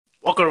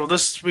welcome to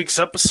this week's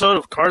episode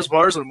of Cars,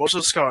 Bars, and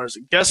Emotional Scars.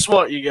 And guess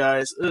what, you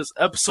guys? It is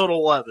episode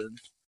 11.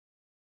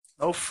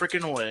 No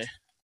freaking way.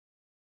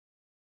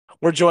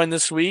 We're joined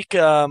this week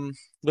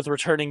with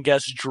returning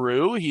guest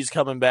Drew. He's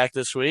coming back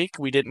this week.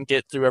 We didn't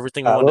get through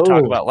everything we wanted to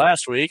talk about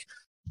last week.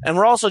 And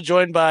we're also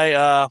joined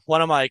by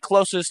one of my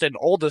closest and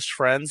oldest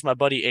friends, my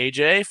buddy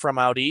AJ from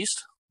out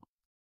east.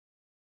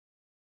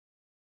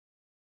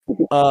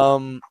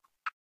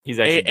 He's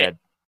actually dead.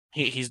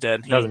 He's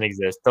dead.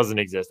 Doesn't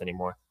exist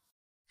anymore.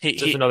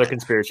 Just another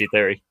conspiracy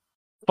theory.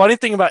 Funny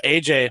thing about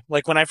AJ,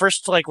 like when I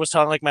first was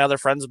telling my other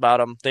friends about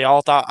him, they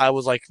all thought I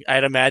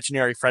had an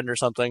imaginary friend or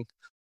something.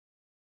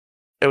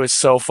 It was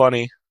so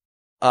funny.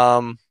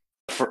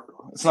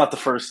 It's not the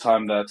first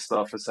time that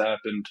stuff has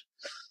happened.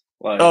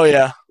 Oh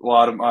yeah, a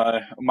lot of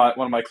one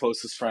of my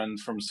closest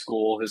friends from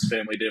school, his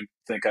family didn't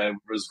think I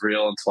was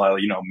real until I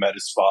met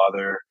his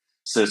father,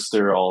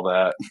 sister, all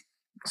that.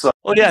 So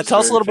well, yeah. Tell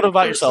us a little bit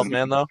about yourself,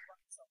 man. Though.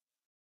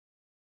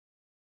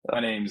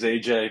 My name's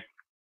AJ.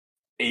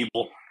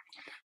 Abel.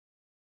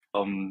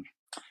 I'm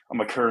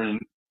a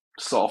current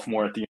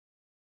sophomore at the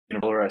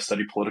university where I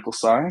study political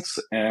science,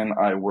 and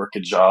I work a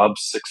job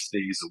 6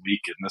 days a week,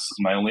 and this is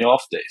my only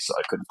off day, so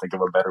I couldn't think of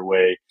a better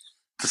way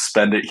to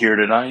spend it here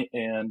tonight.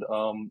 And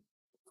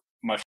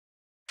my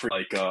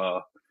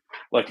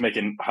like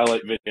making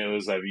highlight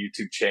videos. I have a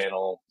YouTube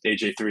channel,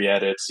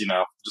 AJ3Edits.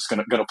 Just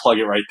gonna plug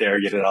it right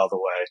there, get it out of the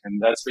way, and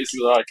that's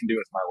basically all I can do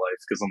with my life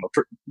because I'm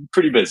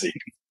pretty busy.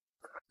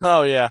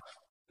 Oh yeah,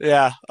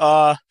 yeah.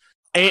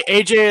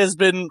 AJ has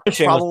been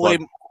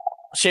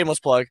shameless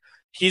plug.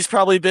 He's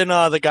probably been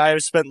the guy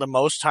I've spent the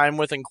most time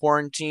with in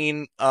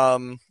quarantine.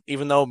 Even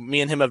though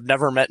me and him have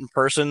never met in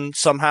person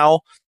somehow.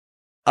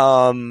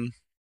 We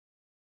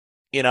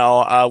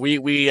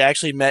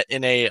actually met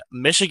in a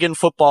Michigan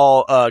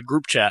football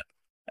group chat.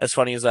 As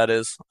funny as that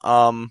is,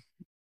 I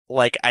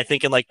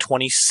think in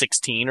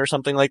 2016 or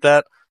something like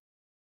that.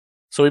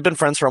 So we've been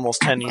friends for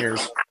almost 10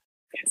 years.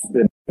 It's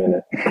been a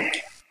minute.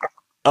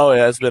 Oh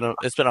yeah, it's been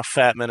a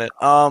fat minute.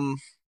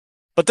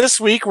 But this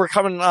week we're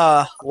coming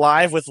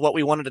live with what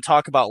we wanted to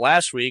talk about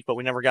last week, but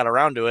we never got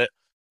around to it.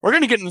 We're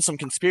gonna get into some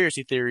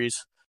conspiracy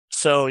theories.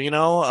 So put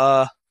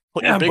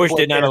your big Bush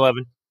did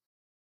 9/11.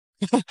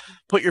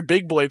 Put your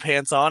big boy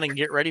pants on and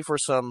get ready for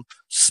some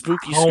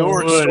spooky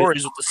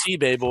stories with the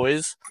C-Bay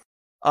boys.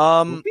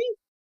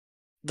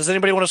 Does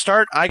anybody want to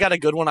start? I got a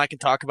good one I can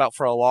talk about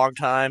for a long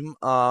time.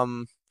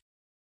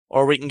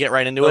 Or we can get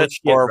right into it.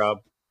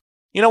 Rob.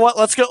 You know what?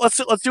 Let's go. Let's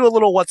do a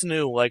little what's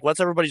new. What's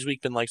everybody's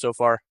week been like so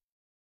far?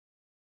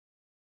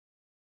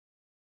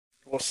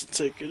 What's the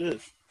take it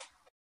is?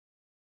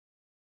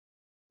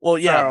 Well,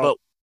 yeah, but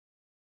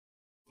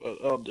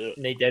I'll do it.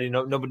 Nate, Daddy,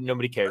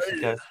 nobody cares.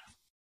 Okay?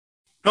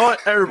 Not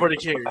everybody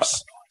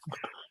cares.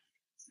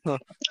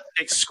 Nate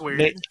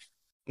squared.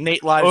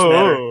 Nate lives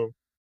matter.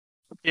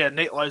 Yeah,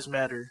 Nate lives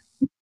matter.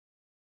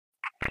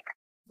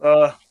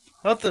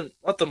 Nothing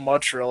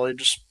much really.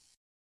 Just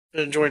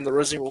enjoying the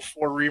Resident Evil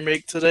 4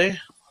 remake today.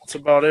 That's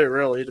about it,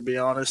 really, to be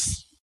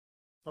honest.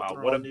 Wow,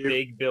 what a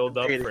big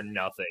build-up for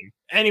nothing.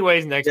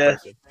 Anyways, next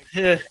person.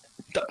 Yeah.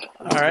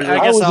 All right,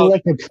 I was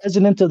elected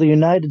president of the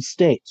United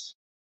States.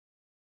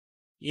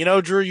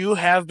 Drew, you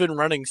have been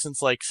running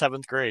since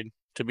 7th grade,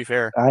 to be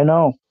fair. I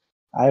know.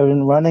 I've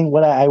been running.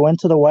 I went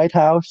to the White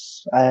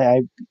House.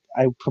 I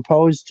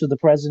proposed to the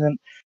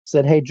president,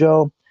 said, "Hey,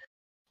 Joe,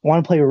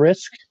 want to play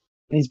Risk?"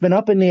 And he's been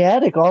up in the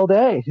attic all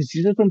day. He's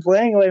just been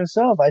playing by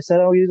himself. I said,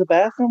 "Oh, use the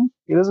bathroom?"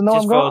 He doesn't know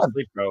I'm gone. He fell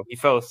asleep, bro. He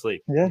fell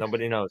asleep. Yeah.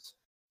 Nobody knows.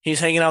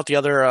 He's hanging out with the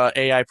other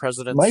AI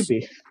presidents. Might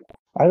be.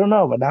 I don't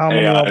know, but now I'm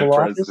in the Oval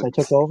Office. I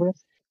took over.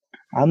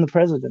 I'm the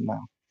president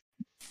now.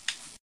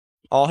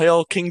 All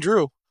hail King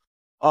Drew.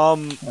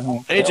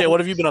 AJ, what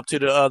have you been up to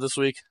this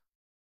week?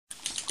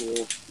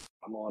 Cool.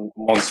 I'm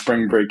on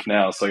spring break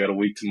now, so I got a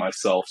week to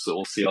myself. So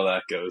we'll see how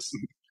that goes.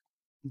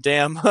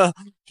 Damn,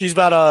 he's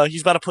about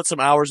to put some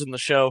hours in the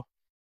show.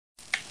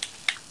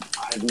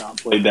 I have not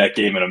played that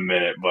game in a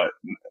minute, but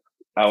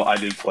I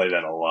did play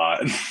that a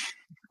lot.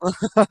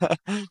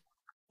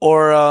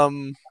 Or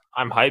I'm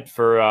hyped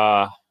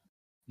for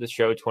the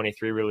show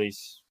 23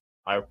 release.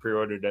 I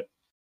pre-ordered it.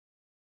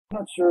 I'm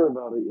not sure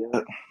about it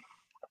yet.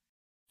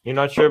 You're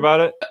not sure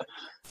about it?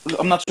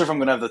 I'm not sure if I'm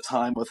gonna have the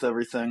time with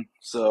everything.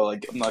 So I'm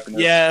not gonna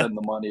spend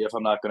the money if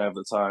I'm not gonna have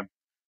the time.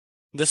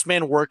 This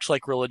man works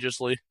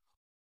religiously.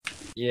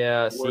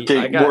 Yeah,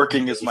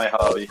 working is my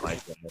hobby.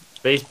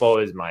 Baseball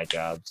is my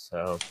job,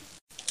 so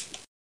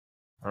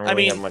I don't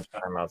really have much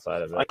time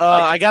outside of it.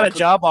 I got a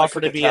job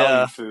offer to be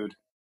food.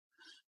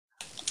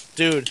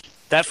 Dude,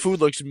 that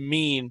food looks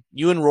mean.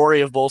 You and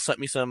Rory have both sent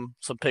me some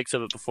pics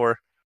of it before.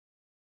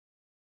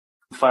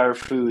 Fire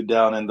food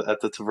down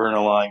at the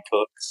Taverna line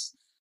cooks.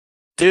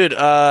 Dude,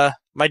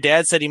 my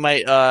dad said he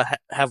might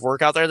have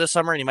work out there this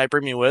summer and he might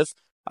bring me with.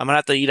 I'm gonna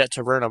have to eat at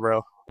Taverna,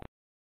 bro.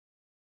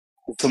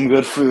 Some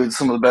good food,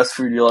 some of the best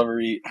food you'll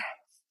ever eat.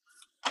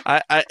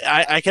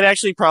 I could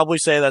actually probably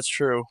say that's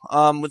true.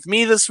 With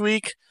me this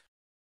week,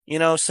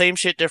 same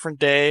shit, different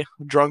day.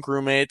 Drunk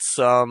roommates.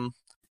 Our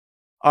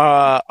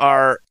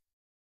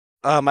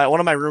one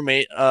of my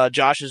roommate,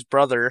 Josh's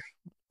brother,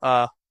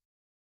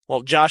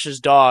 Josh's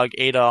dog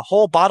ate a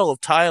whole bottle of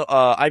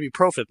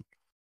ibuprofen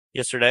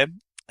yesterday,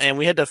 and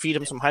we had to feed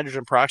him some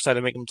hydrogen peroxide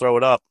to make him throw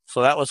it up.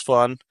 So that was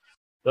fun.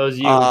 Those of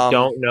you who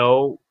don't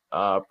know,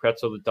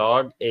 Pretzel the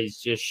dog is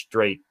just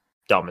straight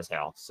dumb as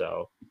hell.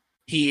 So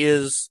he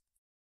is.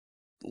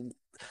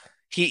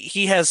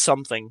 He has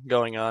something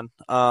going on.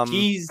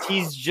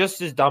 He's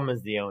just as dumb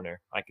as the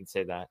owner. I can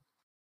say that,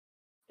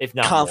 if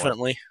not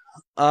confidently.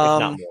 More. If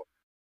not more.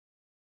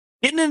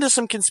 Getting into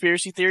some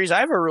conspiracy theories, I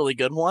have a really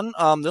good one.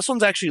 This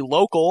one's actually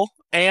local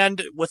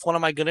and with one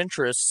of my good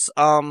interests.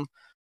 So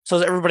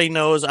as everybody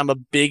knows, I'm a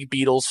big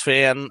Beatles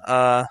fan.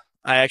 I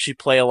actually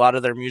play a lot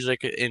of their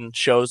music in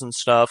shows and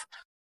stuff,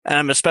 and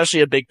I'm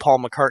especially a big Paul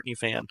McCartney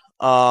fan.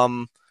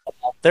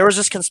 There was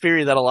this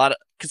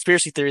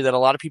conspiracy theory that a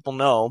lot of people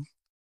know.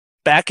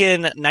 Back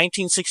in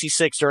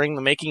 1966, during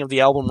the making of the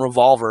album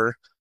Revolver,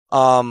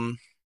 Paul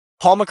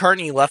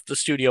McCartney left the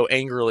studio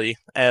angrily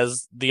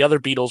as the other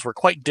Beatles were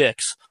quite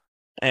dicks.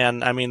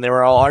 And, I mean, they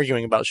were all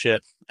arguing about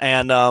shit.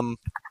 And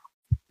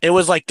it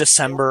was like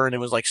December, and it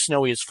was like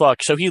snowy as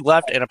fuck. So he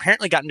left and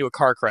apparently got into a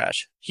car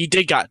crash. He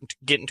did get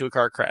into a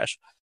car crash.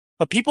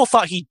 But people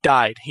thought he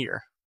died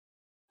here.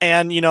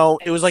 And, you know,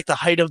 it was like the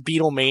height of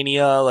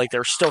Beatlemania. Like, they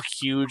were still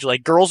huge.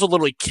 Like, girls would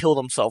literally kill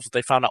themselves if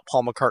they found out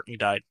Paul McCartney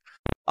died.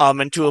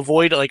 And to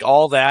avoid, like,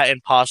 all that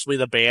and possibly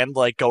the band,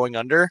 like, going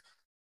under,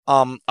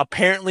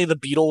 apparently the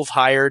Beatles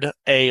hired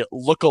a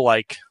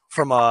lookalike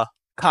from a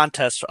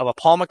contest of a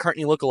Paul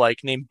McCartney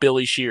lookalike named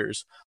Billy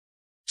Shears.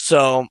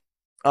 So,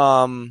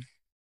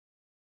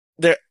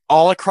 they're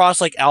all across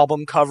like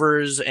album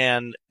covers,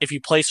 and if you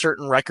play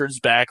certain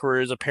records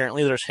backwards,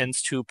 apparently there's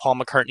hints to Paul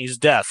McCartney's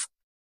death.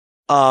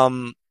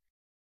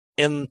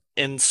 In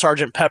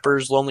Sgt.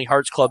 Pepper's Lonely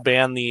Hearts Club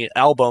Band, the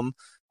album,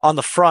 on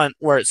the front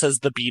where it says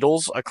the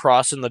Beatles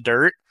across in the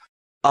dirt,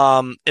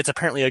 it's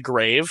apparently a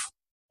grave,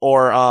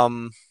 or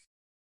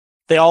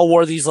they all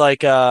wore these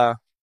like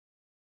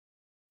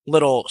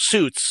little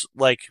suits,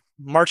 like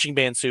marching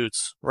band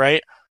suits,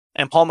 right?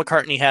 And Paul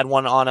McCartney had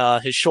one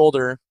on his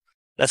shoulder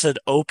that said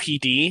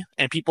OPD,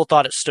 and people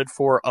thought it stood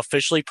for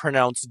officially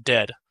pronounced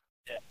dead.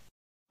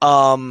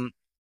 And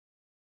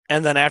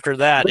then after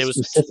that, it was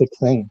a specific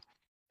thing.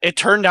 It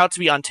turned out to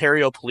be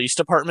Ontario Police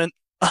Department.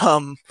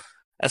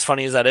 As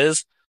funny as that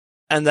is.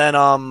 And then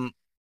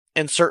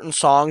in certain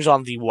songs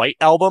on the White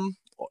Album,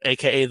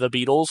 aka the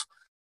Beatles,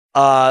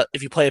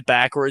 if you play it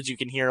backwards, you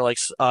can hear like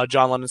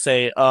John Lennon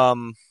say,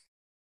 Paul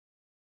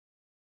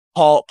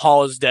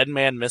is dead,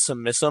 man, miss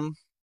him.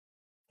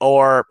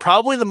 Or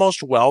probably the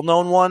most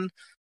well-known one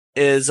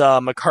is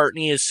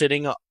McCartney is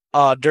sitting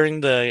during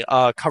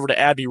the cover to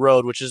Abbey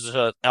Road, which is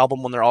an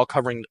album when they're all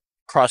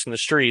crossing the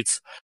streets.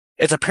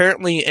 It's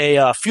apparently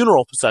a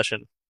funeral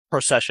procession.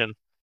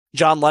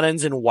 John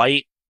Lennon's in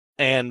white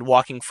and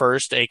walking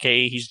first,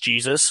 aka he's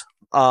Jesus.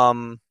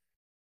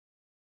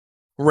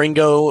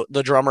 Ringo,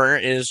 the drummer,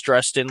 is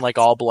dressed in like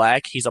all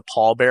black. He's a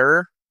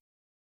pallbearer.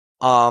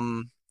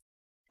 And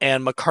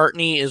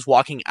McCartney is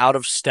walking out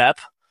of step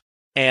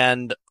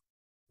and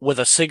with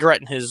a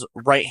cigarette in his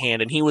right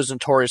hand, and he was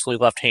notoriously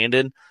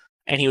left-handed,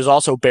 and he was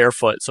also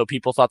barefoot, so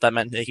people thought that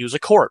meant that he was a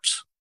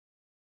corpse.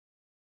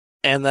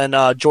 And then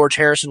George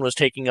Harrison was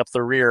taking up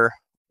the rear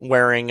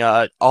wearing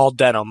all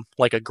denim,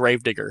 like a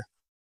gravedigger.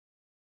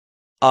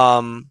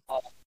 That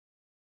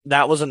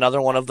was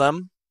another one of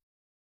them.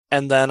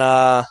 And then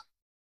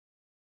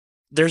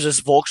there's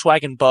this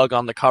Volkswagen Bug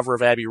on the cover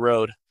of Abbey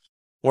Road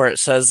where it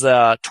says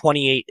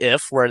 28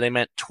 if, where they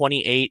meant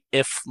 28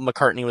 if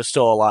McCartney was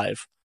still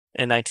alive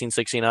in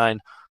 1969.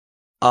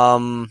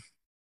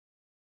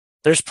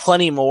 There's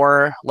plenty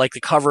more, like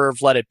the cover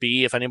of Let It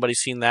Be, if anybody's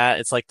seen that.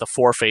 It's like the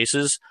four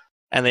faces,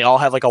 and they all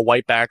have like a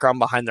white background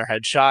behind their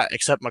headshot,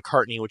 except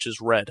McCartney, which is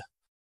red.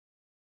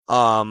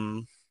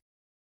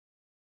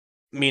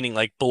 Meaning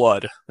like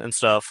blood and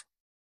stuff.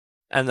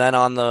 And then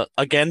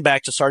again,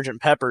 back to Sgt.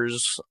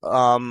 Pepper's,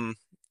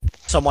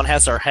 someone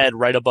has their head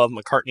right above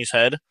McCartney's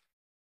head,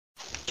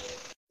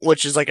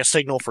 which is like a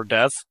signal for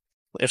death.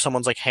 If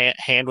someone's like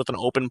hand with an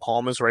open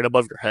palm is right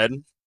above your head.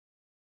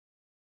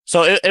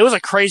 So it was a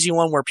crazy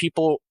one where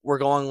people were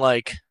going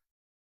like,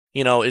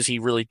 you know, is he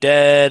really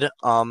dead?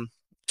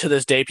 To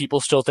this day,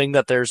 people still think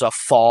that there's a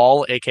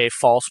fall, aka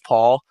False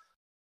Paul.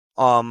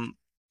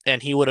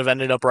 And he would have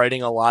ended up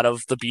writing a lot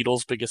of the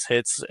Beatles' biggest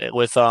hits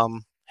with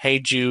Hey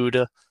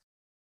Jude,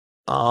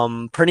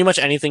 pretty much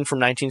anything from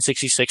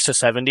 1966 to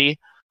 70,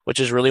 which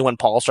is really when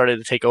Paul started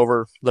to take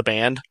over the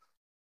band.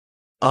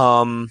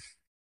 And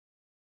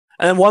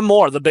then one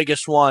more, the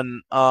biggest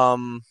one.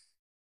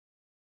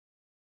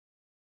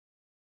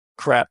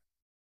 Crap.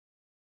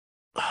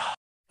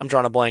 I'm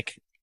drawing a blank.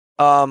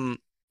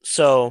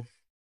 So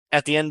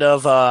at the end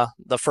of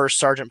the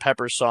first Sgt.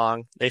 Pepper's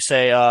song, they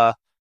say,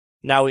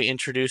 now we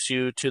introduce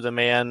you to the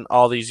man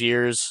all these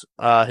years.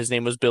 His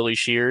name was Billy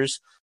Shears.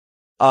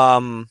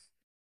 That's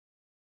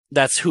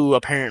who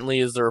apparently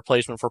is the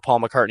replacement for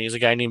Paul McCartney. Is a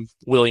guy named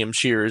William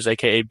Shears,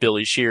 aka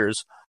Billy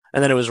Shears.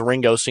 And then it was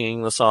Ringo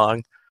singing the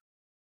song.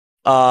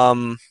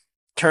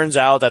 turns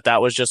out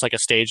that was just like a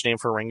stage name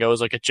for Ringo, it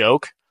was like a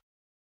joke.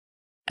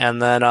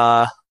 And then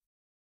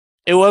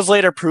it was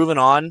later proven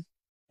on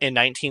in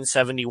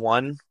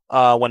 1971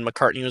 when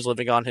McCartney was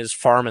living on his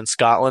farm in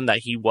Scotland that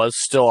he was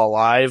still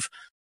alive,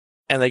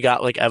 and they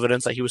got like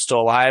evidence that he was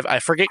still alive. I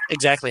forget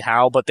exactly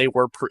how, but it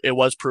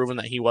was proven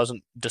that he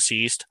wasn't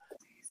deceased.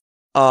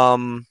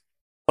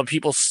 But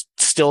people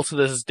still to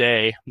this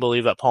day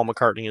believe that Paul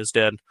McCartney is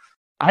dead.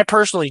 I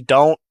personally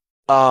don't.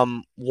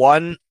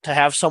 One, to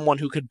have someone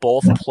who could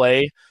both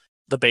play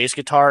the bass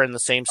guitar in the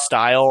same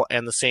style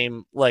and the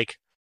same like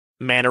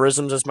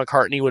mannerisms as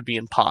McCartney would be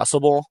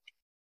impossible.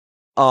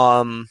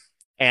 And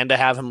to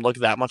have him look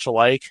that much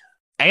alike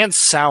and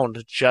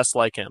sound just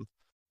like him.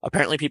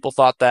 Apparently, people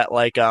thought that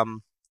like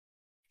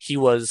he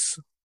was,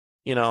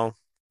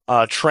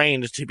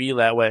 trained to be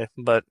that way,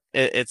 but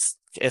it's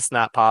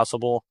not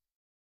possible.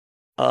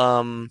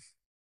 It's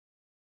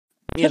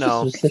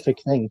a specific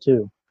thing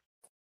too.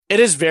 It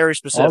is very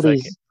specific.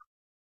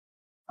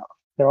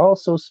 They're all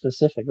so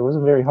specific. It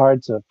wasn't very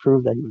hard to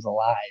prove that he was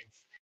alive.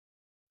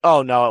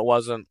 Oh no, it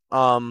wasn't.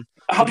 How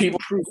do you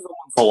prove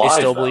someone's alive? They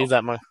still though? believe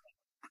that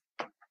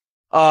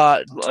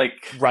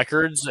like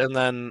records and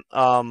then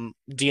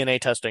DNA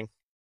testing.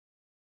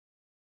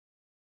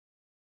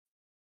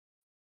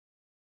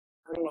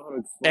 I don't know how to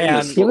explain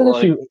this,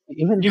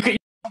 but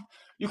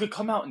you could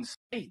come out and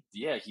say,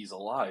 yeah, he's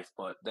alive,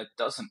 but that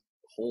doesn't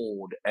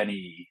hold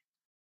any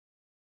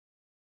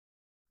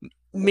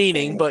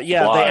meaning. But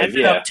yeah,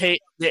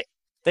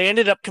 they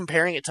ended up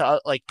comparing it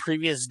to like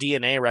previous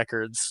DNA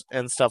records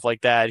and stuff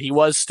like that. He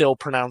was still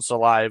pronounced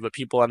alive, but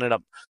people ended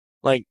up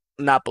like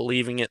not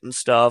believing it and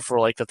stuff, or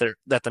like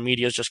that the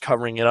media is just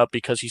covering it up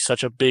because he's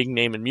such a big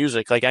name in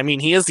music. Like, I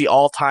mean, he is the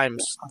all-time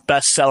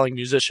best-selling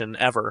musician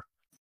ever,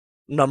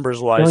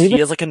 numbers-wise. He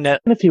is like a net.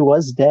 Even if he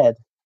was dead,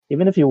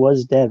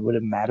 would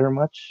it matter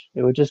much?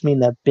 It would just mean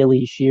that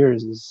Billy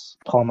Shears is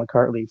Paul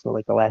McCartney for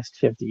like the last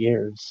 50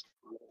 years.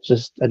 It's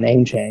just a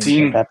name change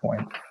at that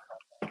point.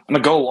 I'm gonna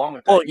go along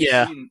with that. Oh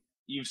yeah,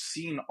 you've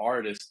seen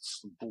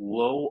artists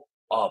blow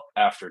up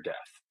after death,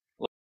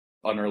 like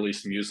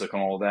unreleased music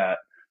and all that.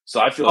 So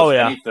I feel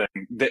anything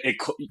that it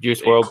could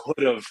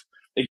have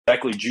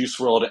exactly Juice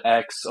WRLD,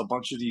 X, a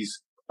bunch of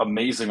these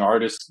amazing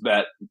artists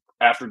that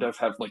after death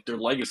have like their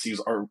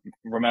legacies are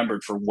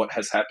remembered for what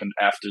has happened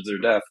after their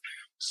death.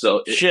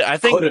 So I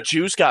think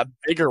Juice got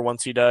bigger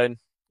once he died.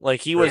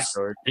 Like he was.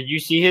 Did you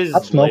see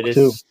his latest?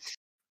 Too.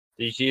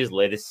 Did you see his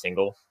latest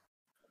single?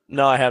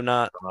 No, I have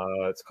not.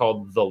 It's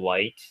called "The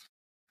Light."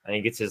 I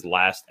think it's his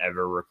last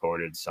ever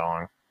recorded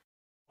song.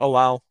 Oh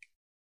wow!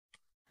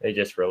 They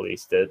just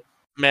released it.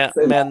 Man,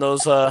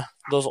 those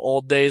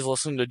old days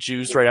listening to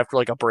Juice right after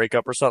like a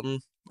breakup or something.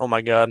 Oh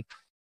my god.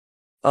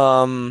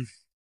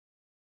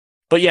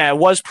 But yeah, it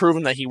was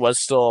proven that he was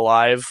still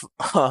alive.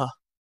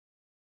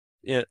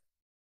 Yeah.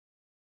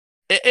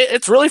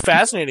 It's really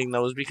fascinating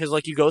though, is because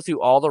like you go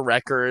through all the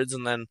records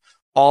and then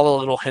all the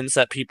little hints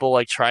that people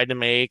like tried to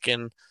make,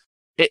 and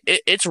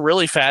it's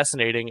really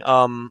fascinating.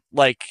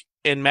 Like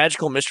in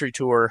Magical Mystery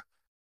Tour,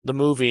 the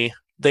movie,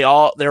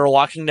 they're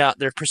walking down,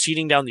 they're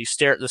proceeding down the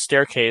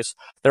staircase.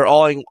 They're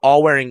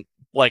all wearing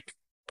like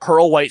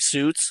pearl white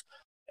suits,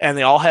 and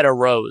they all had a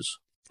rose.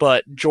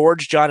 But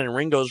George, John, and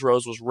Ringo's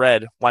rose was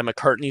red, while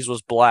McCartney's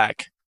was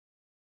black.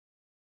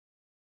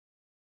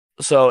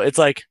 So it's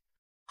like,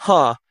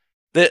 huh?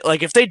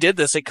 Like if they did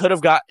this, it could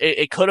have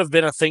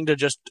been a thing to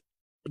just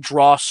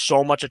draw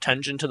so much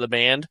attention to the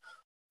band,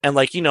 and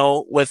like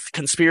with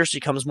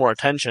conspiracy comes more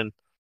attention,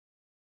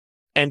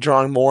 and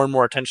drawing more and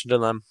more attention to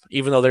them,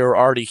 even though they were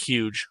already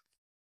huge.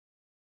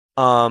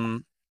 I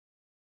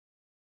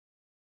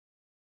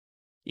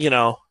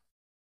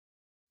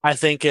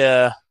think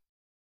I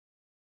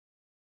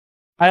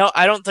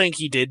don't think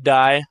he did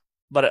die,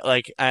 but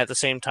like at the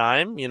same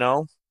time,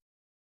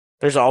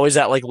 there's always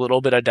that like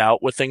little bit of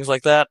doubt with things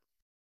like that.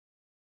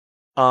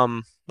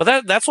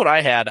 But that's what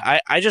I had.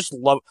 I just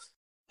love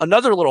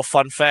another little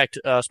fun fact,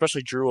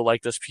 especially Drew will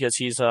like this because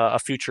he's a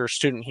future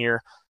student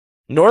here.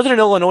 Northern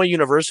Illinois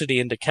University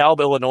in DeKalb,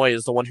 Illinois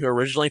is the one who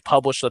originally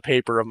published the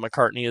paper of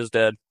McCartney is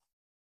dead.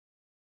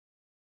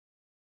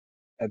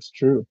 That's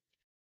true.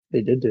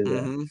 They did do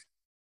that. Mm-hmm.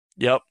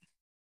 Yep.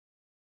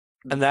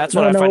 And that's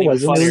what I find even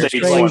funny.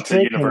 States went to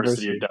the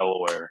University of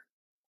Delaware.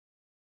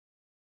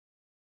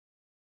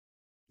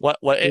 What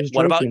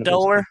about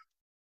Delaware?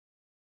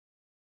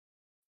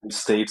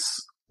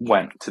 States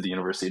went to the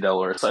University of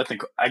Delaware, so I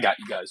think I got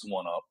you guys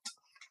one up.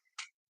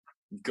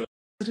 Good.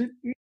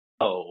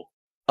 Oh.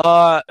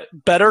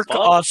 Better.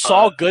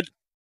 Saul Good.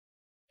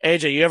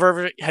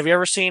 AJ, have you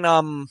ever seen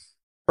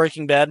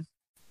Breaking Bad?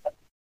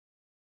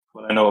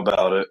 What I know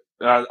about it.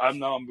 I'm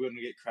going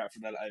to get crap for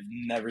that. I've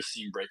never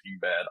seen Breaking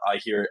Bad. I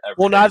hear it every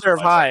well, day. neither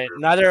have I.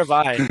 Neither have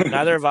I.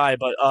 Neither have I.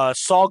 But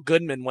Saul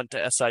Goodman went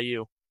to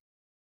SIU.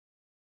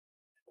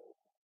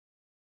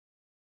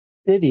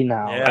 Did he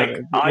now? Yeah.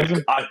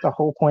 Wasn't the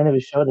whole point of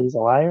his show that he's a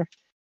liar?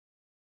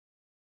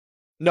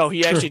 No,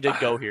 he actually did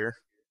go here.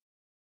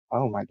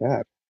 Oh my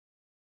god.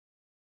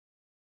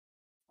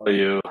 Tell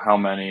you how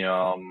many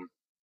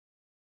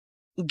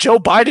Joe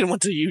Biden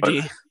went to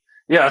UD.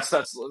 Yeah,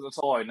 that's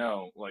all I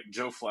know. Like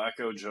Joe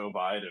Flacco, Joe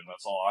Biden.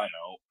 That's all I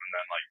know. And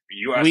then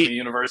you ask me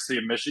University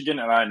of Michigan,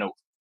 and I know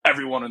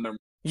everyone in there.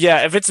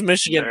 Yeah, if it's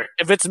Michigan,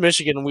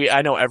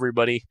 I know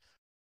everybody.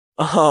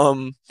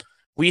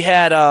 We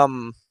had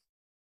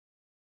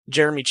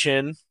Jeremy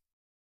Chin,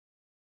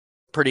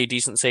 pretty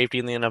decent safety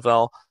in the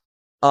NFL.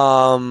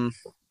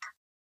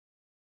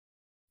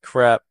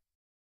 Crap.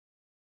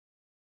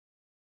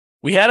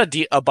 We had a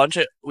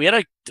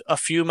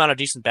few amount of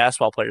decent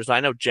basketball players. I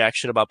know jack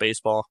shit about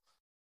baseball.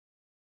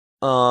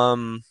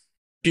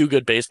 Few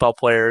good baseball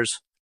players,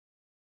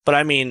 but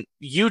I mean,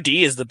 UD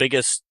is the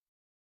biggest,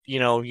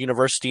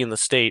 university in the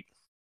state,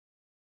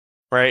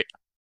 right?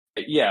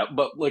 Yeah,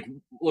 but look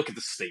at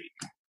the state.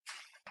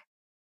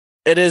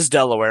 It is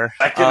Delaware.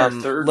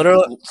 Second or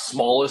third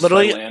smallest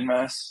by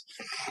landmass.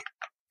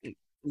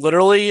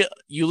 Literally,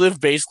 you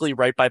live basically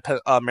right by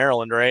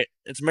Maryland, right?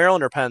 It's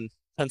Maryland or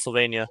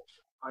Pennsylvania.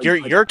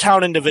 Your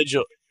town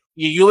individual.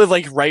 You live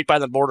right by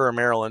the border of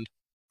Maryland.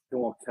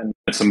 Well, 10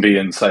 minutes and be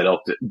in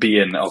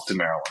Elkton,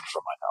 Maryland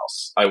from my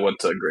house. I went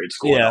to grade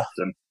school in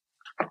Elkton.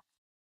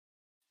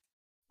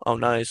 Oh,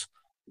 nice.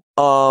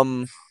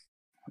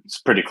 It's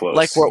pretty close.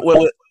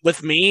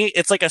 With me,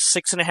 it's like a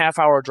 6.5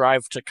 hour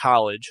drive to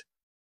college.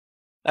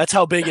 That's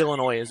how big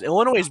Illinois is.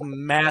 Illinois is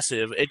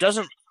massive. It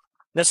doesn't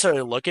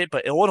necessarily look it,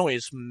 but Illinois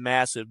is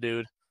massive,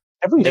 dude.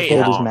 Every state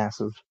is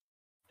massive.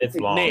 It's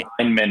long.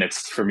 9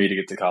 minutes for me to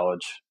get to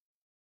college.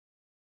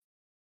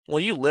 Well,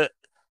 you live.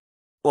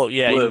 Well,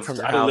 yeah, even from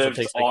your house, it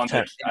takes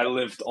I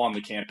lived on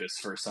the campus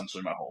for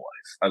essentially my whole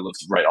life. I lived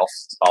right off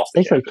the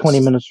takes campus.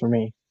 20 minutes for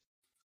me.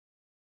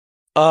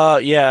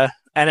 Yeah,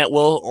 and it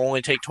will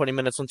only take 20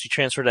 minutes once you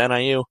transfer to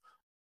NIU.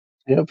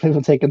 Yep, it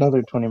will take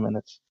another 20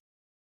 minutes.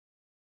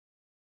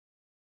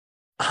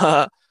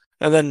 And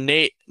then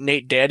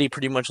Nate Daddy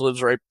pretty much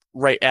lives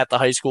right at the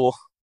high school.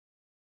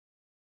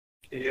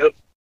 Yep.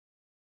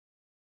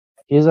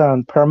 He's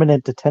on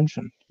permanent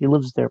detention. He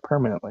lives there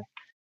permanently.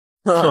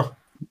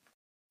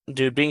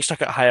 Dude, being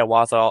stuck at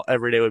Hiawatha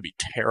every day would be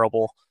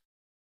terrible.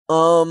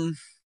 But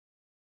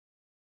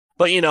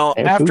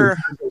after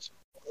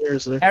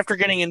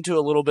getting into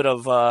a little bit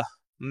of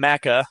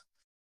Mecca,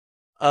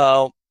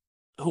 who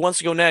wants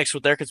to go next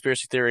with their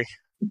conspiracy theory?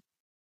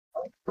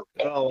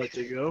 I'll let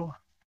you go.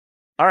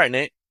 All right,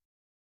 Nate.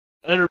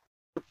 I had a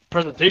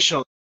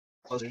presentation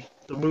on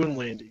the moon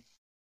landing.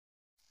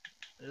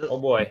 Yep. Oh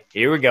boy,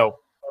 here we go.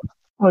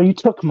 Oh, you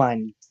took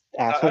mine,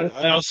 asshole.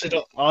 I also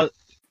don't. All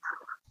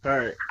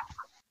right.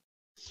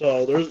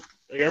 So there's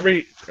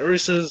everybody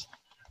says,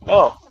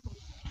 "Oh,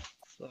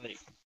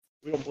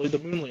 we don't believe the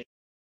moon landing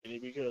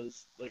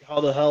because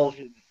how the hell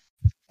can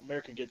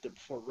America get there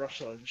before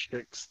Russia and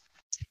chicks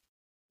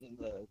and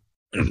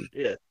and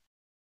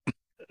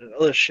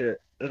other shit."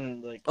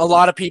 And a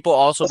lot of people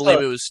also believe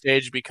it was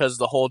staged because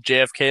the whole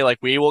JFK,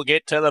 we will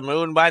get to the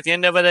moon by the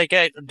end of a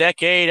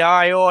decade.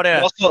 I order.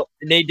 Also,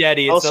 Nate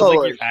Daddy, it sounds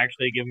like you're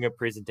actually giving a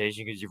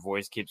presentation because your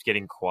voice keeps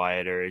getting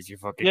quieter as you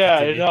fucking. Yeah,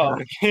 I know.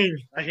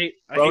 I hate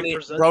Bro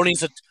needs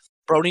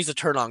to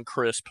turn on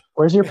crisp.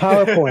 Where's your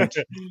PowerPoint?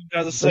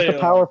 Where's the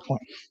PowerPoint?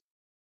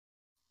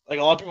 A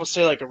lot of people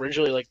say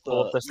originally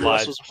the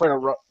slides was trying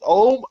to a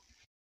lot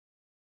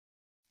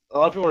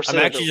of people are saying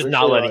I'm actually just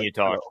not letting you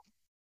talk.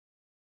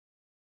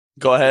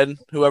 Go ahead,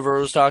 whoever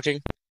was talking.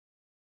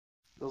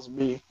 It was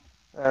me.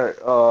 Alright,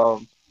 a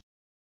lot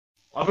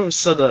of people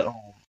said that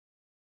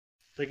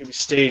they could be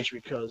staged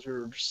because we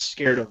were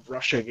scared of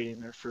Russia getting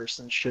there first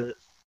and shit.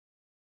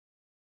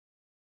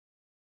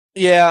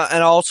 Yeah,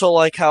 and also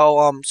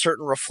how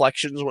certain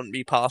reflections wouldn't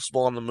be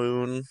possible on the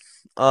moon.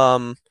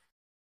 Man,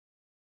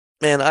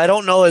 I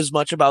don't know as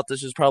much about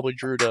this as probably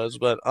Drew does,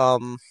 but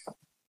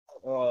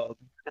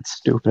it's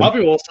stupid. A lot of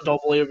people also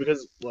don't believe it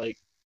because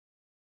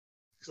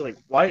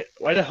why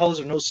the hell is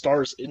there no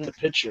stars in the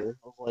picture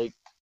of on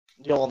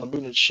the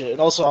moon and shit?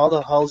 And also how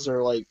the hell is there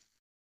a wind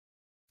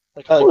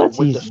on the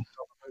moon and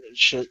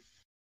shit?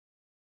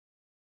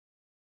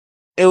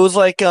 It was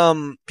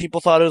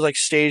people thought it was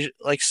staged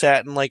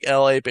sat in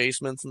LA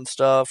basements and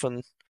stuff,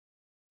 and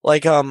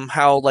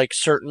how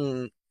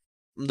certain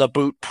the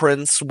boot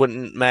prints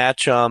wouldn't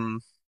match the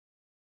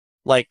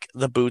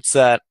boots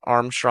that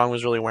Armstrong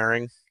was really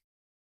wearing.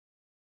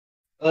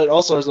 It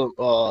also has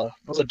a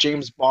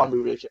James Bond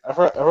movie. I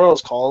forgot what it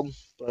was called,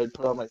 but I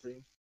put it on my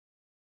thing.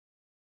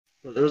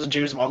 But there was a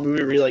James Bond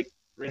movie where he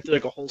ran through a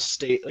whole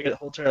state, a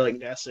whole entire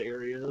NASA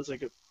area. It was a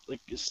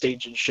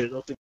stage and shit. I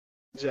don't think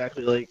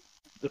exactly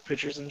the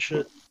pictures and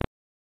shit.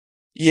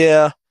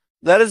 Yeah,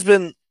 that has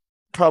been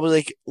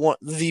probably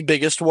the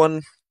biggest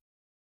one,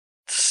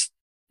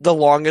 the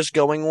longest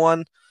going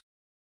one.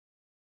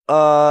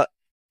 You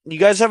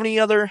guys have any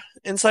other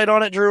insight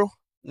on it, Drew?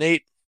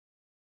 Nate?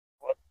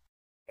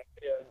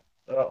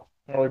 I don't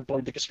really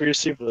believe the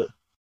conspiracy, but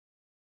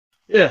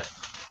yeah,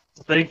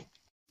 I think.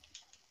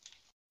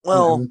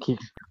 Well, I'm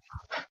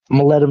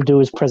gonna let him do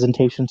his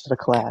presentation to the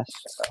class.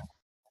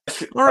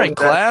 All right,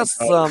 class.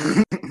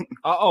 Class.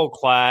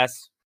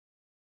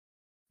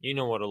 You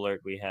know what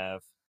alert we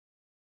have.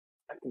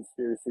 A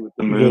conspiracy with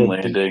the moon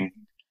landing.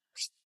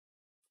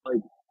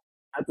 like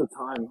at the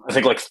time, I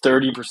think like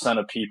 30%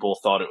 of people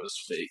thought it was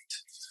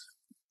faked,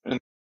 and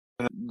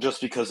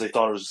just because they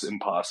thought it was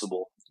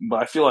impossible.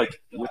 But I feel like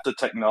with the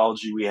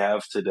technology we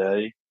have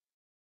today,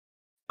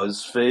 it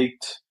was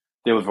faked.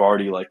 They would have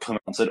already like come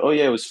out and said, "Oh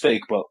yeah, it was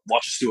fake," but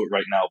watch us do it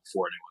right now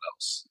before anyone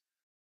else.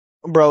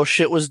 Bro,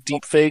 shit was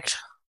deep faked.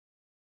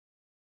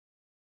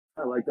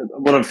 I like that.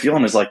 What I'm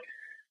feeling is like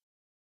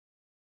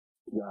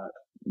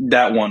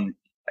that one.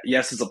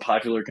 Yes, it's a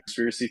popular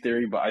conspiracy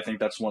theory, but I think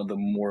that's one of the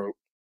more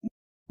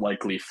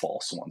likely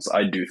false ones.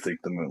 I do think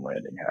the moon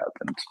landing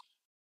happened.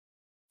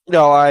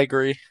 No, I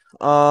agree.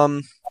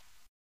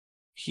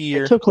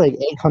 It took like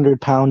 800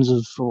 pounds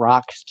of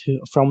rocks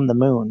from the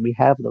moon. We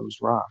have those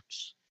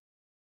rocks.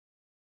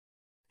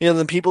 Yeah,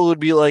 then people would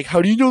be like,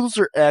 "How do you know those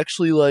are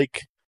actually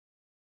like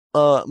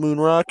moon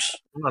rocks?"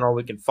 I don't know.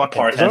 We can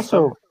fucking There's test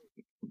them.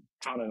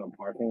 Found in a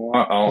parking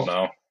lot. I don't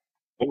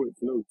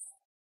know.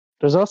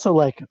 There's also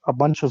like a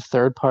bunch of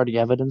third-party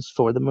evidence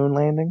for the moon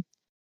landing.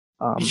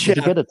 If you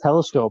get a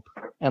telescope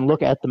and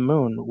look at the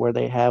moon, where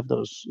they have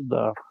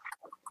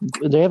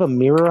they have a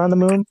mirror on the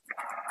moon,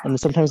 and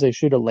sometimes they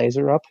shoot a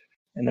laser up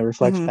and it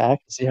reflects back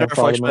to see how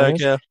far the moon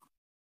is. Yeah.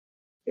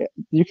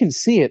 You can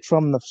see it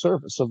from the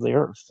surface of the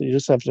Earth. You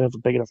just have to have a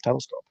big enough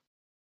telescope.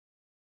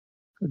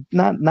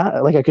 Not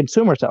like a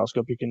consumer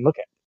telescope you can look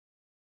at.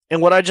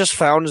 And what I just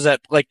found is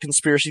that like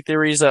conspiracy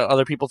theories that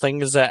other people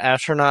think is that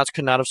astronauts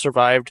could not have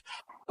survived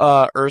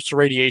Earth's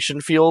radiation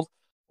field.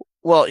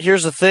 Well,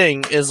 here's the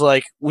thing: is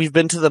like we've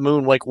been to the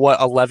moon like what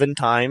 11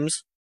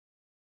 times.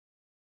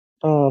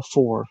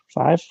 4,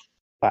 5,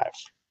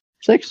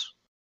 6. If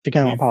you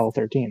count Apollo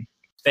 13.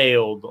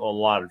 Failed a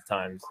lot of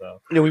times though.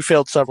 Yeah, we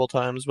failed several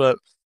times, but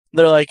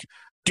they're like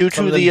due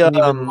to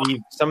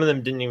the some of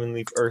them didn't even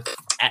leave Earth's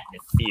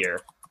atmosphere.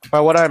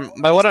 By what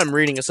I'm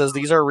reading, it says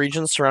these are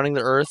regions surrounding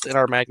the Earth in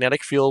our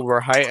magnetic field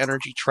where high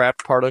energy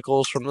trapped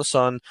particles from the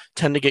sun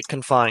tend to get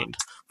confined.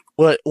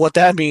 What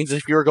that means,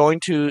 if you're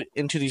going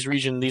into these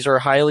regions, these are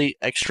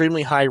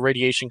extremely high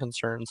radiation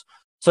concerns.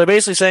 So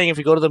basically saying if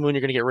you go to the moon,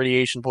 you're going to get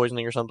radiation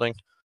poisoning or something.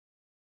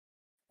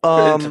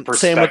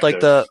 Same with like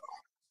the.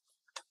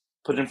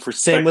 Put in perspective.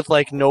 Same with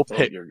like no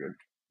pit. Oh, you're good.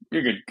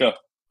 You're good. Go.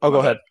 Oh, go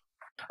ahead.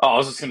 Oh, I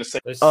was just gonna say.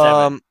 There's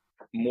 7.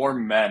 More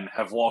men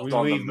have walked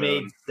on the moon. We've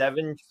made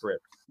 7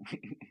 trips.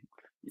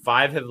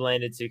 5 have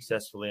landed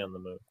successfully on the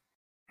moon.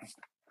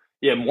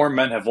 Yeah, more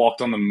men have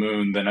walked on the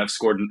moon than have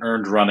scored an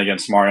earned run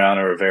against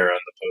Mariano Rivera in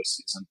the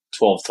postseason,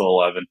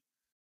 12-11.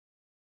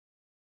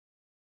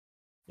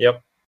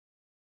 Yep.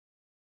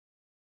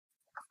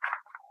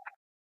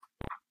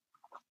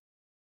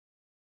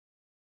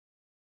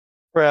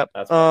 Crap.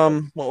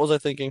 What was I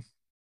thinking?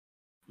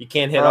 You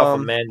can't hit off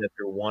a man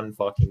after one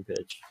fucking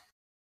pitch.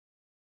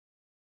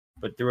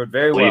 But threw it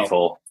very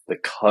well. The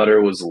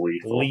cutter was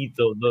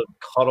lethal. The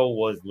cuddle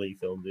was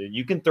lethal, dude.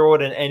 You can throw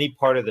it in any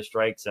part of the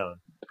strike zone,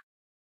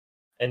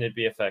 and it'd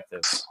be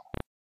effective.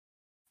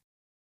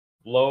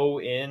 Low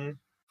in,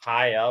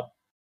 high up,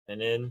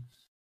 and in.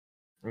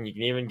 And you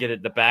can even get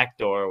it the back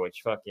door,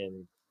 which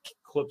fucking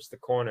clips the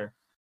corner.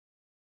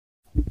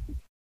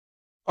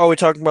 Oh, we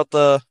talking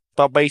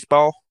about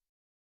baseball?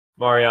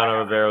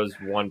 Mariano Rivera's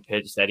one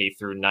pitch that he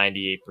threw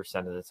 98%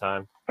 of the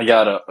time.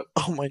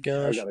 Oh my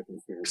gosh. I got a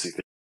conspiracy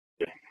theory.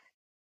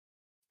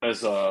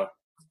 As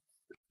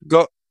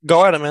go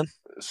at it, man.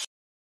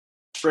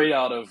 Straight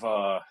out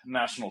of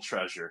National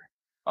Treasure,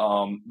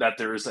 that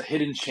there is a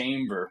hidden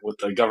chamber with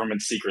the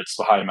government secrets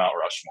behind Mount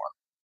Rushmore.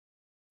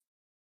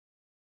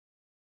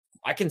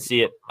 I can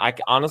see it.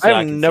 Honestly,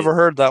 I've never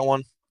heard that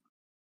one.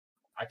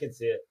 I can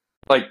see it.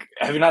 Like,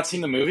 have you not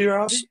seen the movie,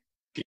 Robbie?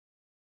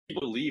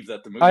 People believe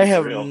that the movie. I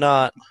have real.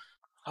 not.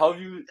 How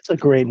have you? It's a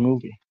great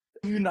movie.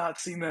 Have you not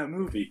seen that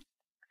movie?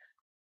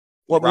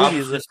 What movie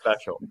is it?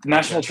 Special.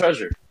 National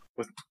Treasure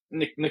with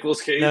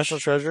Nicolas Cage. National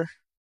Treasure.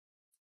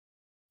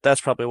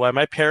 That's probably why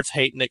my parents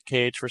hate Nick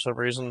Cage for some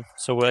reason.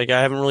 So like,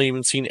 I haven't really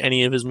even seen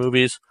any of his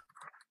movies.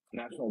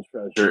 National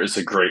Treasure is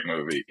a great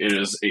movie. It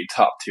is a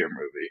top tier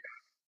movie.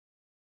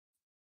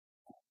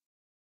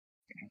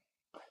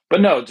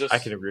 But no, I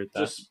can agree with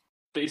that. Just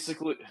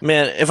basically,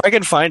 man, if I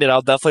can find it,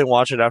 I'll definitely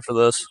watch it after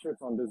this.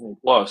 It's on Disney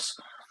Plus.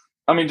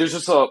 I mean, there's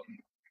just the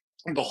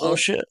whole. Oh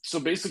shit!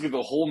 So basically,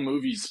 the whole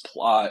movie's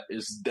plot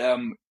is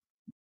them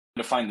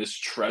to find this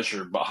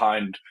treasure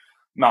behind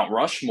Mount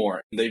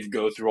Rushmore. They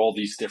go through all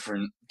these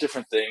different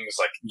things.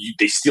 Like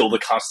they steal the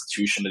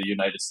Constitution of the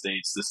United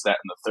States, this, that,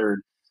 and the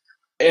third,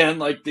 and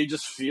like they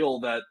just feel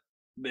that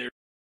there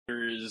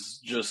is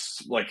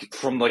just like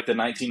from like the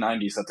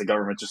 1990s that the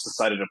government just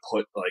decided to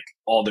put like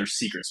all their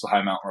secrets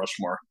behind Mount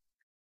Rushmore.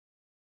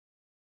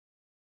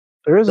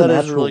 There is an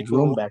actual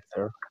room back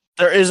there.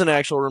 There is an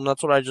actual room.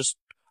 That's what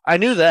I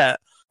knew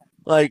that.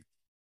 Like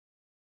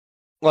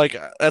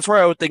that's where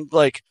I would think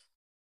like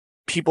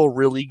people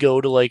really go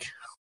to, like,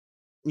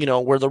 you know,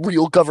 where the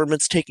real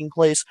government's taking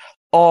place.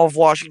 All of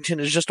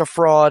Washington is just a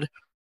fraud.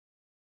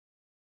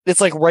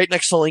 It's like right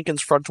next to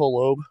Lincoln's frontal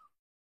lobe.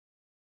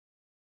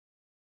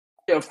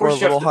 Yeah, of course. Or a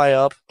little high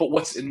up. But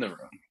what's in the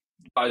room?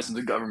 Why isn't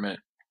the government?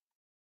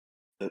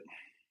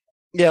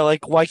 Yeah,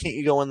 like why can't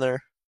you go in there?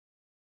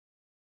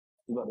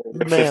 Man, that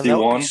would be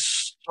 51.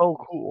 so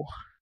cool.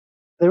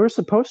 They were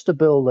supposed to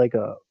build like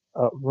a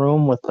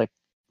room with like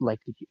the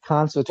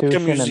Constitution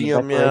and the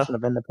museum, yeah. Declaration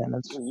of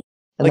Independence, and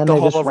Like then the they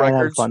Hall just of ran out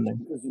of Records.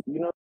 funding.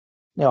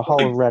 Yeah,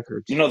 Hall of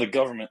Records. You know, the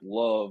government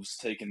loves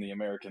taking the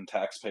American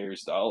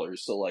taxpayers'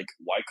 dollars, so like,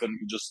 why couldn't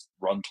you just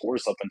run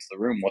tourists up into the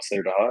room? What's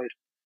there to hide?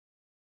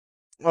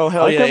 Oh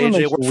hell Our yeah, AJ,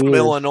 government's we're from weird.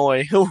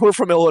 Illinois. We're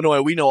from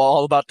Illinois. We know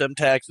all about them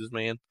taxes,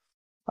 man.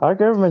 Our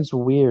government's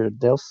weird.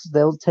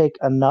 They'll take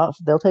enough.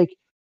 They'll take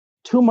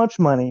too much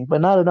money, but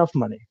not enough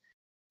money.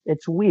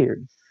 It's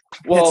weird.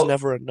 It's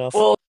never enough.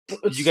 Well,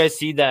 Did you guys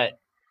see that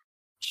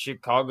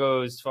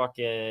Chicago's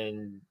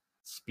fucking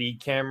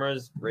speed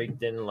cameras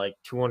raked in like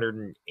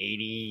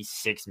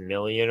 286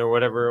 million or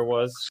whatever it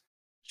was?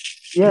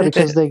 Yeah,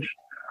 because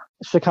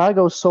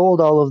Chicago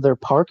sold all of their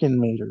parking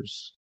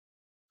meters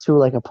to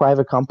like a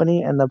private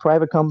company, and the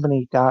private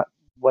company got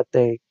what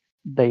they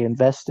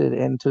invested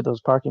into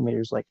those parking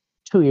meters like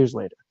 2 years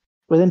later.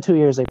 Within 2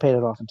 years, they paid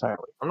it off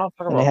entirely. I'm not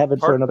talking And about they have it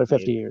for parking another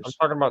 50 meters. years. I'm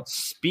talking about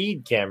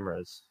speed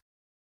cameras.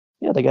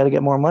 Yeah, they got to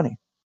get more money.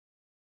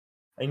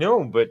 I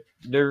know, but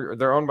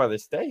they're owned by the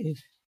state.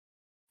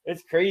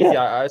 It's crazy.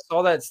 Yeah. I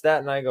saw that stat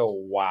and I go,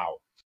 wow.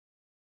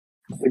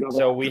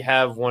 So we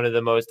have one of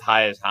the most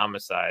highest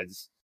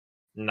homicides,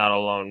 not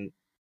alone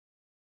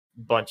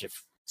bunch of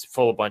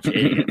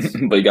idiots.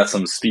 But you got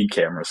some speed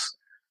cameras.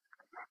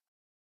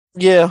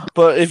 Yeah,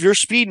 but if you're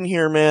speeding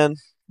here, man,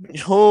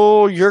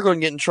 oh, you're going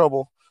to get in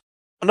trouble.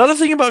 Another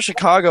thing about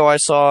Chicago I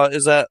saw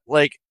is that,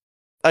 like,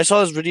 I saw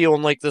this video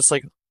on, like, this,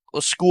 like,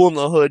 a school in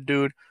the hood,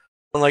 dude.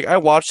 And, like, I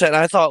watched that and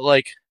I thought,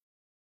 like,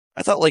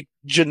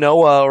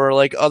 Genoa or,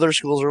 like, other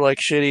schools were, like,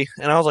 shitty.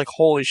 And I was like,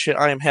 holy shit,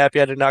 I am happy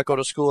I did not go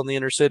to school in the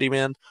inner city,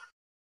 man.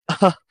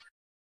 Because,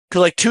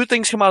 like, two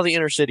things come out of the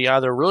inner city.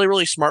 Either really,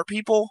 really smart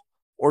people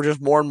or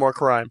just more and more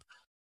crime.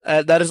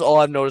 That is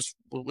all I've noticed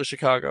with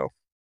Chicago.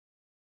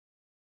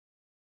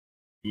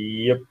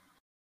 Yep.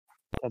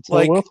 That's how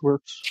Like, wealth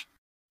works.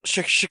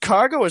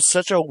 Chicago is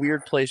such a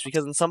weird place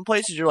because in some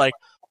places you're like,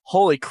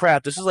 holy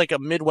crap, this is like a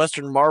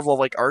Midwestern marvel of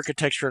like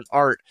architecture and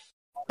art.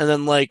 And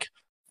then like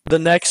the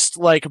next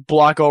like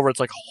block over, it's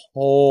like,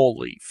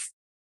 holy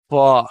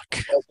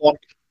fuck.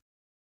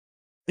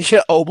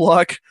 Yeah, O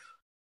Block.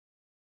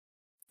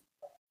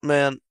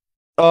 Man.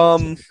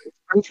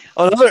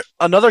 Another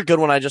good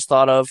one I just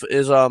thought of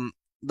is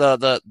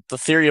the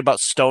theory about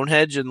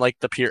Stonehenge and like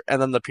the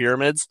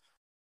pyramids.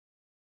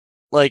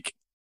 Like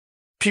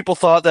people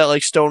thought that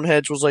like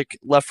Stonehenge was like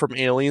left from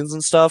aliens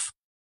and stuff.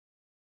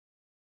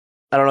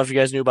 I don't know if you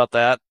guys knew about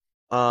that.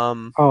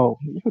 Oh,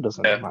 who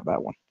doesn't know about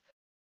that one?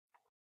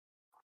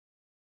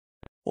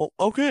 Well,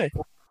 okay.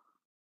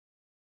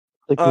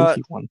 The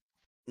goofy one.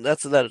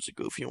 That is a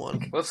goofy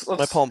one.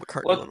 My Paul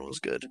McCartney one was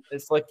good.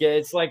 It's like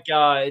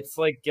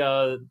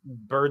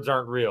birds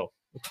aren't real.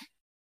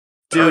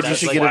 Dude, you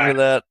should get into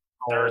that.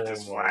 Earth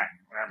is flat.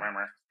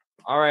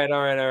 All right. So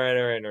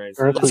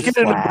let's get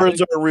into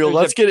birds aren't real.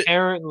 Let's get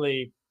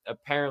apparently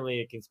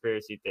a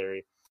conspiracy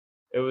theory.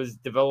 It was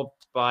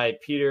developed by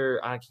Peter.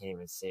 I can't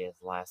even say his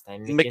last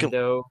name.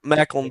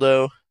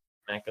 McIndoe.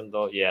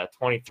 Yeah,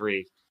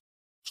 23.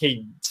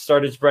 He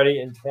started spreading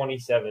in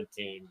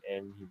 2017,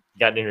 and he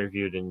got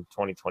interviewed in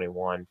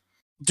 2021.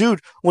 Dude,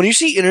 when you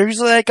see interviews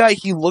of that guy,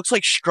 he looks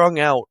like strung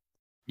out.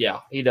 Yeah,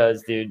 he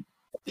does, dude.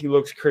 He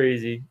looks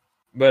crazy.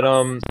 But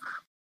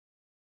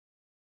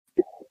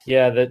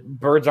yeah, the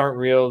birds aren't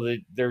real.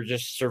 They're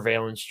just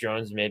surveillance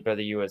drones made by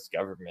the U.S.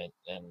 government,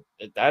 and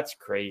that's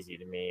crazy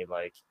to me.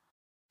 Like,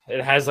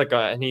 it has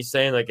and he's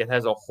saying like it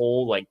has a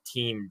whole like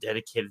team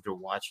dedicated to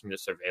watching the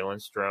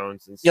surveillance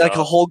drones and stuff. Yeah, like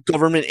a whole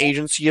government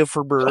agency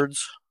for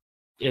birds.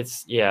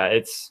 It's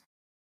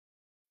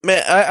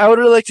man, I would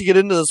really like to get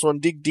into this one,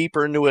 dig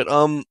deeper into it.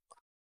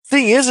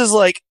 Thing is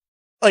like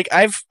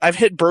I've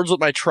hit birds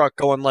with my truck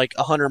going like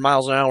 100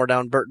 miles an hour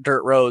down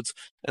dirt roads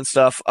and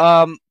stuff.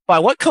 By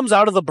what comes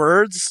out of the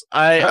birds,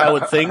 I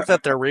would think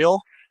that they're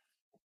real,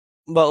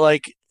 but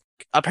like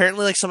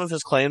apparently like some of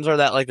his claims are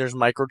that like there's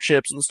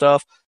microchips and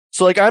stuff.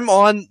 So like I'm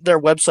on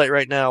their website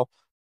right now.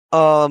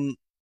 On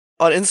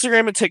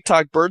Instagram and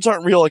TikTok, Birds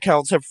Aren't Real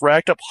accounts have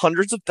racked up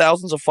hundreds of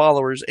thousands of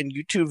followers, and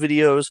YouTube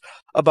videos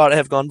about it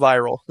have gone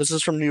viral. This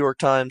is from New York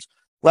Times.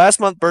 Last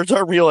month, Birds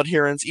Aren't Real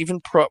adherents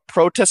even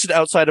protested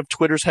outside of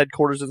Twitter's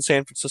headquarters in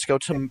San Francisco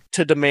to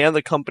demand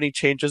the company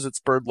changes its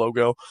bird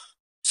logo.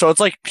 So it's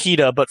like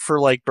PETA, but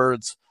for like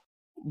birds,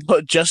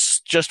 but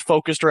just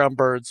focused around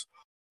birds.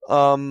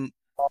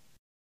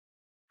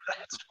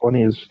 That's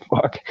funny as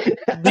fuck.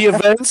 The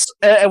events,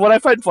 and what I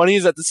find funny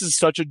is that this is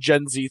such a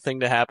Gen Z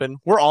thing to happen.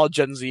 We're all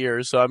Gen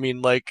Zers, so I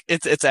mean, like,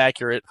 it's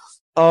accurate.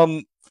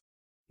 The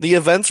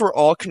events were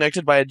all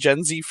connected by a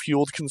Gen Z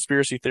fueled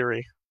conspiracy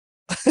theory.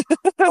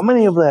 How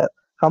many of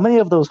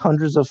those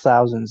hundreds of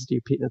thousands do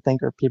you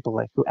think are people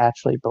like who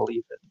actually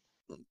believe it?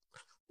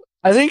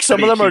 I think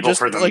some of them are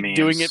just like memes.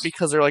 doing it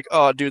because they're like,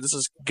 oh, dude, this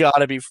is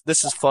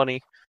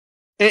funny.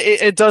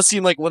 It does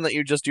seem like one that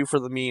you just do for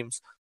the memes.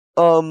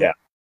 Yeah.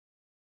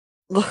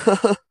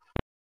 Let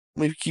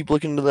me keep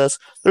looking into this.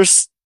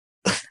 There's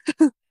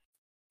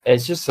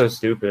It's just so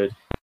stupid.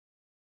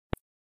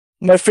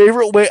 My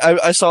favorite way,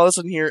 I saw this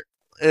in here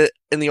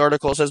in the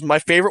article. It says, my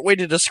favorite way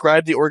to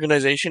describe the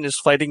organization is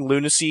fighting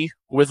lunacy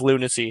with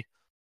lunacy.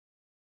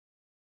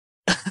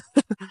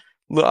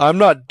 I'm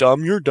not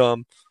dumb, you're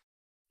dumb.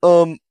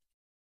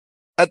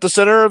 At the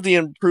center of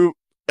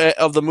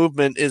the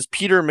movement is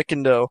Peter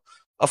McIndoe,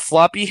 a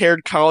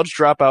floppy-haired college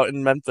dropout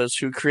in Memphis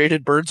who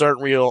created Birds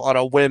Aren't Real on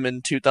a whim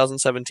in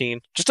 2017,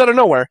 just out of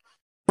nowhere.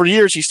 For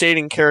years, he stayed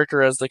in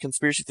character as the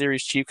conspiracy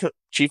theory's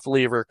chief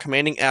believer,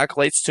 commanding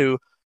acolytes to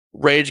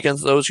rage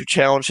against those who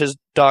challenge his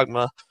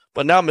dogma.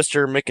 But now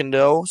Mr.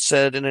 McIndoe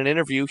said in an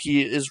interview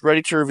he is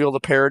ready to reveal the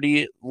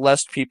parody,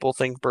 lest people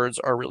think birds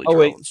are really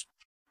drones. Wait.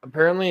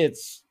 Apparently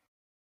it's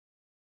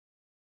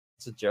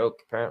a joke,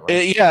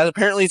 apparently. Yeah,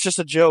 apparently it's just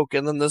a joke,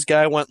 and then this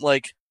guy went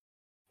he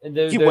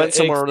went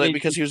somewhere with it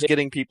because he was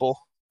getting people.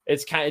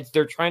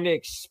 They're trying to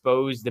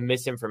expose the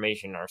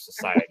misinformation in our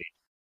society.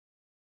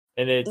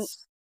 And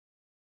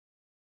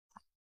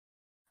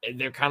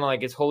they're kind of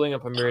like, it's holding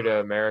up a mirror to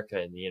America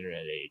in the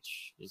internet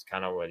age, is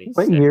kind of what he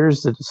said. What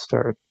years did it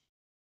start?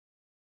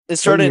 It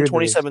started in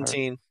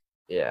 2017.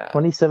 Yeah.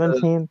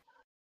 2017?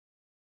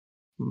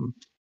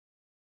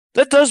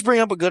 That does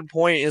bring up a good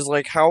point, is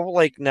like how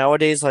like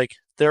nowadays like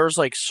there's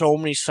like so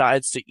many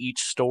sides to each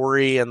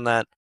story, and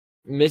that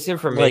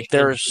misinformation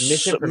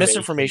like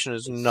misinformation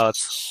is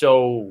nuts.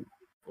 So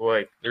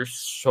like there's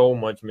so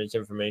much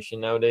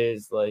misinformation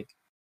nowadays, like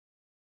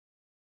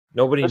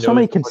nobody knows. There's so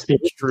many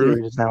conspiracy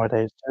theories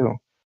nowadays too.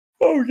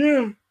 Oh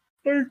yeah.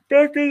 Like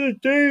back in the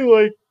day,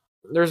 like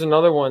there's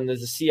another one,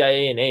 there's the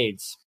CIA and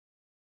AIDS.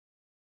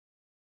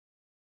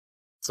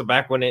 So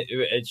back when it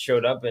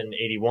showed up in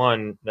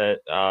 81, that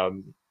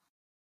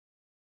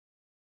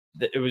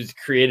it was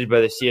created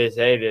by the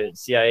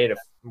CIA to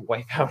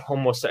wipe out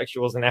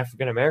homosexuals and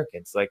African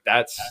Americans. Like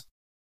that's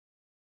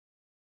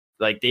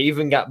like they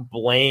even got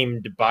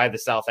blamed by the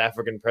South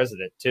African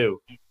president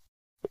too.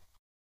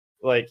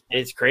 Like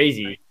it's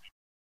crazy.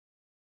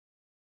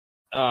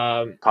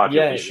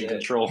 Population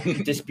control.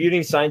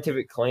 Disputing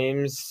scientific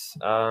claims.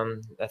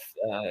 The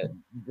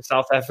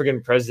South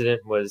African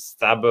president was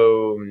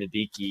Thabo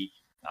Mbeki.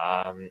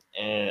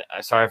 And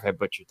sorry if I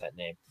butchered that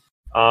name.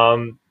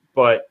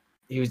 But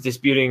he was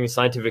disputing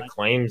scientific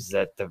claims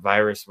that the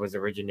virus was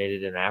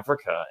originated in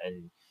Africa,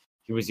 and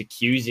he was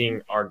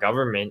accusing our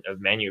government of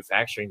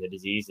manufacturing the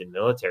disease in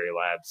military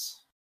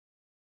labs.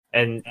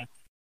 And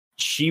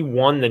she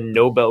won the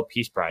Nobel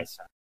Peace Prize.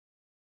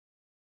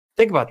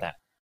 Think about that.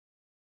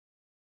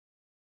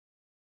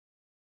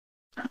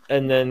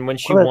 And then when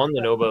she won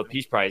the Nobel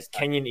Peace Prize,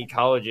 Kenyan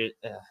ecologist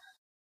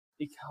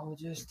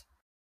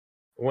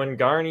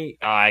Wangari,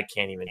 I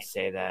can't even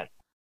say that.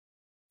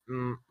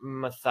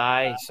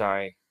 Mathai,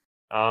 sorry.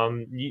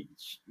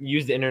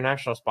 Used the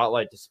international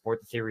spotlight to support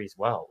the theory as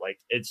well. Like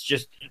it's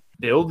just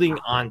building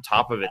on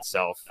top of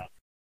itself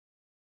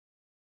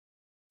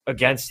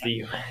against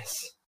the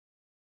US.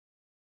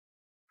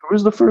 Who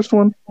was the first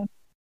one?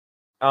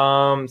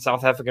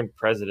 South African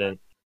president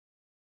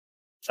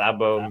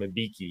Thabo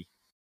Mbeki.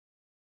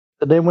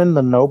 Did they win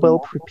the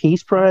Nobel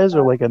Peace Prize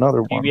or like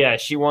another one? Yeah,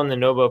 she won the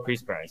Nobel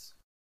Peace Prize.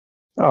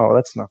 Oh,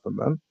 that's nothing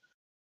then.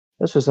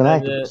 That's just an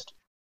activist.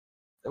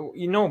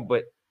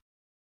 But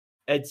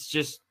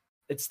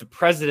it's the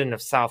president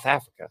of South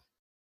Africa.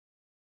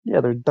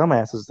 Yeah, they're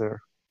dumbasses there.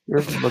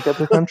 Look at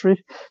their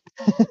country.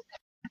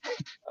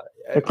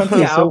 Their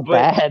country is so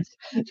bad.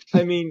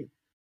 I mean,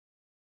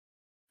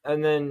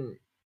 and then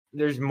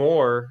there's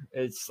more.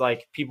 It's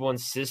like people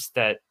insist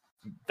that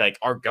like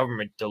our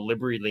government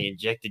deliberately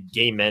injected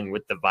gay men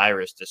with the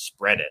virus to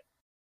spread it.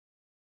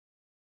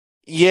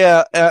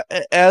 Yeah,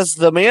 as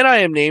the man I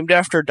am named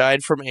after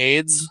died from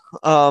AIDS.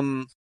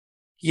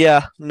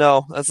 Yeah,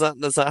 no, that's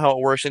not how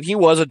it works. And he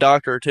was a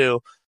doctor too,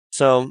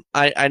 so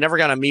I never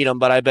got to meet him,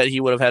 but I bet he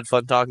would have had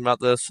fun talking about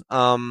this.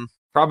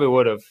 Probably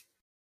would have.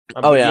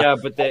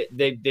 But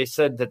they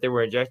said that they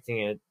were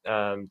injecting it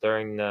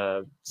during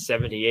the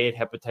 78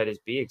 hepatitis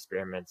B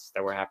experiments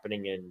that were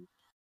happening in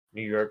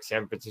New York,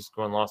 San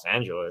Francisco, and Los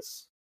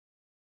Angeles.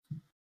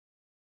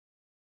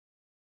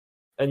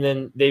 And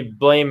then they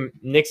blame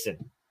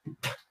Nixon.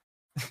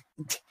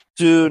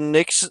 Dude,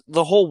 Nixon,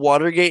 the whole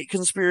Watergate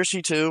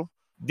conspiracy too.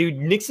 Dude,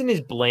 Nixon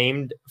is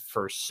blamed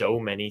for so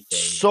many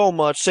things. So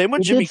much. Same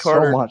with Jimmy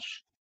Carter. So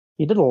much.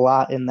 He did a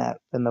lot in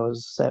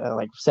those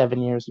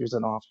 7 years he was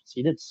in office.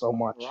 He did so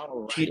much.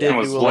 He did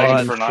was do a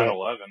blamed lot for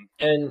 9/11.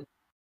 And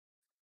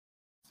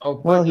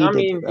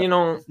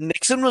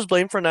Nixon was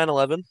blamed for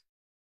 9/11.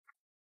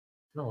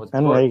 No, it was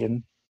and Bush.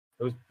 Reagan.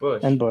 It was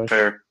Bush. And Bush.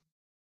 Fair.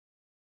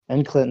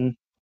 And Clinton.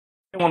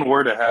 If one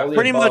were to have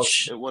Pretty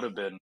much, it would have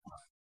been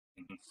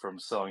from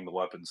selling the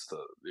weapons to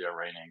the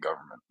Iranian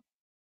government.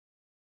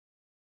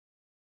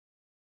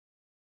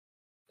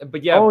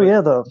 But yeah.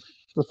 The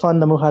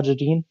fund, the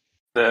Mujahideen.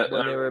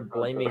 When they were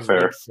blaming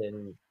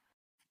Nixon,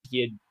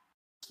 he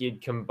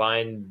had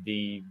combined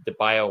the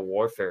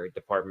biowarfare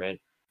department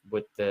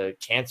with the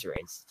Cancer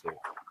Institute.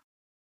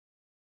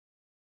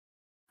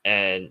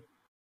 And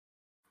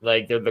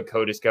like they're the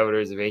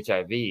co-discoverers of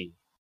HIV.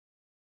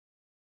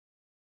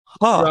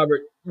 Huh.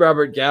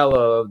 Robert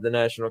Gallo of the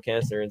National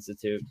Cancer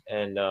Institute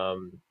and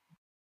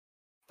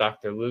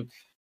Dr. Luke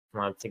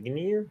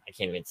Montagnier. I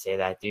can't even say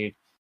that, dude.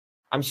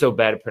 I'm so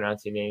bad at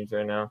pronouncing names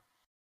right now.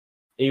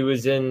 He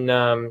was in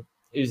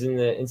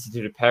the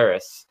Institute of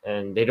Paris,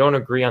 and they don't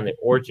agree on the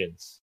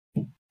origins,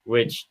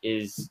 which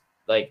is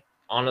like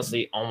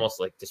honestly almost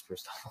like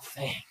disproves the whole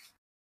thing.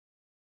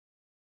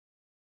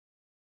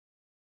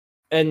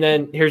 And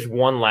then here's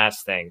one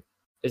last thing: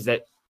 is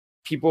that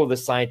people of the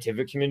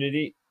scientific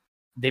community,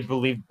 they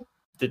believe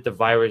that the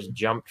virus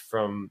jumped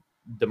from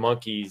the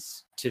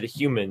monkeys to the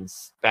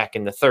humans back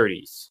in the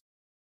 30s.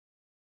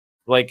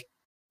 Like,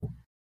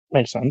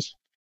 Makes sense.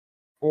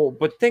 well,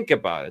 but think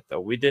about it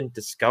though. We didn't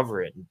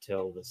discover it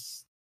until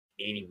this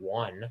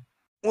 81.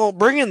 Well,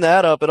 bringing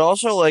that up, it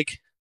also It's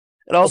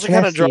an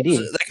kind of STD.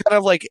 that kind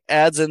of like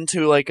adds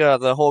into like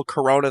the whole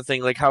corona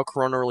thing, like how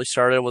corona really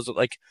started. Was it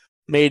like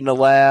made in a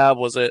lab?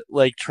 Was it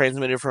like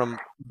transmitted from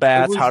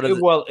bats? How did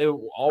all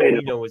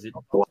we know is it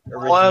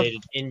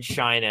originated in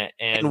China,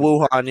 and in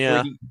Wuhan?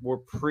 Yeah, we're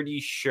pretty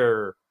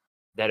sure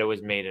that it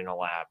was made in a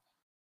lab.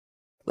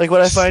 like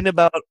what I find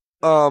about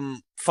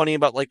funny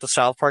about like the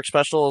South Park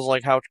special is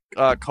like how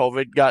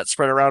COVID got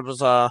spread around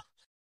was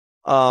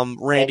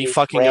Randy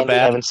fucking a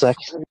bat. having sex.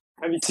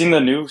 Have you seen the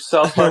new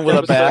South Park With a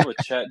episode bat. with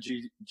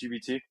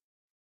ChatGPT?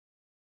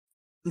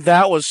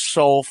 That was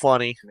so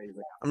funny.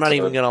 Amazing. I'm not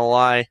even gonna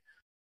lie.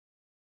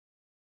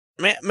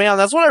 Man,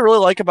 that's what I really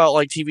like about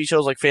like TV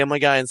shows like Family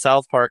Guy and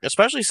South Park,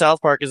 especially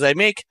South Park, is they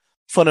make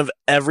fun of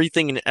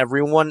everything and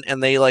everyone,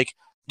 and they like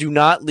do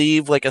not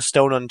leave like a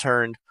stone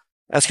unturned.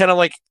 That's kind of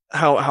like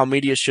how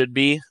media should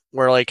be,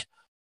 where like,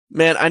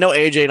 man, I know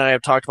AJ and I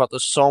have talked about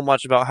this so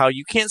much about how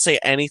you can't say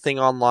anything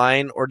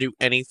online or do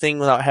anything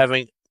without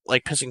having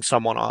like pissing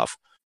someone off,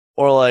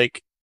 or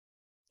like,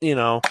 you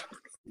know,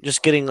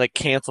 just getting like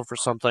canceled for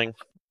something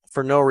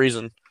for no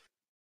reason.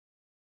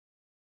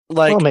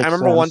 Like, Well, I makes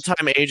remember one sense.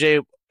 time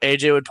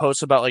AJ would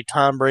post about like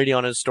Tom Brady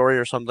on his story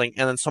or something,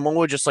 and then someone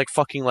would just like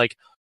fucking like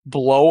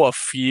blow a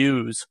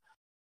fuse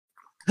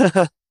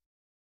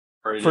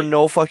for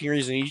no fucking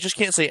reason. You just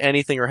can't say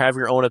anything or have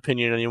your own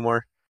opinion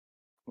anymore.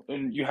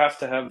 And you have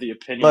to have the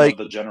opinion Like of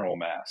the general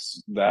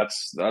mass.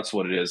 That's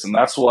what it is, and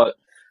that's what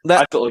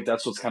that. I feel like.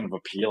 That's what's kind of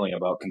appealing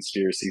about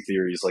conspiracy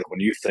theories. Like when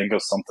you think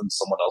of something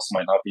someone else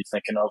might not be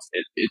thinking of,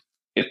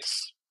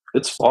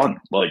 it's fun.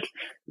 Like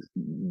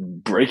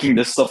breaking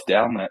this stuff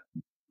down that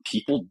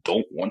people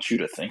don't want you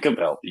to think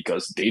about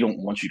because they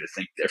don't want you to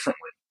think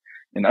differently.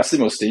 And that's the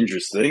most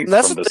dangerous thing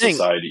That's from the the thing.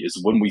 society is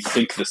when we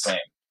think the same.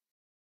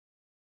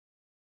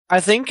 I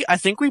think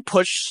we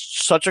push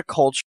such a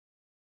culture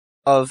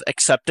of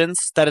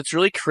acceptance that it's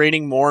really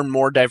creating more and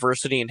more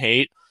diversity and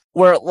hate,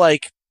 where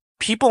like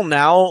people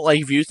now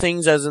like view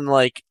things as in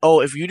like, oh,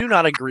 if you do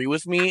not agree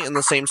with me in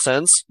the same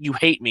sense, you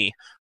hate me.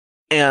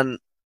 And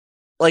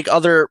like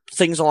other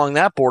things along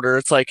that border,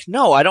 it's like,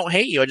 no, I don't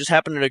hate you. I just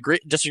happen to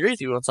disagree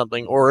with you on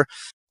something. Or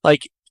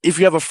like if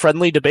you have a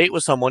friendly debate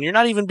with someone, you're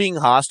not even being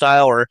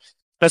hostile or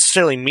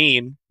necessarily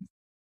mean.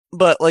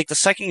 But like the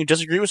second you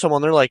disagree with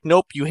someone, they're like,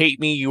 nope, you hate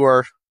me. You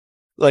are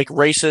like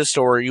racist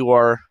or you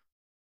are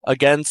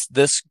against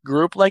this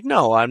group. Like,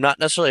 no, I'm not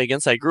necessarily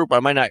against that group. I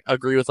might not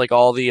agree with like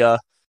all the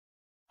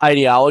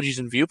ideologies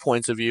and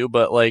viewpoints of you,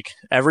 but like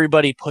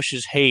everybody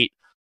pushes hate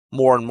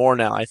more and more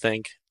now, I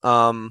think.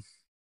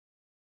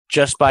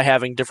 Just by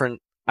having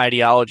different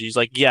ideologies.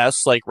 Like,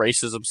 yes, like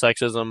racism,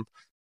 sexism,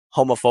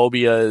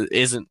 homophobia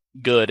isn't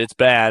good. It's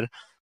bad.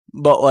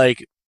 But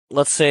like,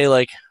 let's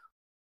say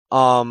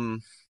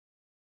um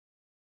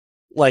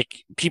like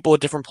people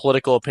with different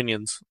political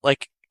opinions.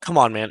 Like, come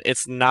on, man,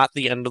 it's not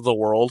the end of the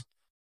world.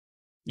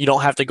 You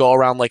don't have to go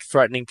around like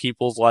threatening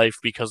people's life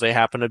because they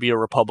happen to be a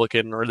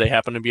Republican or they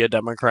happen to be a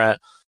Democrat.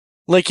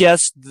 Like,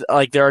 yes,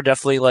 like there are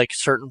definitely like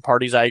certain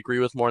parties I agree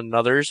with more than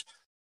others,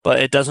 but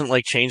it doesn't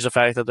like change the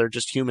fact that they're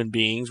just human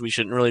beings. We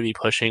shouldn't really be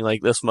pushing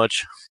like this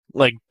much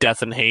like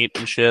death and hate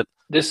and shit.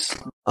 This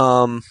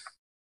Um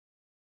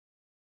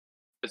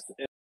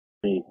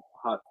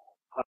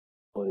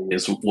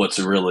is what's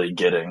really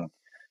getting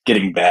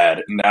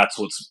bad, and that's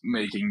what's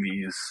making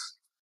these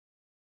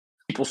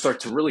people start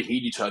to really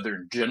hate each other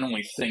and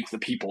generally think the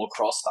people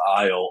across the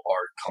aisle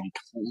are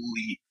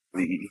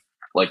completely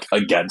like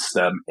against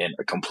them in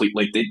a complete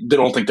like they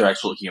don't think they're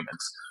actual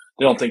humans.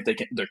 They don't think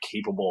they're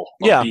capable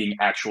of Yeah. being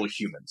actual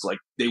humans. Like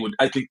they would,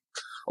 I think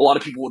a lot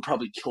of people would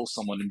probably kill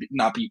someone and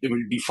not be, it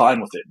would be fine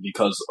with it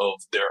because of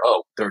they're a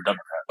Democrat,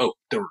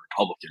 they're a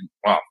Republican.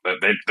 Wow,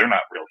 they're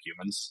not real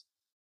humans.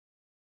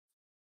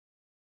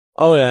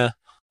 Oh yeah.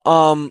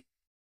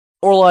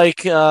 Or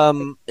like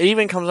it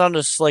even comes down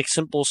to like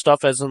simple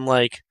stuff as in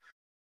like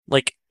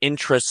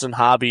interests and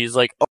hobbies.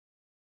 Like, oh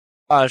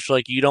gosh,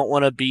 like you don't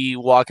want to be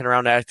walking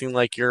around acting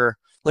like you're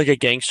like a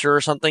gangster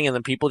or something, and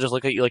then people just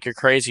look at you like you're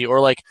crazy. Or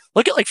like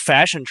look at like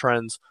fashion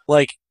trends.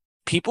 Like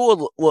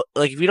people will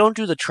like if you don't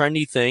do the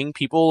trendy thing,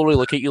 people will really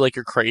look at you like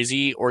you're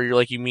crazy or you're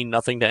like you mean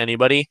nothing to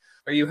anybody.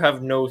 Or you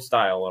have no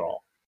style at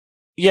all.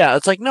 Yeah,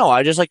 it's like no,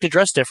 I just like to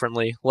dress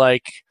differently.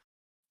 Like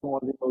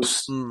One of the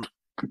most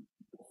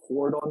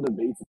poured on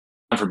debates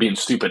for being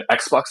stupid.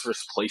 Xbox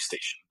versus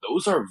PlayStation.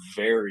 Those are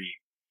very,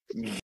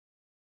 very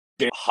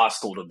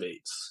hostile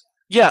debates.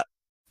 Yeah.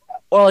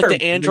 Well, like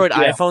the Android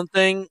iPhone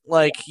thing,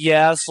 like,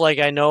 yes, like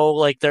I know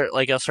like they're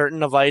like a certain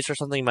device or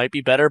something might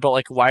be better, but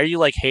like why are you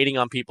like hating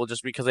on people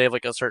just because they have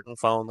like a certain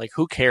phone? Like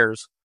who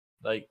cares?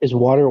 Like, Is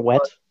water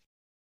wet?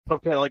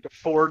 Okay, like a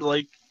Ford,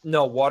 like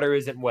no, water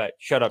isn't wet.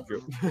 Shut up,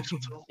 Drew.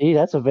 See,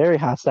 that's a very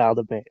hostile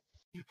debate.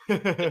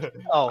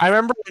 oh, I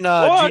remember in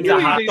Oh, Is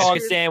a hot you dog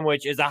scared.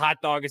 sandwich? Is a hot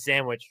dog a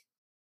sandwich?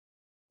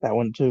 That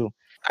one too.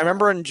 I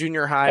remember in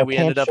junior high Or we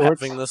pant ended up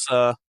shorts.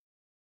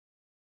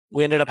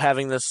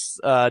 having this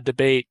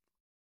debate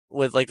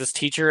with like this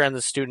teacher and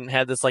the student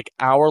had this like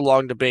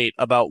hour-long debate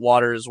about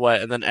water is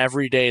wet, and then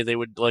every day they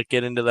would like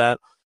get into that,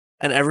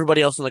 and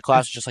everybody else in the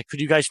class was just like, could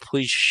you guys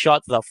please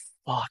shut the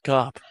fuck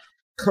up?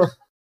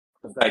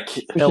 That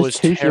kid, It was That was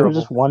just two. It was terrible.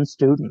 just one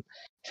student.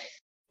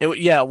 It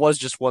was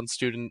just one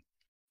student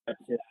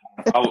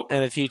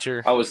and a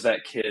teacher. I was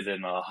that kid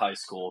in high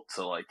school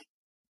to like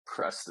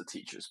press the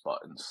teacher's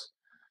buttons.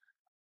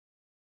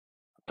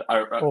 I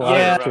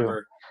Yeah.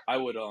 remember I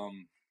would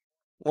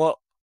Well,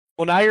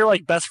 now you're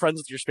like best friends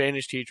with your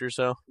Spanish teacher,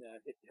 so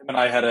him and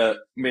I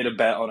made a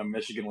bet on a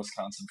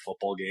Michigan-Wisconsin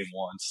football game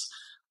once.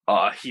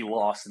 He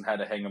lost and had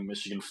to hang a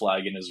Michigan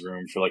flag in his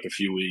room for like a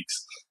few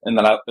weeks. And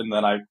then I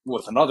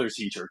with another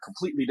teacher,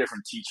 completely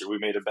different teacher, we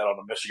made a bet on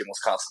a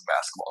Michigan-Wisconsin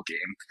basketball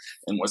game.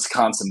 And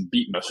Wisconsin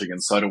beat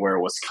Michigan, so I had to wear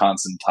a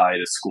Wisconsin tie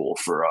to school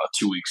for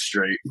 2 weeks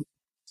straight.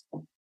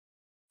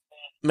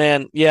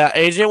 man, yeah,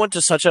 AJ went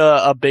to such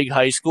a big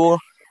high school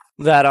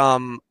that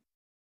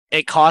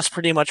it costs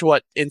pretty much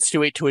what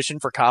in-state tuition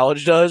for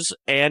college does,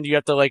 and you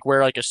have to like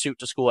wear like a suit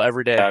to school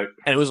every day. Yeah,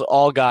 And it was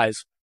all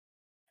guys.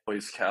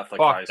 always Catholic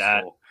Fuck high that.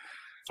 school.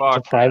 It's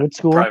a private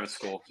school. Private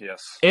school,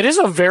 yes. It is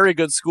a very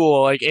good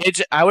school. Like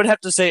AJ, I would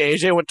have to say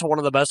AJ went to one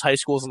of the best high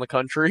schools in the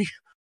country.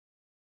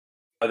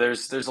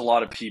 There's a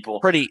lot of people.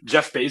 Pretty.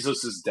 Jeff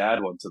Bezos' dad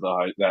went to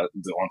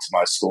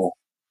my school.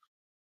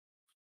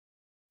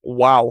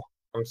 Wow.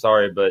 I'm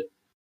sorry, but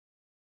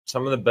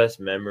some of the best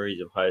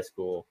memories of high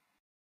school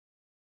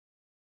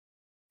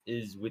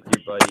is with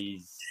your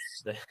buddies.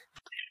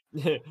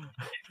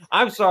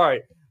 I'm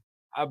sorry,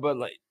 but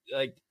like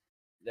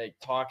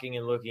talking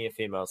and looking at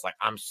females. Like,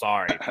 I'm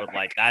sorry, but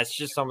like that's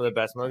just some of the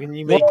best moments.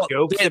 You make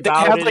jokes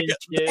about it.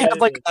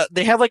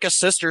 They have like a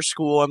sister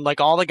school, and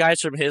like all the guys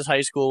from his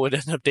high school would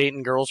end up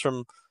dating girls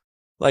from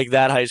like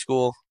that high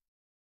school.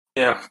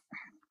 Yeah.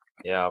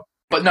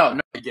 But no,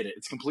 I get it.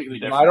 It's completely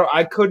different.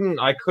 I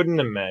couldn't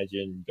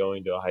imagine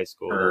going to a high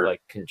school that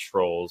like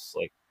controls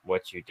like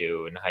what you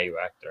do and how you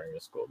act during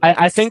the school day.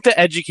 I think the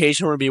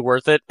education would be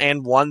worth it,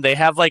 and one, they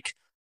have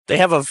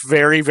a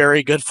very,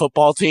 very good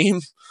football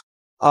team.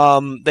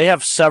 They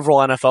have several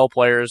NFL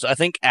players. I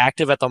think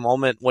active at the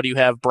moment. What do you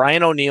have?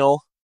 Brian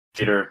O'Neill.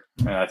 Peter,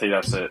 and I think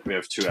that's it. We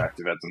have 2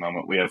 active at the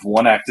moment. We have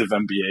 1 active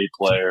NBA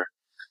player,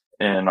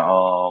 and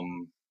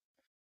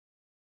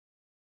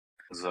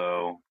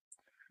so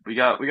we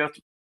got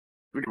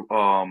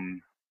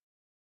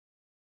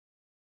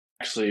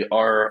actually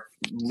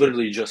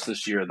literally just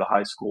this year the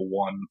high school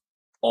won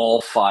all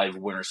 5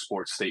 winter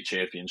sports state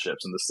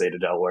championships in the state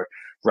of Delaware: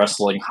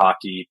 wrestling,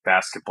 hockey,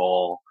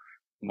 basketball,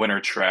 winter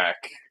track.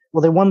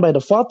 Well, they won by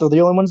default. They're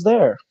the only ones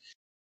there.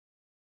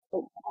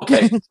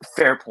 Okay,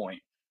 fair point.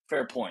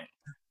 Very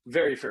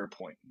fair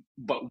point.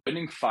 But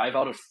winning 5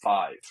 out of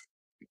 5.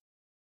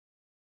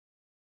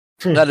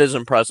 That is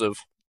impressive.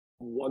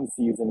 One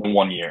season in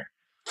 1 year.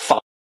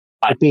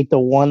 They beat the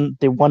one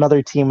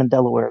other team in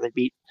Delaware. They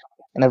beat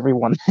and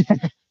everyone.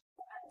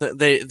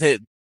 they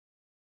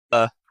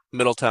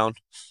Middletown.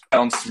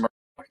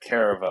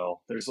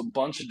 Caravel. There's a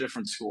bunch of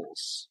different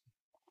schools.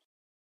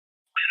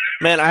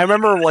 Man, I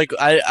remember like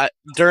I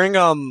during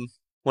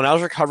when I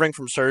was recovering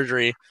from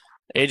surgery,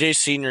 AJ's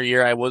senior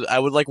year, I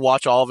would like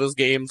watch all of his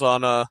games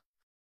on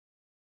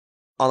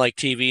like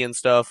TV and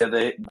stuff. Yeah,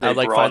 they I'd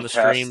like find the broadcasted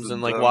streams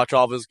and like them. watch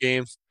all of his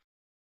games.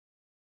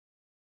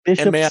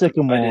 Bishop And man,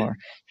 Sycamore.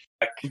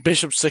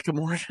 Bishop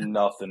Sycamore.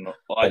 Nothing.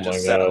 I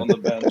just sat on the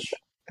bench.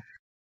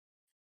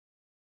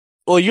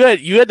 Well, you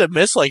had to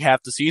miss like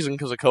half the season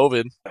because of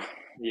COVID.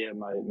 Yeah,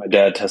 my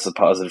dad tested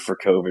positive for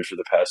COVID for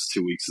the past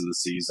 2 weeks of the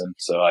season,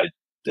 so I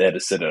had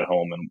to sit at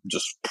home and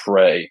just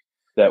pray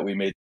that we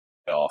made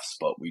the playoffs,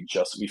 but we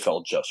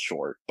fell just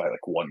short by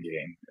like 1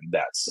 game, and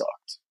that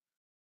sucked.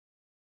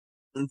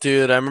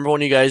 Dude, I remember when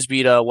you guys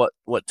beat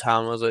what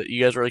town was it?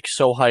 You guys were like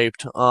so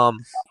hyped.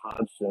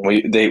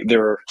 They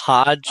were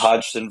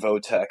Hodgson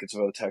Votech. It's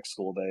Votech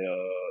school.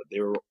 They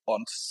were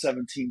on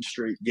 17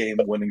 straight game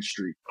winning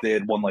streak. They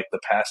had won like the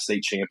past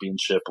state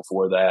championship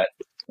before that.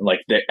 And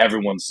like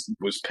everyone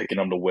was picking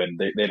them to win.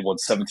 They had won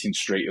 17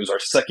 straight. It was our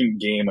second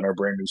game in our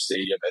brand new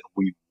stadium, and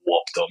we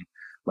whooped them.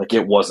 Like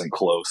it wasn't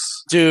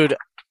close. Dude,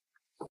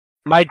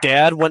 my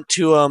dad went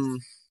to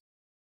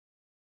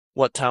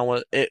what town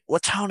was it?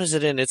 What town is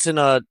it in? It's in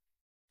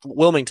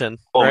Wilmington,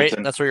 right?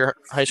 That's where your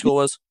high school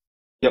was?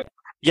 Yep.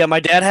 Yeah, my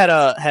dad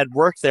had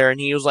worked there, and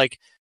he was like,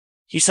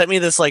 he sent me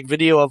this like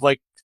video of like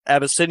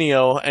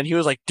Abysinio, and he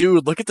was like,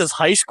 "Dude, look at this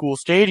high school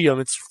stadium.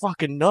 It's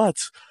fucking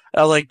nuts."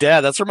 I was like,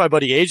 "Dad, that's where my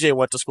buddy AJ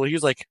went to school." He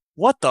was like,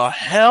 "What the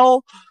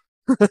hell?"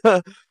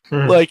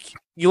 Like,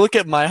 you look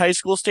at my high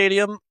school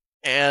stadium,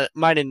 and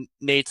mine and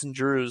Nate's and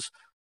Drew's,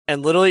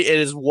 and literally it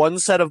is one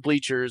set of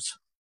bleachers,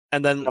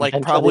 and then like Bench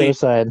on the probably other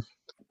side.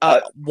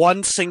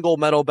 one single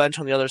metal bench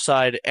on the other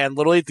side, and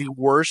literally the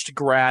worst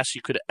grass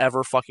you could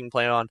ever fucking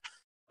play on.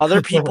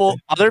 Other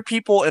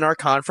people in our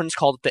conference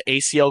called it the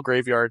ACL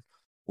graveyard.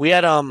 We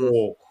had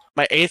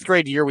my 8th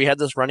grade year, we had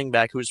this running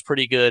back who was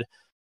pretty good.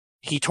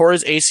 He tore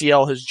his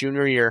ACL his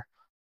junior year,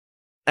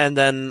 and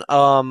then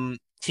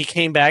he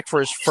came back for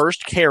his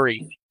first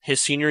carry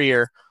his senior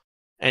year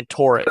and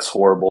tore it That's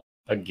horrible.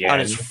 Again. on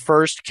his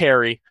first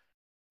carry.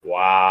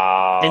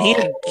 Wow. And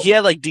he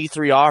had like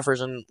D3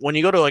 offers, and when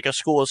you go to like a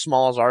school as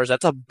small as ours,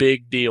 that's a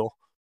big deal.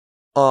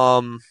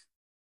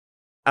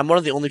 I'm one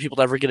of the only people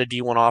to ever get a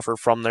D1 offer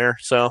from there.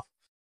 So,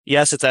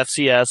 yes, it's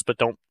FCS, but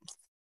don't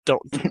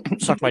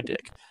suck my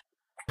dick.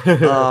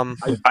 I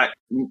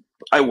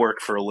work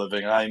for a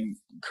living. I'm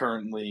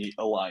currently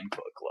a line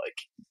cook. Like,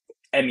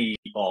 any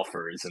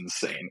offer is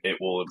insane. It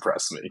will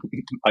impress me.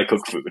 I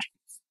cook food.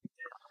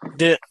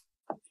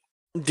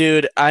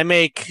 Dude, I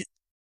make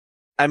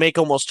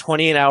almost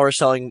 20 an hour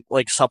selling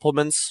like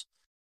supplements.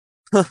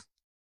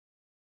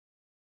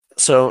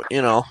 So,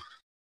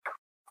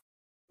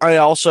 I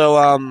also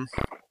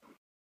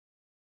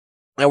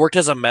I worked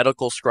as a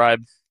medical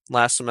scribe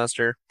last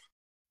semester,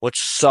 which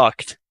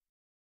sucked.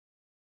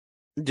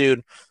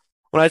 Dude,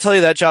 when I tell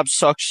you that job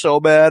sucked so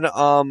bad,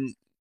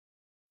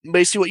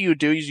 basically what you would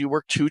do is you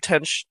work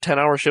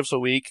 10-hour shifts a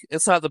week.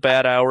 It's not the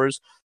bad hours,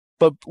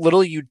 but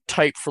literally you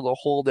type for the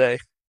whole day.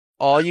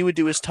 All you would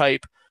do is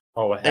type.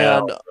 Oh,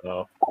 hell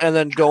no. And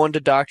then go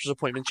into doctor's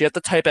appointments. You have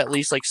to type at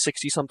least like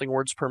 60-something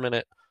words per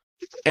minute.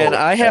 And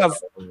I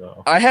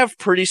have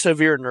pretty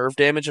severe nerve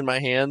damage in my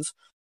hands.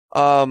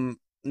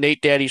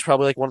 Nate Daddy's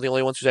probably like one of the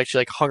only ones who's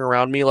actually like hung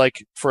around me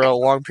like for a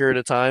long period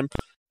of time.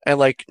 And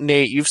like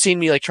Nate, you've seen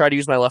me like try to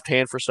use my left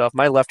hand for stuff.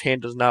 My left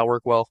hand does not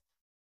work well.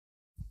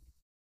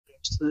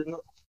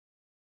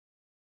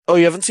 Oh,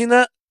 you haven't seen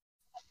that?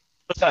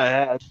 What I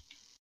had.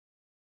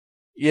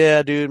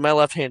 Yeah, dude, my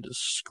left hand is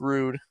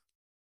screwed.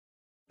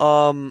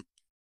 But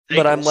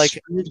I'm like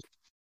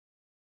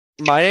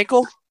my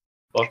ankle?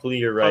 Luckily,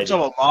 you're I'm right.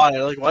 talking about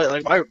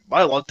mine. Like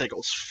my left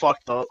ankle's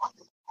fucked up.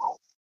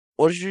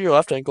 What did you do your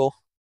left ankle?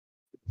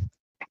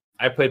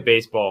 I played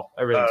baseball.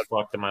 Everything's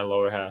fucked in my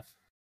lower half.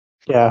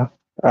 Yeah,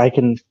 I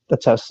can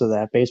attest to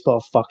that.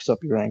 Baseball fucks up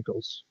your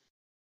ankles.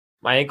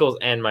 My ankles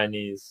and my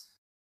knees.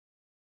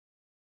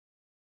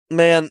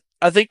 Man,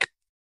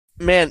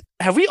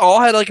 have we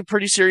all had like a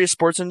pretty serious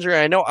sports injury?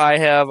 I know I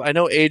have. I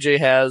know AJ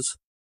has.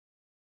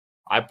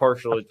 I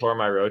partially tore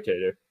my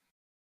rotator.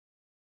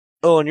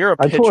 Oh, and you're a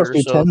pitcher. I tore a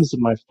few tendons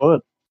in my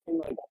foot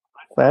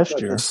last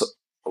year.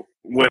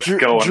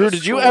 Drew,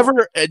 did you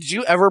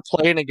ever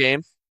play in a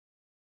game?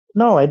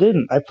 No, I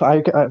didn't. I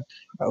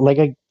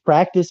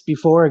practiced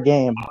before a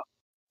game.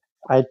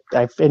 I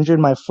injured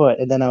my foot,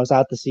 and then I was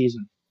out the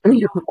season.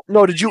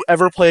 No, did you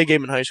ever play a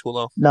game in high school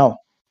though? No,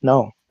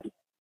 not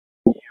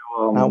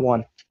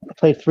one. I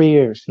played 3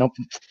 years. Nope.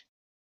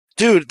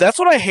 Dude, that's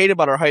what I hate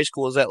about our high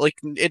school is that like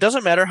it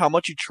doesn't matter how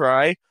much you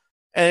try,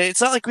 and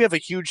it's not like we have a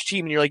huge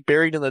team and you're like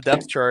buried in the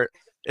depth chart.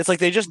 It's like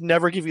they just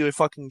never give you a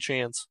fucking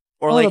chance,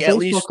 or like the at baseball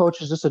least.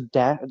 Coach is just a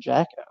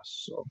jackass.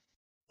 So.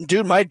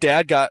 Dude, my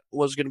dad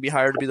was going to be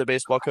hired to be the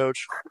baseball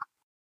coach.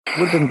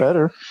 Would have been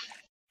better.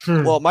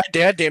 Well, my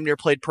dad damn near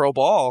played pro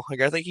ball.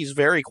 Like I think he's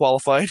very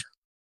qualified.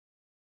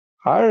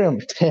 Hire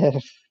him.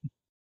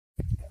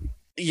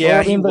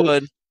 Yeah, he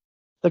would.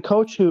 The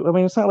coach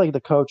it's not like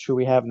the coach who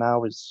we have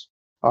now is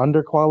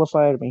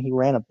underqualified. I mean, he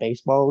ran a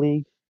baseball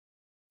league.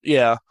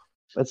 Yeah.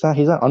 He's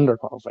not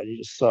underqualified. He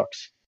just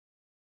sucks.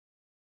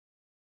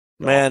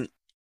 Man,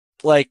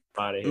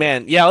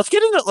 yeah, let's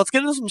get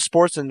into some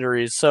sports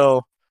injuries.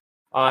 So,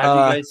 have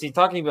you guys seen,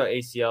 talking about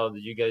ACL,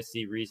 did you guys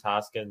see Reese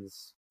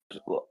Hoskins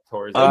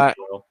tore his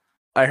ACL?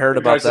 I heard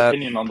about that.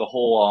 Opinion on the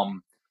whole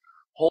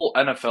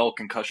NFL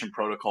concussion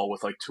protocol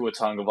with like Tua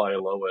Tagovailoa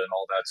and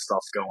all that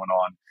stuff going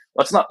on.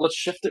 Let's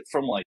shift it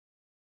from like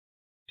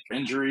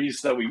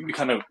injuries that we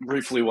kind of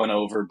briefly went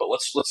over, but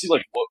let's see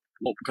like what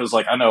because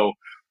like I know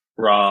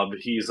Rob,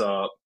 he's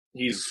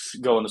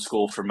going to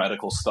school for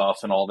medical stuff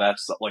and all that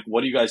stuff. Like,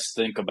 what do you guys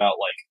think about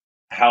like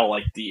how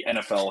like the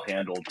NFL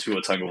handled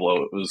Tua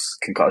Tagovailoa's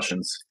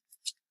concussions?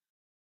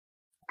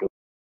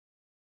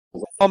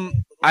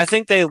 I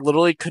think they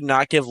literally could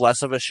not give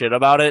less of a shit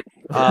about it.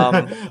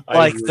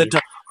 Like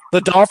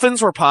the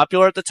Dolphins were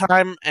popular at the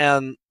time,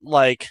 and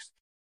like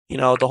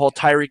the whole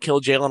Tyreek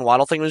Hill, Jalen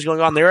Waddle thing was going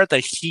on. They're at the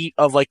heat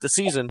of like the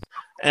season,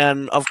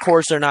 and of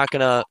course they're not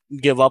gonna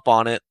give up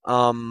on it.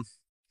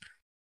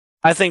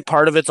 I think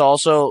part of it's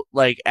also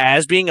like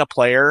as being a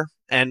player,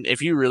 and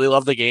if you really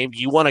love the game,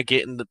 you want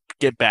to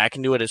get back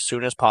into it as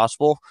soon as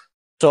possible.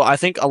 So I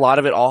think a lot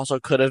of it also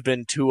could have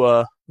been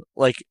Tua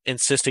like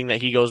insisting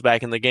that he goes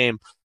back in the game.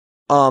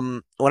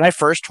 When I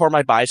first tore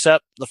my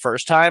bicep the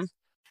first time,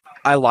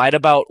 I lied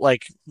about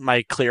like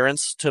my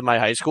clearance to my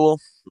high school,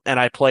 and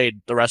I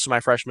played the rest of my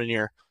freshman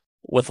year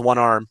with one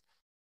arm.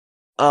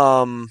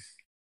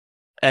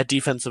 At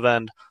defensive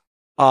end.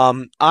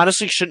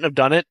 Honestly, shouldn't have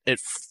done it. It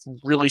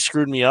really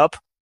screwed me up.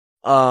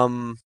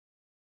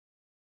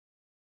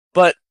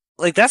 But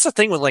like that's the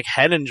thing with like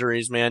head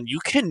injuries, man. You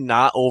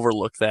cannot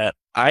overlook that.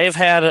 I have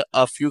had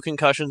a few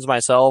concussions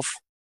myself.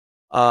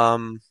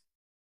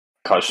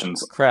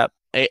 Concussions. Crap.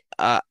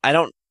 I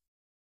don't.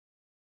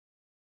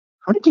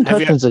 How many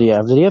concussions did he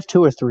have? Did he have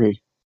 2 or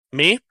 3?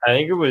 Me? I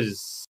think it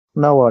was.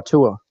 No,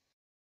 2.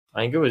 I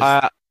think it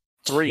was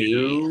 3,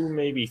 2,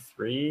 maybe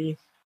 3.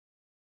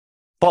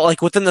 But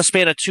like within the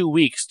span of 2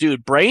 weeks,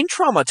 dude, brain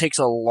trauma takes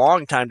a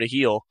long time to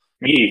heal.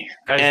 Me.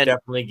 Guy's And-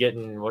 definitely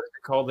getting what's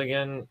it called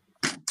again?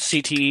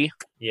 CTE.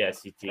 Yeah,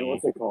 CTE.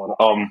 What's it called?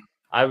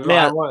 I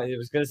Man.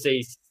 was gonna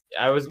say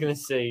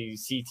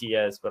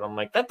CTS, but I'm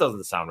like that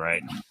doesn't sound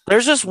right.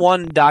 There's this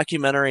one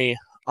documentary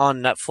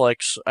on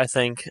Netflix, I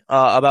think,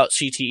 about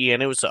CTE,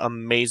 and it was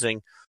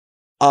amazing.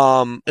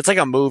 It's like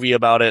a movie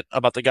about it,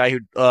 about the guy who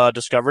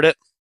discovered it.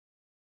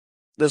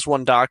 This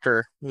one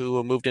doctor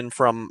who moved in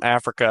from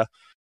Africa.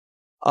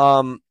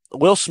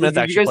 Will Smith Did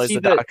you actually guys plays see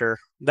the that- doctor.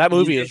 That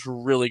movie is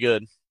really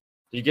good.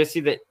 Did you guys see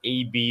that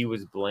AB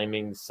was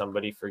blaming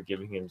somebody for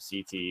giving him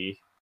CTE?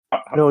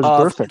 No, it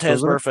was perfect. Fantastic,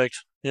 Wasn't it? perfect.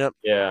 Yep.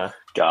 Yeah.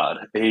 God,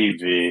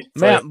 AV.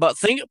 Man, but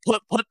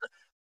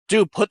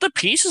put the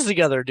pieces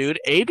together, dude.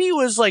 AB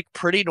was like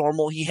pretty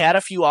normal. He had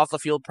a few off the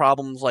field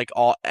problems, like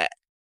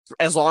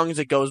as long as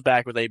it goes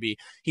back with AB.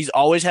 He's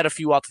always had a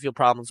few off the field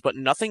problems, but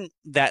nothing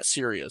that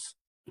serious.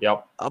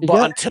 Yep.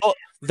 But until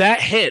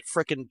that hit,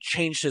 freaking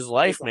changed his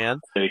life, man.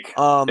 Like,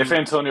 if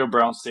Antonio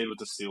Brown stayed with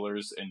the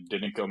Steelers and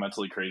didn't go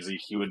mentally crazy,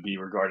 he would be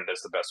regarded as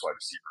the best wide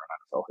receiver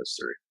in NFL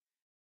history.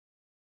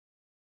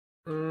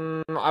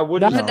 I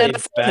wouldn't Not say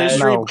NFL bad,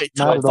 history, No, but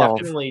not at all.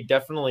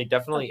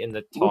 definitely in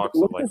the talks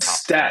of like top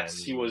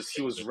Stats 10.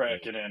 he was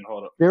racking in.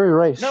 Hold up. Jerry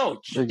Rice. No,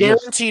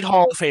 guaranteed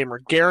Hall of Famer.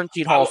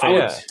 Guaranteed Hall of I Famer. would-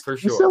 Yeah, for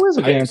He sure. still is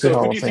a So guaranteed who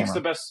Hall do of you think's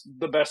Famer.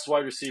 the best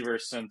wide receiver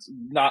since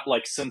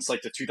like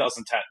the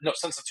 2010? No,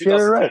 since the Jerry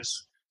 2010.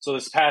 Rice. So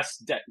this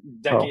past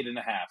decade and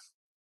a half.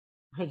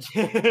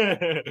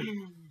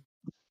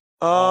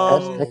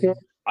 Last decade?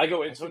 I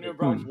go Antonio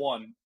Brown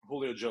 1,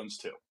 Julio Jones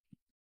 2.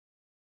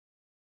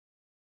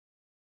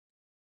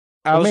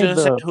 I was made going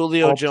to say the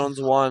Julio all-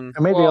 Jones 1.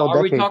 Or maybe Well, all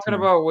are we decade talking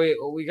team. about? Wait,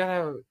 we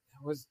gotta.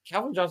 Was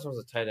Calvin Johnson was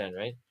a tight end,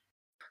 right?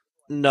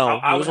 No,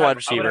 I he was would a wide have-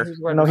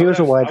 receiver. No, he was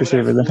a wide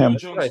receiver than him.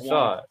 That's what I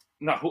thought.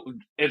 No,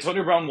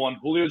 Antonio Brown 1,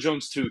 Julio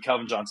Jones 2,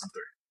 Calvin Johnson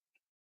 3.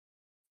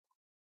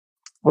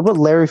 What about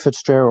Larry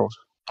Fitzgerald?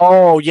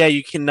 Oh, yeah,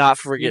 you cannot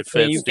forget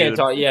Fitz, You can't dude.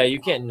 talk. Yeah, you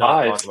can't not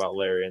 5. talk about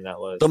Larry in that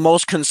list The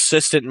most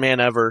consistent man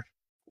ever.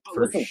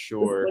 for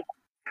sure.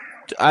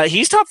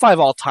 He's top 5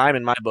 all time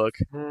in my book.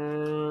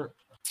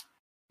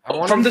 I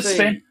want From to the say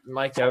span-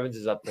 Mike Evans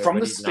is up there. From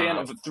but the he's span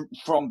not. of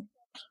from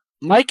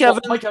Mike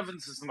Evans, Mike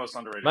Evans is the most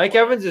underrated. Mike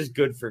player. Evans is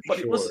good for But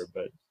sure, listen-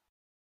 but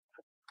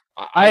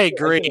I can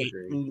agree.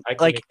 agree. I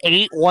can Like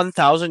agree. 8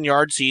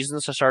 1,000-yard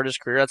seasons to start his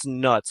career. That's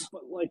nuts.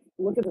 But like,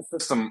 look at the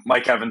system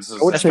Mike Evans is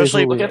I would in. say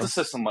Especially Look Julio. at the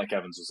system Mike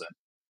Evans was in.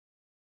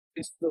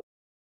 It's the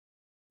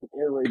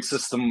air raid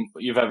system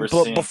you've ever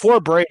But seen.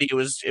 before Brady, it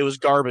was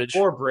garbage.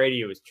 Before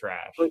Brady, it was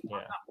trash. Yeah.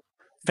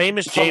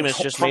 Famous From-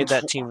 Jameis just from made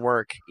that tw- team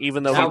work,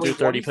 even though Now he threw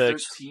 30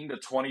 picks. 2013 to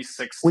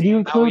 2016. Would you Now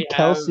include we have-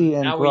 Kelsey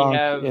and now we Gronk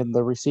have- in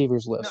the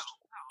receivers list?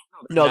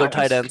 No, they're Now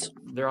tight ends.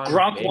 They're on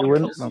Gronk Baker, won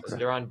wouldn't? Kelsey. Okay.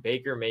 They're on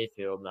Baker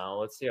Mayfield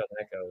now. Let's see how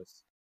that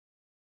goes.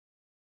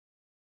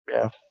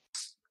 Yeah.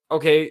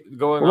 Okay,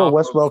 going What about off.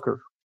 Wes of- Welker?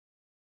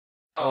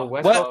 Oh,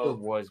 Wes What? Welker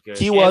was good.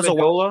 He was a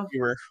Amendola.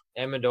 receiver.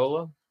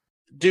 Amendola.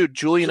 Dude,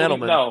 Julian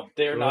Edelman. No,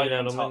 they're not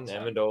Julian even top Edelman.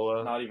 10.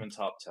 Amendola. Not even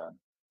top 10.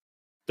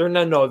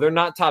 They're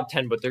not top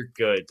 10, but they're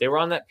good. They were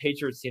on that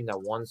Patriots team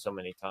that won so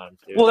many times,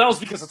 dude. Well, that was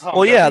because of Tom.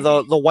 Well, yeah,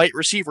 Brady. the white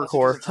receiver That's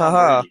core. because of Tom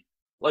Haha. Brady.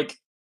 Like,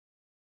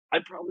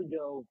 I'd probably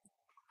go.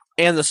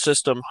 And the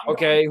system.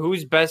 Okay,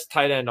 who's best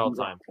tight end all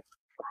time?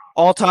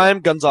 All time,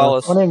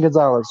 Gonzalez. Tony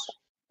Gonzalez.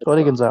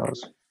 Tony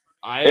Gonzalez.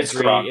 I It's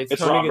agree. Gronk. It's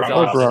It's Tony Gronk.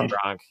 Gonzalez and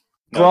Gronk.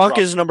 Gronk. Gronk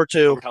is number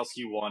 2.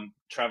 Gronkowski 1.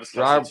 Travis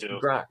Kelce 2.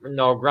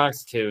 No,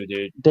 Gronk's 2,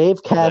 dude.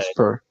 Dave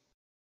Casper.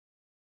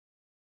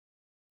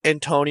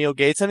 Antonio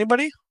Gates,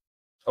 anybody?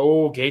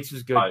 Oh, Gates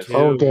was good Five. too.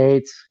 Oh,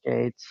 Gates.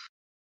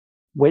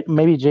 Wait,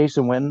 maybe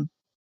Jason Witten.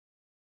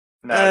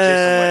 No,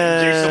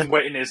 Jason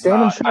Witten is Damon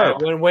not.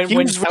 Sharp. When He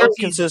was very Kelsey's-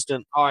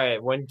 consistent. all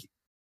right, when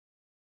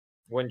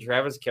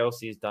Travis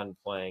Kelce's done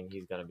playing,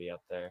 he's gonna be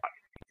up there.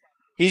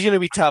 He's going to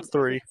be top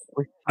 3.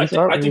 I think He's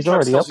Travis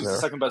already up Kelce's the there.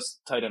 second best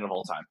tight end of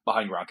all time,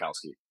 behind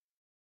Gronkowski.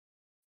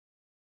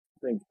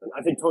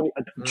 I think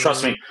Mm,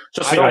 Trust me.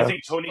 I don't I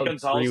think Tony agree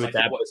Gonzalez, with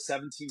that, but-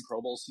 17 Pro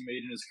Bowls he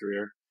made in his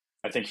career.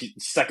 I think he's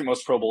second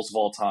most Pro Bowls of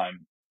all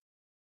time.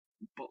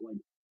 But like,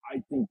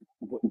 I think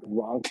what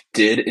Gronk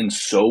did in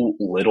so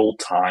little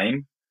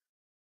time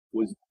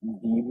was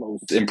the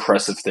most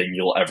impressive thing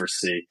you'll ever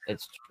see.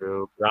 It's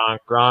true.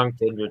 Gronk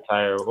did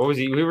retire. What was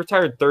he? He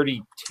retired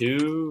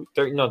 32,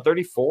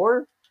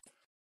 34?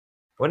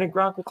 When did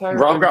Gronk retire?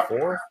 Gronk-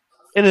 34?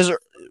 in his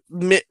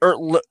mid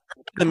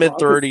the mid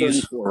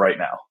 30s right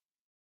now.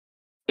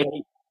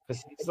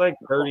 Because he's like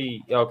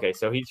 30. Okay,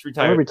 so he's He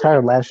retired.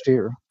 retired last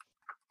year.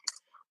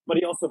 But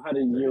he also had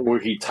a year where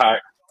he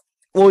tired.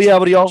 Well, yeah,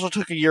 but he also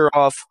took a year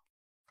off.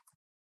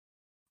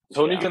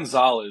 Tony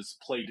Gonzalez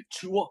played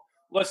two.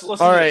 Let's All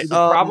right.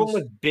 The problem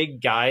with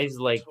big guys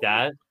like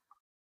that,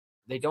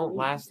 they don't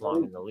last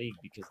long in the league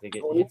because they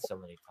get hit so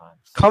many times.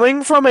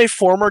 Coming from a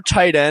former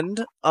tight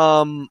end,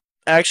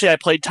 actually I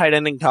played tight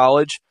end in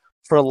college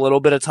for a little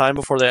bit of time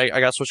before I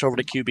got switched over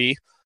to QB.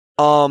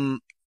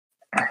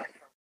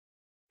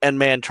 And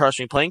man, trust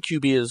me, playing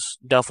QB is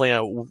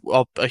definitely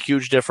a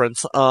huge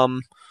difference.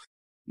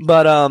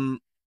 But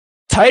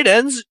tight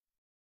ends,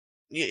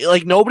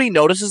 like nobody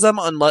notices them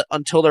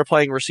until they're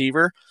playing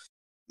receiver.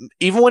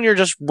 Even when you're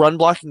just run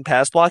blocking,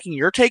 pass blocking,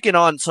 you're taking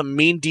on some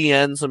mean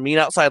DNs, some mean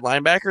outside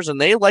linebackers,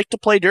 and they like to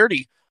play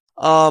dirty.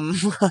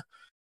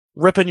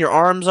 Ripping your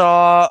arms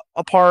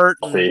apart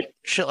and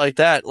shit like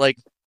that. Like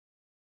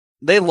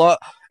they love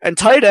and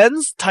tight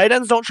ends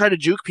don't try to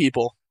juke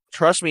people.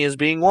 Trust me, as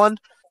being one.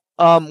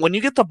 When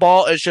you get the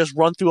ball, it's just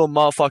run through a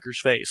motherfucker's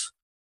face.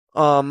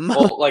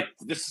 Well, like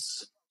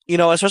this, you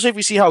know, especially if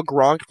you see how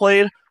Gronk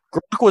played.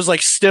 Gronk was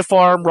like stiff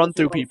arm, run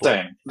through people.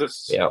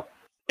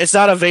 It's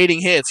not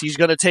evading hits. He's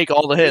going to take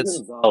all the hits.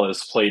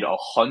 Gonzalez played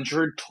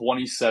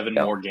 127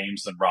 more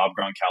games than Rob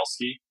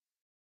Gronkowski,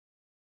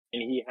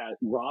 and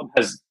Rob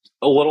has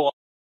a little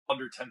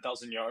under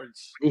 10,000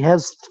 yards. He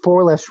has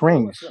 4 less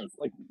rings.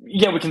 Like,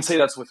 yeah, we can say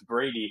that's with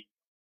Brady.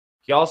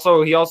 He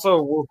also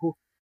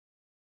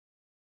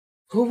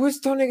who was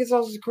Tony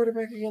Gonzalez's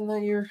quarterback again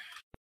that year?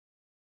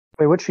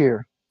 Wait, which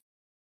year?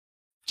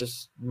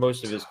 Just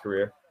most of his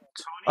career.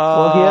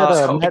 Well, he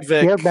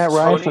had Matt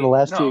Ryan for the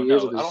last 2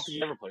 years. I don't think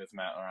he ever played with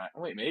Matt Ryan.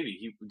 Wait, maybe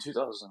he in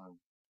 2000.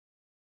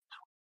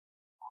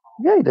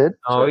 Yeah, he did.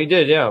 Oh, he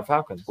did. Yeah,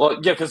 Falcons. Well,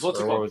 yeah, because what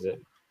was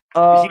it?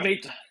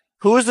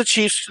 Who was the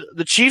Chiefs?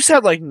 The Chiefs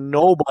had like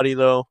nobody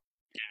though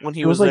when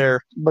he was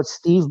there. But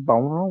Steve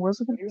Bono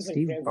wasn't it?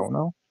 Steve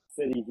Bono.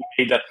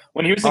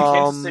 When he was in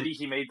Kansas City,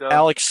 he made the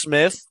Alex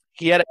Smith.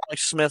 He had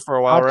Alex Smith for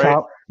a while,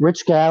 right?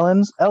 Rich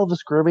Gallins, Elvis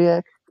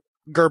Grbiak,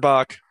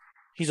 Gerbach.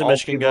 He's a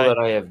Michigan guy. That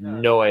I have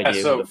no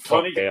idea who the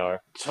fuck they are.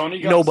 Tony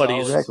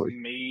Gonzalez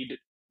Nobody's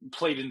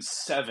played in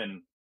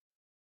 7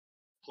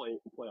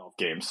 playoff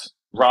games.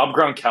 Rob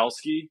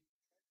Gronkowski,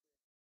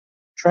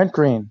 Trent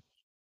Green.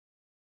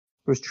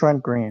 It was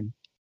Trent Green.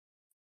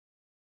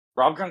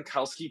 Rob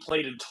Gronkowski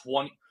played in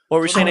 20. What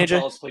were we saying, AJ?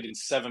 Gonzalez played in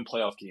 7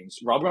 playoff games.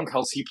 Rob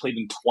Gronkowski played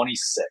in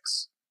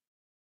 26.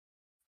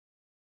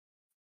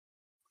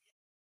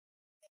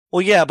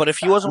 Well, yeah, but if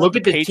he wasn't with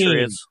the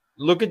Patriots,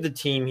 look at the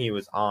team he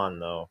was on,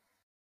 though.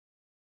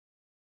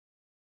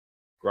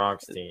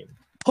 Gronk's team.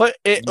 Let's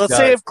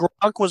say if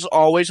Gronk was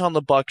always on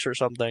the Bucs or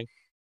something,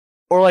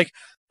 or like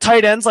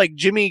tight ends like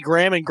Jimmy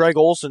Graham and Greg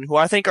Olsen, who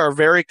I think are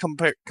very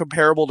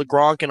comparable to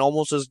Gronk and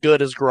almost as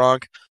good as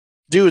Gronk.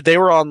 Dude, they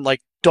were on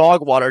like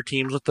dog water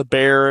teams with the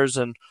Bears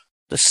and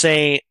the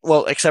Saints.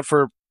 Well, except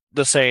for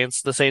the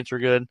Saints. The Saints were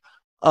good.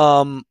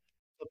 The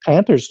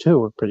Panthers too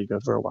were pretty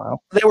good for a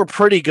while. They were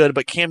pretty good,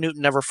 but Cam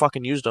Newton never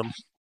fucking used them.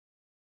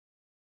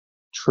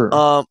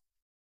 True.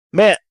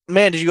 Man,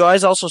 did you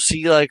guys also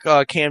see like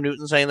Cam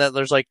Newton saying that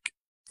there's like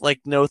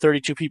no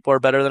 32 people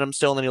are better than him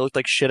still, and then he looked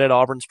like shit at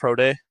Auburn's pro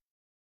day?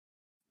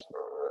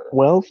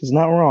 Well, he's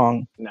not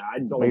wrong. No, I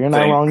don't. But you're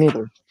not wrong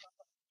either.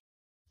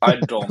 I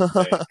don't think.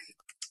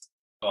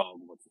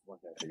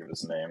 What can I think of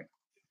his name?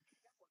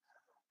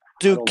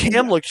 Dude,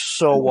 Cam looked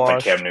so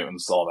washed. Cam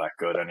Newton's all that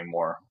good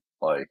anymore.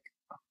 Like,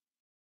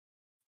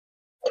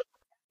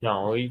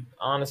 no, he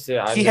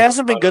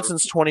hasn't been good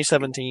since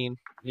 2017.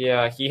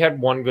 Yeah, he had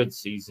one good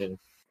season.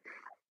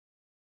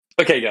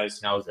 Okay, guys,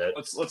 that was it.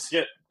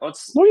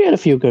 Well, he had a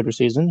few good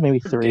seasons, maybe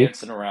 3.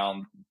 Dancing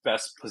around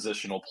best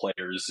positional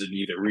players in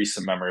either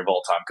recent memory of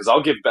all time, because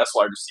I'll give best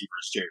wide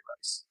receivers Jerry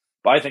Rice,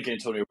 but I think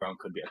Antonio Brown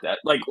could be at that.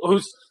 Like,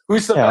 who's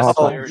the best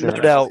player in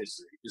NFL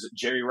history? Is it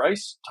Jerry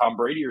Rice, Tom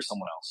Brady, or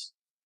someone else?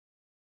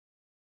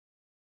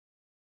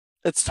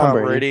 It's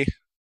Tom Brady.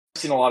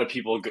 I've seen a lot of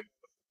people.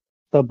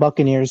 The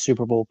Buccaneers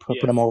Super Bowl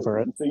put him over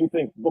it. So you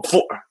think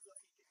before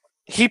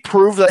he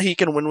proved that he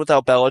can win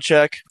without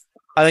Belichick?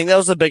 I think that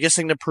was the biggest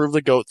thing to prove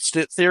the GOAT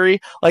theory.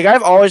 Like,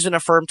 I've always been a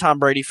firm Tom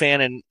Brady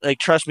fan, and like,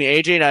 trust me,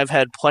 AJ and I've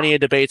had plenty of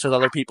debates with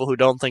other people who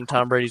don't think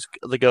Tom Brady's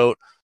the GOAT.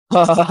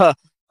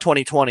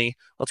 2020.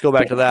 Let's go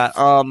back to that.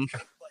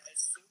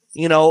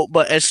 You know,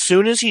 but as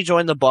soon as he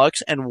joined the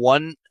Bucs and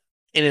won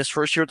in his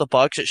first year at the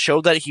Bucs, it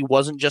showed that he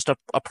wasn't just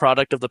a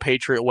product of the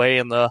Patriot way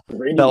and the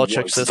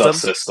Belichick system.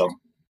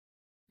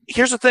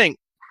 Here's the thing.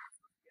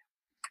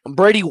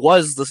 Brady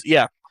was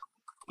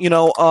you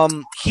know,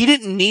 he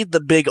didn't need the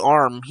big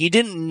arm. He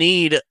didn't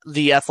need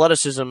the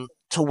athleticism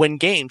to win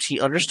games. He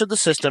understood the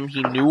system.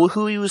 He knew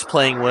who he was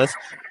playing with.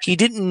 He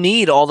didn't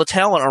need all the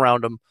talent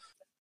around him.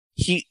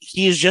 He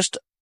is just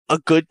a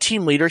good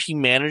team leader. He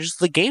manages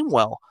the game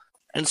well.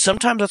 And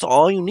sometimes that's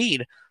all you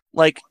need.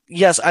 Like,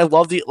 yes, I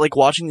love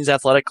watching these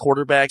athletic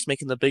quarterbacks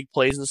making the big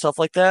plays and stuff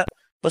like that.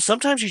 But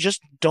sometimes you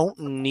just don't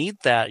need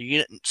that.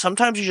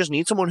 Sometimes you just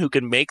need someone who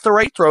can make the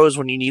right throws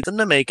when you need them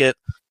to make it.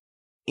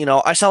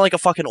 I sound like a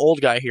fucking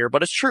old guy here,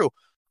 but it's true.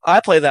 I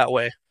play that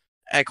way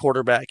at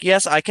quarterback.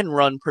 Yes, I can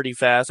run pretty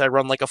fast. I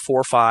run like a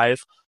 4.5.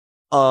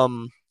 But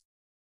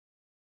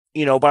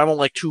I'm only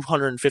like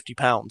 250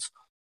 pounds.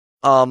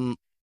 You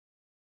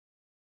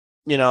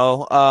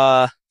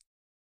know,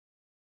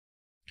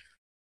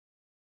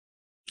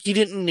 he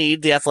didn't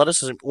need the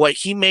athleticism. What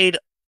he made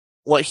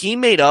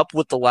up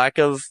with the lack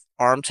of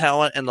arm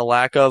talent and the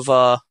lack of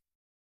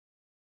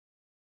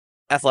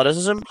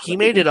athleticism, he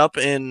made it up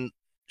in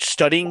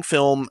studying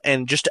film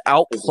and just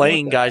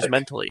outplaying guys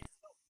mentally.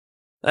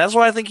 That's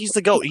why I think he's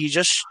the GOAT. He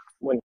just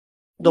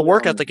the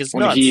work ethic is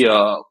nuts. He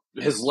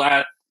his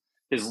last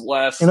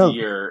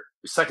year,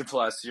 second to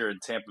last year in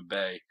Tampa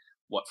Bay,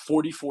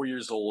 44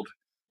 years old.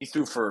 He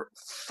threw for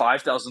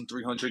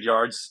 5,300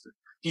 yards.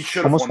 He should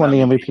have almost won the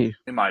MVP,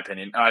 in my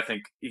opinion. I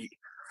think he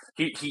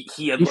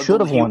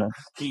should have won it.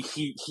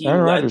 He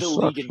led the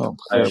league in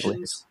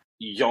completions,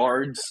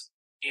 yards,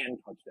 and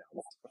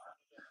touchdowns.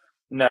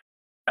 No,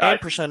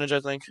 and percentage, I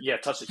think. Yeah,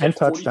 touchdowns. And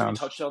 43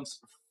 touchdowns,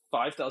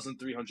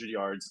 5,300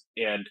 yards,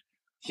 and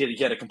he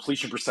had a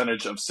completion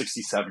percentage of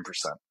 67%.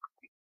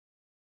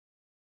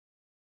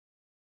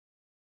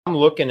 I'm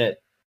looking at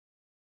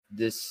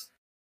this,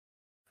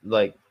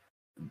 like,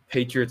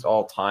 Patriots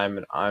all time,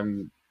 and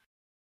I'm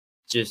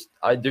just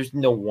there's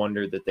no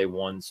wonder that they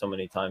won so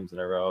many times in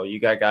a row. You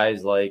got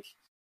guys like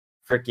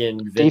freaking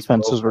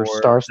defenses were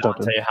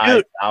star-studded.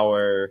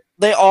 Hightower.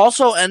 They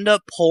also end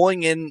up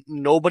pulling in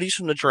nobodies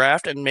from the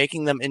draft and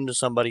making them into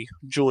somebody.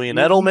 Julian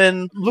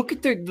Edelman. Look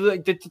at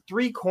the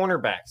three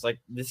cornerbacks. Like,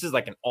 this is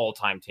like an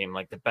all-time team,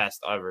 like the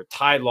best ever.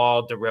 Ty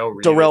Law, Darrelle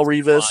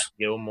Revis,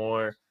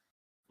 Gilmore,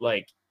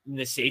 like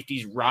the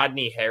safeties,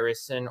 Rodney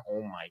Harrison.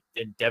 Oh my,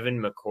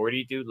 Devin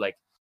McCourty, dude. Like,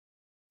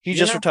 he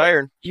just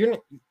retired.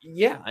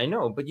 Yeah, I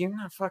know, but you're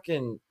not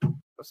fucking.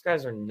 Those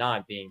guys are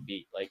not being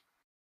beat. Like,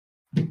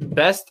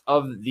 best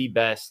of the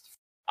best,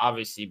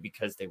 obviously,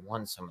 because they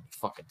won so many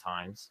fucking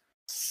times.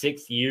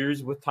 6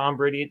 years with Tom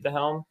Brady at the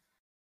helm.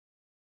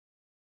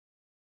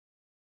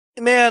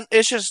 Man,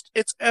 it's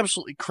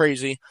absolutely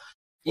crazy.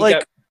 You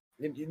got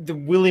the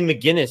Willie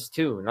McGinnis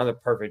too, another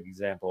perfect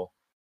example.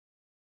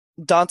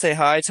 Dante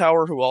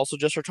Hightower, who also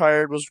just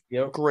retired, was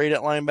great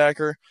at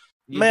linebacker.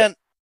 Man,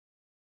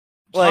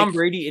 Tom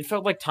Brady, it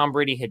felt like Tom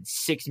Brady had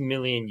 6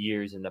 million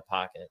years in the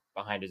pocket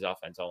behind his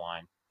offensive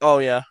line. Oh,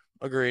 yeah.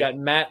 Agreed. You got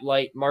Matt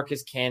Light,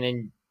 Marcus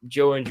Cannon,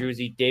 Joe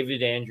Andruzzi,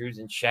 David Andrews,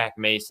 and Shaq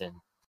Mason.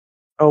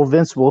 Oh,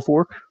 Vince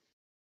Wilfork.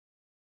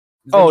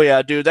 Oh,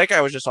 yeah, dude. That guy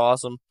was just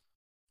awesome.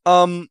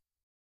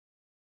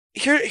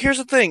 Here's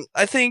the thing.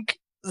 I think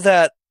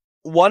that,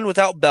 one,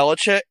 without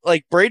Belichick,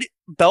 like,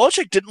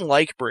 Belichick didn't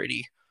like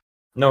Brady.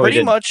 No,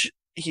 pretty much,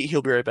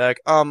 he'll be right back.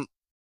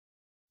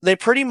 They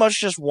pretty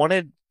much just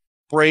wanted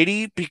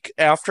Brady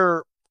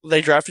after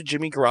they drafted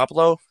Jimmy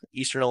Garoppolo,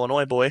 Eastern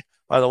Illinois boy,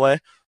 by the way.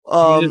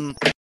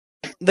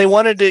 They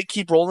wanted to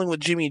keep rolling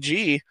with Jimmy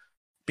G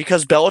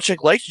because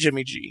Belichick liked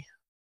Jimmy G.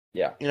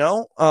 Yeah.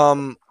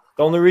 The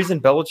only reason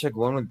Belichick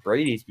won with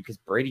Brady is because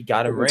Brady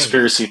got him rings.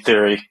 Conspiracy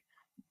theory.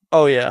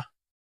 Oh yeah.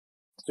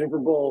 Super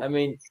Bowl. I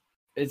mean,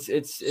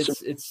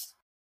 it's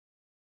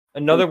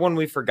another one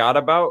we forgot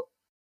about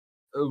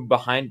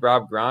behind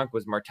Rob Gronk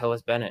was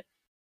Martellus Bennett.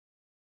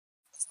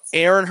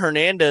 Aaron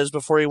Hernandez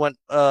before he went.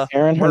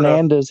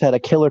 Hernandez had a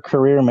killer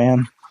career,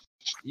 man.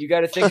 You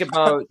got to think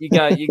about you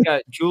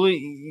got Julie,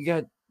 you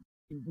got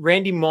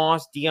Randy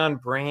Moss, Deion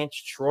Branch,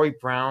 Troy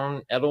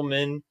Brown,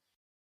 Edelman,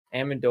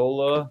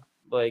 Amendola.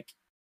 Like,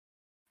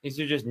 these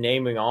are just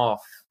naming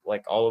off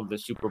like all of the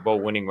Super Bowl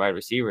winning wide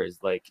receivers.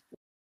 Like,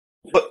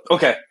 but,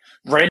 okay,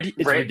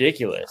 it's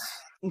ridiculous,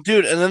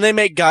 dude. And then they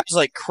make guys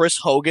like Chris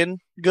Hogan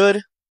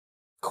good,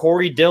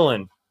 Corey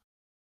Dillon,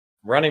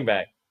 running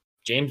back,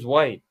 James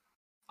White.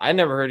 I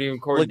never heard even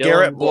Corey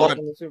LeGarrette Blount.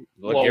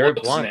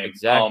 LeGarrette Blount,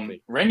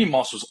 exactly. Randy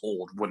Moss was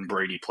old when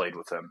Brady played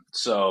with him,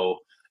 so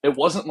it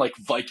wasn't like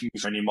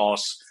Vikings Randy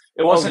Moss.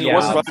 It wasn't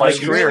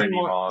Vikings Randy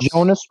Moss.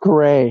 Jonas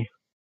Gray.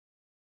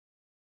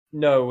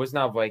 No, it was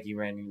not Viking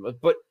Randy Moss.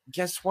 But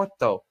guess what,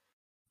 though?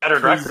 Better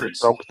records. His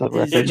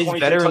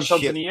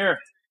touchdowns in a year.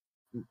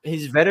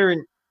 His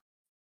veteran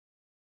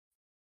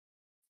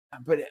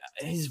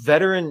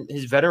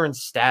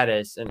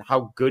status and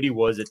how good he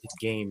was at the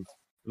game.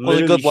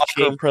 Really good locker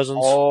room presence.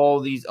 All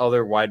these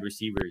other wide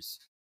receivers.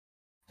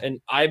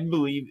 And I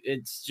believe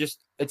it's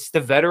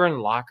the veteran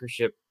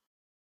lockership,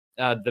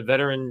 the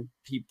veteran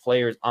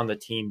players on the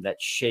team that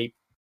shape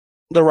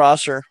the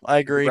roster. I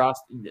agree.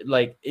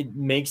 Like, it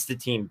makes the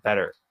team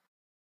better.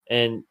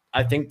 And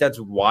I think that's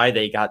why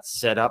they got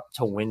set up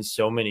to win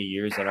so many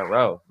years in a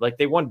row. Like,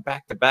 they won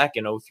back-to-back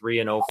in 2003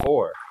 and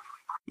 2004.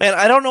 Man,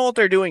 I don't know what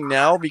they're doing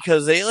now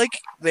because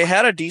they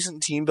had a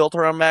decent team built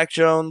around Mac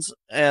Jones,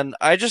 and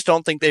I just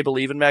don't think they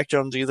believe in Mac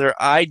Jones either.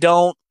 I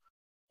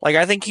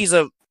think he's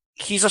a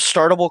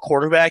startable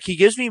quarterback. He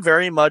gives me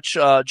very much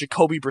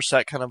Jacoby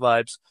Brissett kind of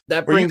vibes.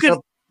 That brings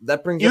up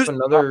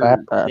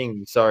another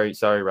thing.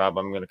 Sorry, Rob,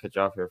 I'm going to cut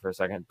you off here for a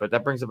second, but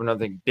that brings up another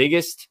thing.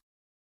 Biggest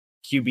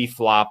QB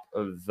flop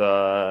of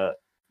the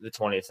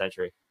 20th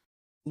century,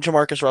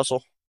 Jamarcus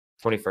Russell.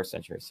 21st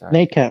century.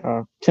 Sorry,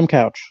 Tim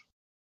Couch.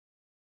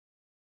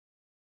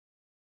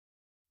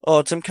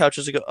 Oh, Tim Couch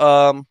is a good.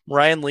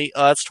 Ryan Lee.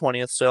 That's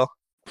 20th still.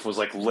 It was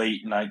like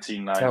late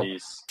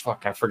 1990s.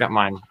 Fuck, I forgot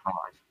mine.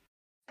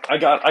 I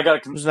got.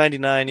 It was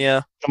 99.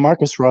 Yeah.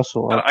 Jamarcus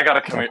Russell. I got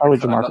to come Probably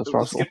here. Jamarcus Let's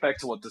Russell. get back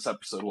to what this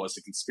episode was: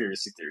 the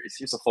conspiracy theories.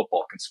 Here's a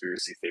football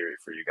conspiracy theory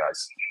for you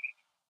guys.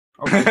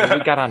 Okay, so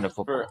we got on to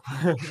football.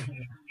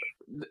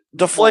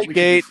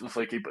 Deflategate.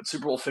 Deflategate, but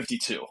Super Bowl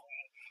 52.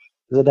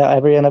 Is it that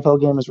every NFL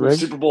game is rigged?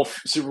 Super Bowl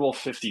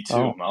 52.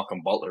 Oh.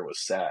 Malcolm Butler was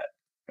sat,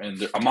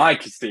 and my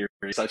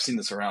theories. I've seen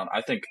this around.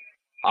 I think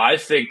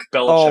Belichick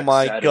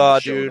sat in to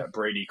show that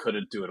Brady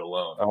couldn't do it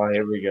alone. Oh,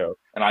 here we go.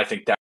 And I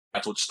think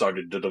that's what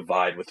started the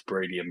divide with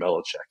Brady and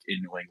Belichick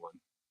in New England.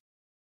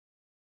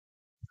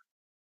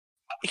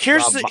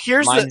 Here's the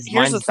thing.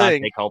 Mine's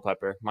Dante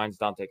Culpepper.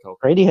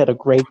 Brady had a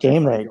great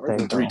game that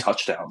day. 3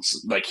 touchdowns.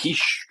 Like, he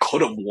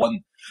could have won.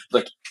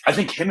 Like, I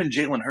think him and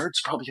Jalen Hurts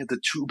probably had the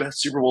 2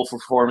 best Super Bowl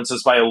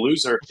performances by a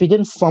loser. If he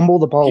didn't fumble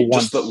the ball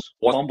once. Just the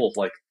one fumble,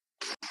 like,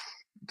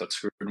 that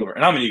screwed him over.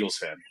 And I'm an Eagles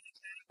fan.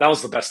 That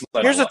was the best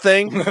night. Here's the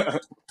thing.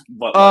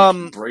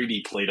 But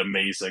Brady played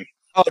amazing.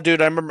 Oh,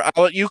 dude, I remember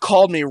you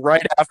called me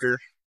right after.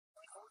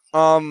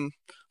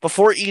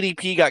 Before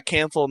EDP got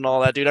canceled and all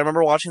that, dude, I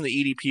remember watching the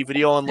EDP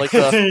video on like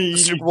the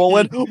Super Bowl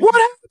win.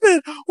 What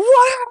happened?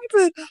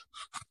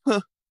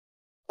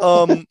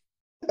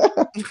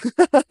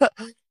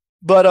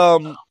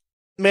 But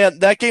man,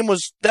 that game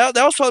was that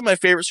was probably my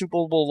favorite Super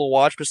Bowl to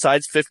watch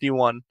besides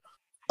 51.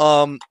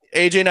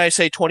 AJ and I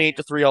say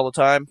 28-3 all the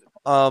time.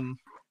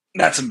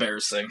 That's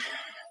embarrassing.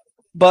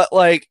 But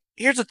like,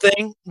 here's the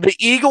thing: the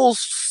Eagles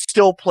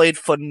still played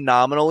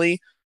phenomenally.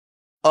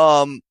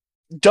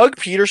 Doug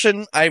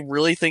Peterson, I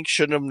really think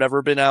shouldn't have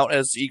never been out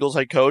as Eagles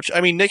head coach.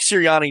 I mean, Nick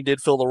Sirianni did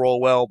fill the role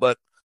well, but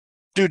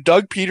dude,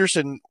 Doug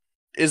Peterson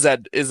is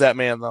that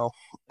man though.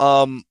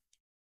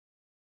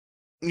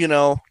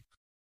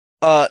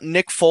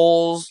 Nick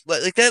Foles,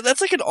 like that's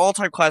like an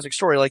all-time classic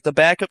story. Like the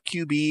backup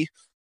QB.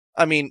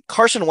 I mean,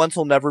 Carson Wentz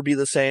will never be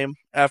the same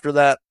after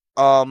that.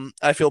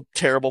 I feel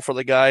terrible for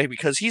the guy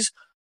because he's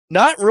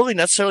not really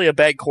necessarily a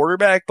bad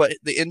quarterback, but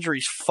the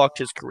injuries fucked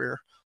his career.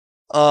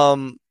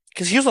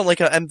 Because he was on like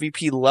an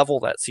MVP level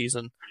that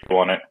season. He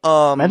won it.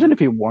 Imagine if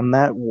he won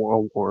that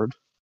award.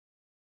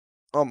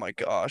 Oh my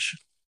gosh.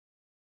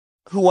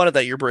 Who won it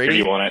that year? Brady?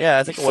 Brady won it. Yeah,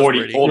 I think it was 40,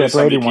 Brady. Oldest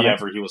Brady MVP won it.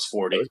 ever. He was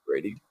 40. That was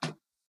Brady.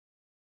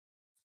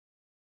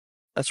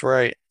 That's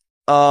right.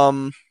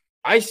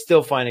 I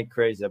still find it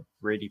crazy that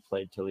Brady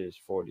played till he was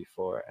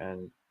 44.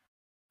 And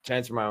to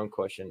answer my own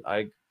question,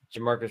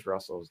 Jamarcus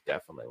Russell is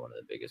definitely one of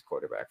the biggest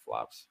quarterback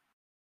flops.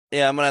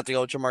 Yeah, I'm gonna have to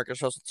go with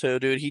Jamarcus Russell too,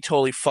 dude. He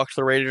totally fucked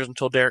the Raiders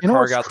until Derek You know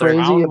Carr what's got crazy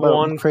there. Round about-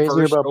 one, crazy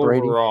first about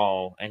Brady?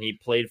 overall, and he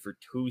played for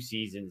 2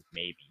 seasons,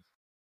 maybe.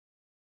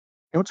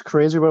 You know what's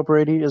crazy about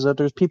Brady is that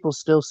there's people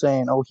still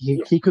saying, "Oh,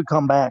 he could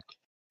come back,"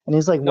 and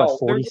he's like, No, what,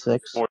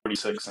 46?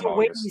 46 in No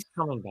way August. he's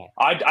coming back.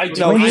 I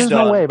do. No, I mean, he's there's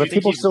done. no way, I but think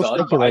people he's still done,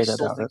 but I speculate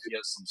still about think it. he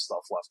has some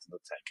stuff left in the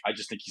tank. I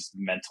just think he's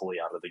mentally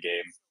out of the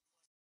game.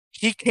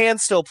 He can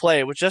still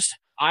play, which just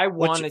I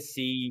want to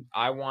see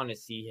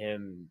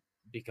him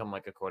become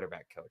like a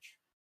quarterback coach.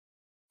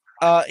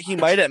 he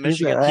might at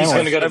Michigan. He's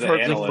gonna go to I've the heard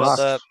things analyst. about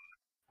that.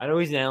 I know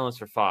he's an analyst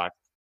for Fox,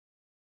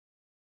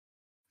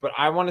 but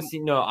I want to see.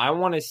 No, I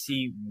want to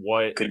see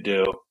what Could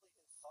do.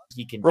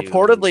 he can.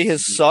 Reportedly, do.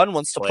 his son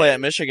wants to play at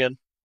Michigan.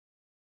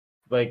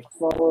 Like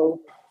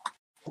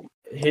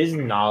his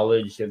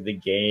knowledge of the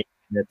game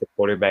at the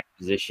quarterback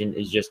position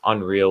is just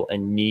unreal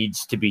and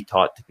needs to be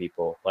taught to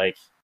people. Like,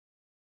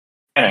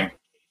 Dang.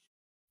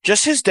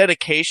 Just his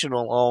dedication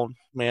alone,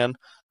 man.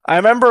 I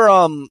remember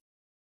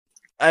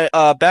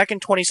back in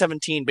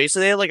 2017,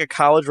 basically they had like a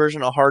college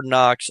version of Hard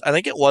Knocks. I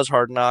think it was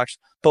Hard Knocks,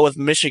 but with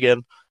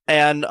Michigan.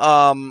 And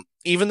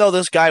even though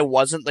this guy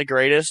wasn't the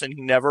greatest and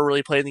he never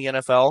really played in the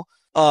NFL,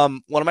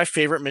 one of my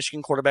favorite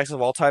Michigan quarterbacks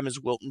of all time is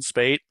Wilton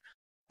Spate.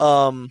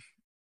 And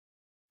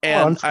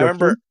I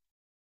remember,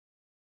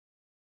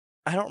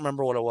 I don't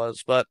remember what it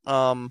was, but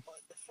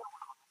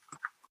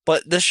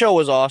this show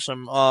was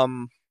awesome.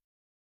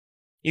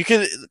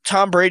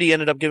 Tom Brady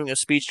ended up giving a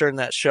speech during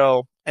that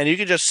show, and you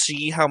could just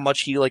see how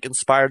much he like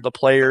inspired the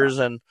players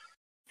and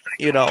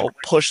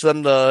pushed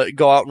them to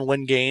go out and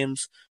win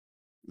games.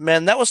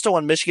 Man, that was still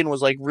when Michigan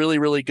was like really,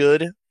 really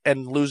good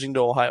and losing to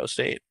Ohio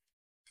State.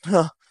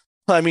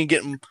 I mean,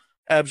 getting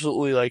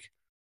absolutely like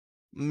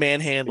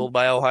manhandled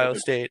by Ohio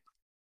State.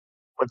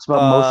 What's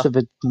about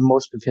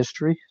most of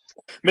history?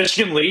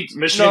 Michigan leads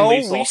we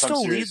all-time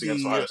still series lead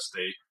against the- Ohio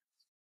State.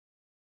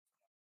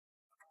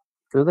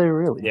 Do they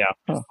really? Yeah.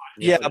 Huh.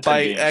 Yeah, like 10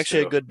 by games,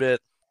 actually too. a good bit.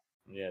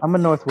 yeah, I'm a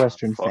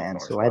Northwestern Fuck fan,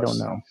 so I don't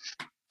know.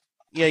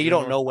 Yeah, you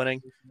don't know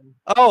winning.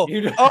 Oh,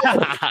 You know-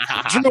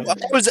 Drew, I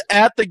was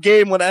at the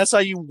game when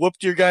SIU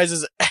whooped your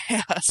guys'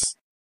 ass.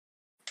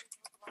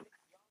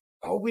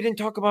 Oh, we didn't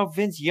talk about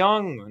Vince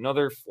Young,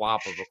 another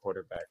flop of a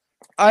quarterback.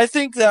 I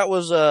think that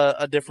was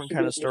a different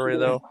kind of story,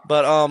 though.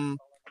 But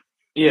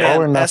Yeah.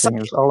 All or Man, nothing.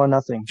 It was all or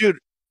nothing. dude,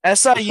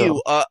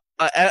 SIU,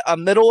 a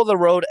middle of the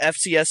road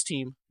FCS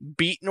team,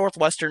 beat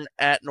Northwestern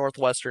at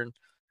Northwestern,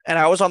 and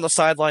I was on the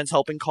sidelines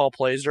helping call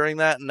plays during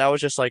that, and I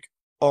was just like,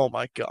 "Oh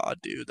my god,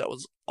 dude, that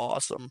was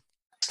awesome."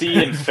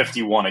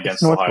 50-51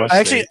 against Ohio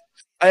Northwestern. State.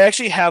 I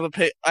actually have a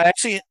pick. I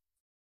actually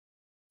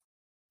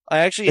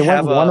They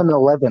have went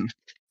 1-11.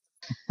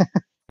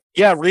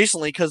 Yeah,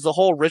 recently because the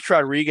whole Rich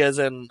Rodriguez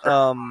and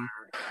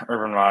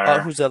Urban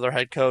Meyer. who's the other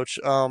head coach?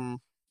 Urban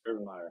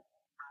Meyer.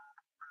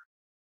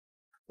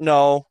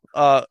 No,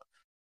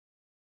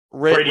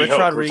 Brady Rich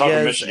Hoke. We're talking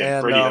Rodriguez Michigan.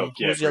 and Brady Hoke.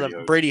 Yeah, who's the Brady other?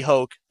 Hoke. Brady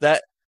Hoke.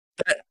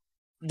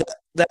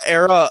 That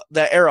era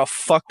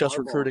fucked us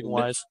recruiting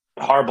wise.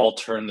 Harbaugh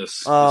turned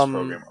this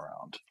program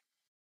around.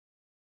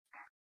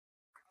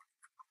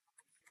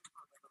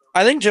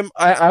 I think Jim.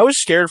 I was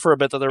scared for a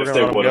bit that they were going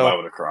to let him go. I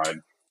would have cried.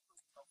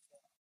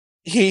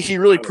 He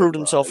really proved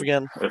himself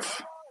again.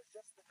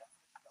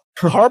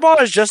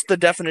 Harbaugh is just the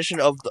definition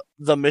of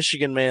the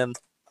Michigan man.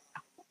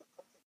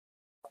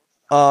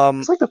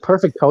 It's like the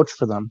perfect coach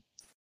for them.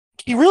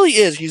 He really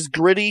is. He's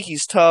gritty.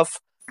 He's tough.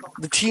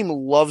 The team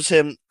loves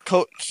him.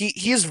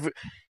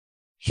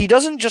 He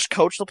doesn't just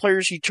coach the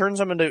players. He turns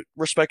them into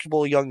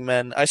respectable young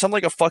men. I sound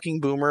like a fucking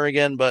boomer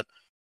again, but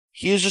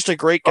he is just a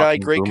great guy,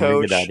 great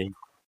coach. Can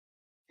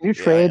you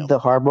trade the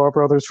Harbaugh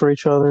brothers for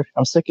each other?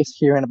 I'm sick of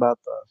hearing about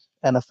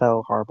the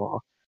NFL Harbaugh.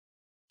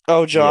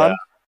 Oh, John?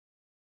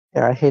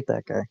 Yeah, I hate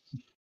that guy.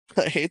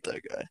 I hate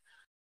that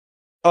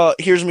guy.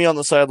 Here's me on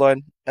the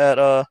sideline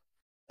at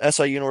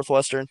SIU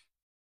Northwestern.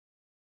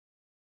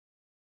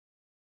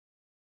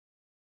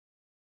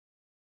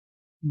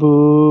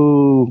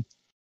 Boo.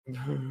 We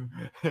open.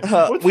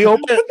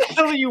 What the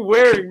hell are you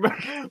wearing?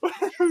 What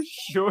are those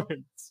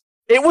shorts?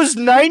 It was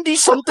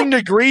 90-something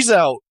degrees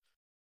out.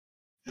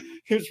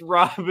 Here's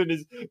Robin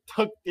is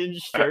tucked in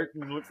shirt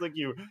and looks like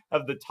you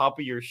have the top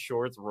of your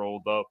shorts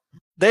rolled up.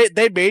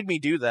 They made me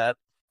do that.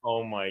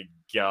 Oh my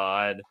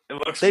god! It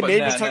looks they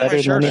made me tuck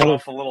my shirt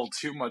off a little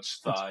too much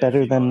thigh. It's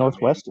better than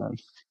Northwestern.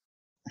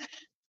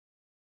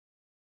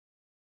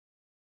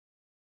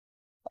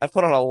 I've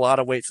put on a lot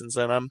of weight since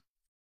then.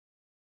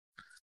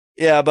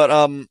 Yeah,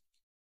 but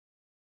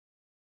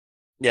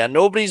yeah,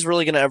 nobody's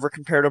really gonna ever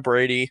compare to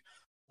Brady.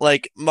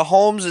 Like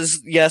Mahomes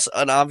is, yes,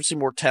 an obviously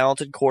more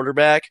talented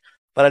quarterback,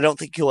 but I don't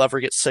think he'll ever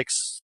get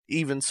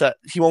he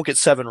won't get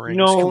 7 rings.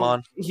 No, come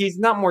on. He's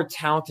not more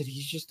talented.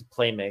 He's just a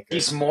playmaker.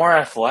 He's more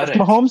athletic.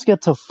 If Mahomes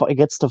gets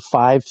to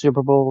 5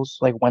 Super Bowls,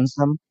 like wins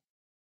them.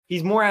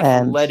 He's more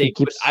athletic,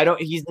 but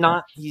he's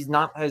not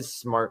as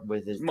smart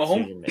with his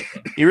decision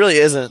making. He really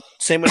isn't.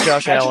 Same with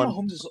Josh Allen.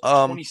 Mahomes is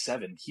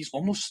 27. He's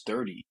almost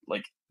 30.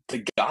 Like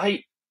the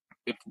guy,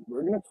 if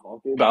we're gonna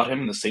talk about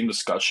him in the same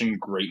discussion,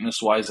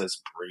 greatness wise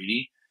as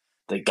Brady,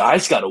 the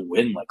guy's got to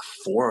win like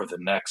 4 of the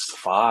next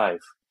 5.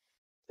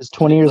 There's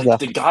 20 years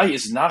left. The guy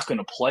is not going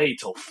to play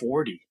till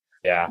 40.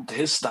 Yeah,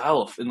 his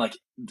style and like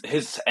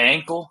his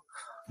ankle.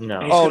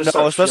 No.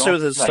 Especially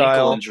with his style.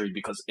 Ankle injury,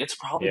 because it's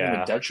probably going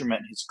to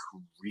detriment his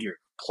career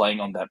playing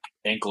on that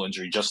ankle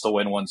injury just to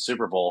win 1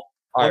 Super Bowl.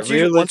 Once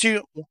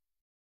you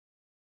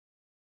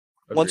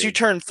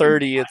turn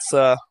 30, it's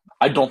I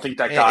don't think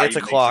that guy. It's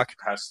a clock.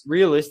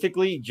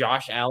 Realistically,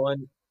 Josh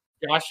Allen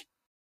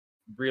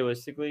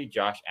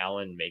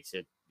makes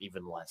it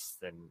even less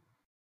than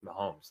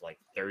Mahomes, like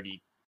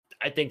 30.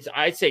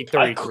 I'd say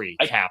 33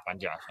 cap on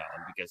Josh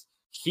Allen because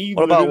he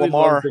what about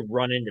Lamar? loves to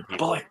run into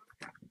people.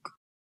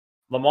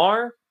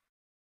 Lamar,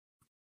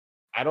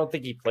 I don't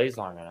think he plays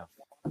long enough.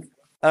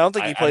 I don't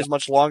think he plays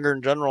much longer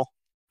in general.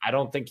 I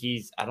don't think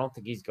he's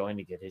going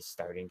to get his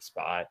starting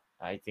spot.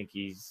 I think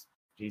he's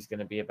going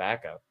to be a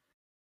backup.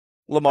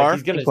 Lamar?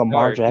 He's going to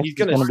start. He's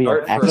going to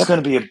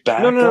be a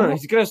backup. No.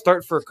 He's going to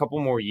start for a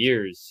couple more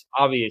years.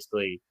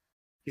 Obviously,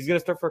 he's going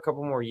to start for a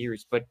couple more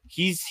years. But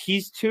he's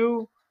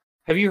too.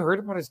 Have you heard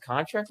about his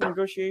contract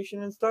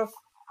negotiation and stuff?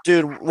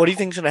 Dude, what do you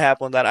think's going to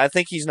happen with that? I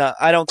think he's not.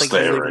 I don't think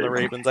he's leaving the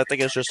Ravens. I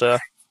think it's just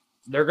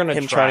they're going to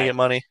him trying to get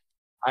money.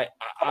 I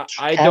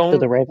After don't.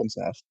 the Ravens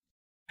have.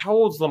 How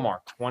old's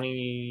Lamar?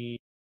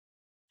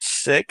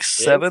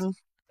 26, 7?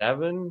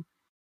 7?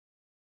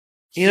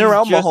 He's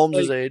around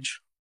Mahomes'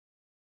 age.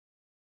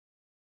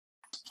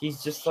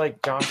 He's just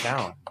like Josh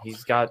Allen.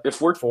 He's got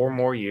 4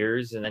 more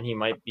years, and then he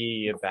might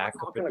be a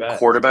backup at best.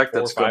 Quarterback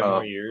 4 or 5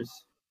 more years,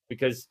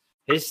 because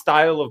his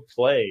style of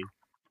play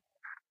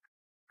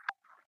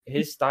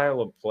is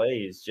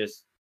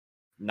just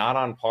not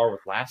on par with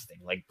lasting.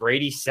 Like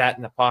Brady sat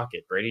in the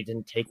pocket. Brady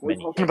didn't take many.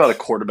 We're talking about a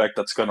quarterback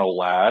that's going to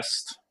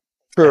last.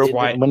 True.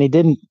 When he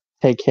didn't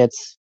take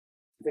hits.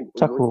 If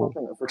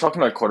we're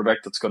talking about a quarterback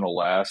that's going to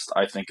last,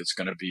 I think it's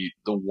going to be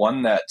the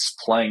one that's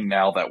playing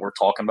now that we're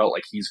talking about,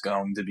 like he's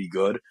going to be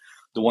good.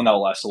 The one that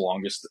will last the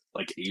longest,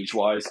 like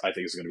age-wise, I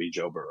think is going to be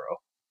Joe Burrow.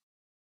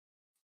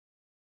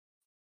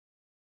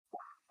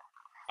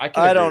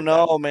 I don't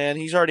know, man.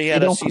 He's already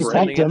had a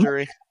season-ending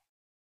injury.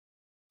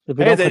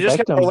 Hey, they just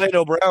got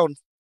Orlando Brown.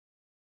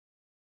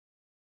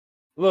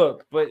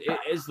 Look, but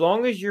as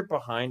long as you're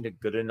behind a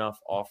good enough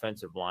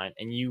offensive line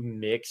and you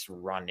mix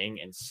running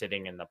and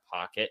sitting in the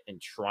pocket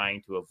and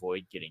trying to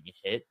avoid getting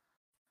hit,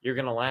 you're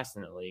going to last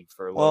in the league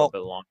for a little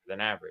bit longer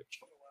than average.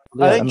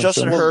 Yeah, I that think makes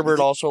Justin sense. Herbert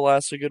also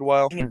lasts a good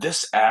while.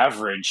 This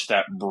average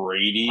that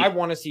Brady. I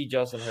want to see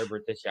Justin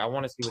Herbert this year. I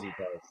want to see what he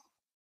does.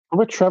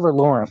 What about Trevor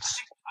Lawrence?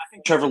 I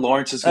think Trevor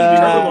Lawrence is going to be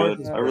Trevor really Lawrence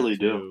good. is I good really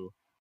do. too.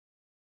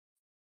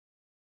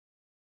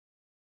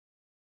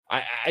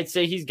 I'd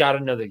say he's got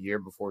another year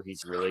before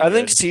he's really good. I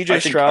think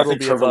C.J. Stroud will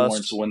be Trevor a bust.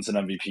 Lawrence wins an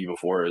MVP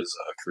before his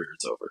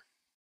career's over.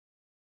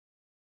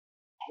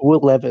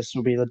 Will Levis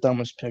would be the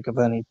dumbest pick of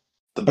any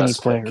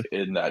player pick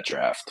in that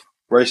draft.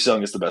 Bryce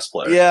Young is the best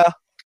player. Yeah.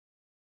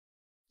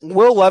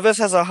 Will Levis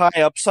has a high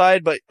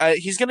upside, but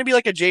he's going to be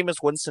like a Jameis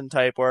Winston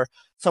type, where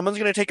someone's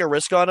going to take a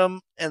risk on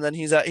him, and then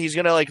he's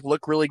going to like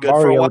look really good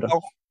Mariota. for a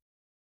while.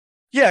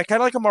 Yeah,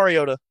 kind of like a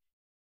Mariota.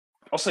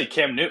 I'll say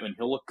Cam Newton.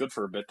 He'll look good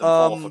for a bit, then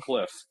fall off a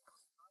cliff.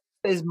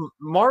 Is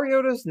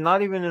Mariota's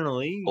not even in the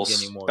league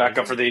anymore? Back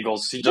up for the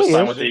Eagles. He just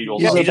signed with the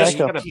Eagles. He's Yeah, a he just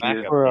backup got a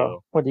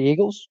backup for the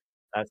Eagles.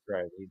 That's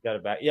right. He's got a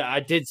back. Yeah, I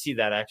did see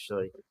that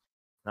actually.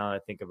 Now that I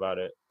think about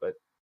it, but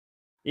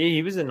yeah,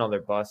 he was another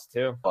bust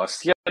too.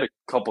 He had a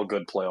couple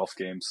good playoff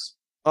games.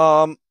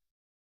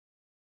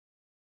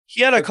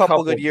 He had a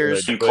couple good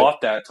years. You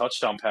caught that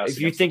touchdown pass. If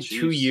you think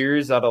 2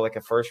 years out of like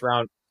a first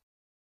round,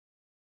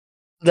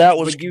 that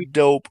was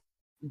dope.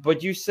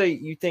 But you say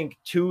you think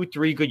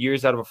 2-3 good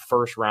years out of a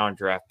first round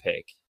draft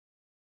pick,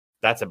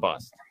 that's a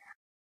bust.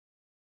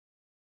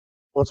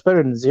 Well, it's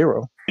better than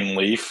 0.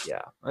 Leaf.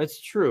 Yeah, that's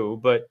true.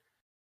 But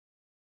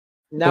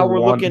now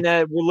we're looking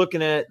at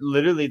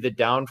literally the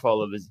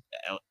downfall of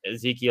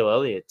Ezekiel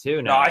Elliott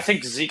too. Now. No, I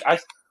think Zeke.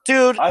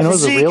 Dude, I know the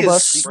Zeke real is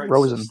bust.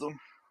 Rosen.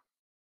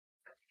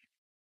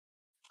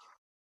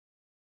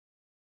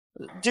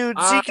 Dude,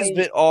 Zeke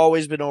has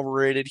always been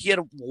overrated. He had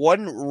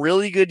one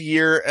really good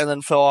year and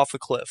then fell off a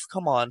cliff.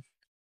 Come on.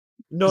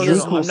 No.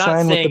 I'm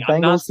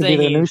not saying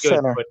he's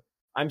good, but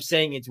I'm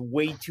saying it's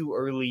way too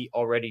early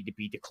already to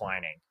be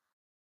declining.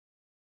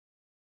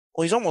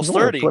 Well, he's almost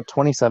 30. What,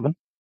 27?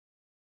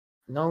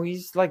 No,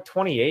 he's like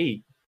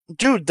 28.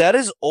 Dude, that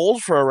is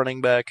old for a running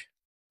back.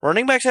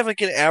 Running backs have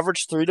like an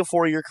average 3 to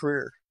 4 year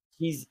career.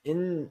 He's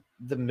in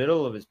the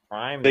middle of his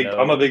prime.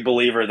 I'm a big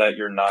believer that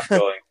you're not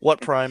going. What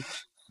prime?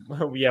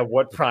 Yeah,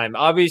 what prime?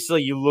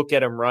 Obviously, you look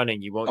at him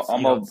running, you won't.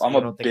 I'm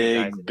a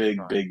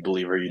big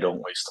believer you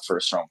don't waste the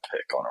first round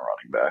pick on a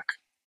running back.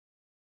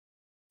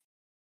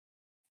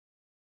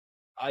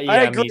 Yeah, I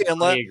agree.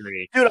 I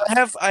agree. Dude,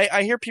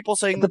 I hear people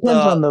saying that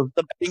the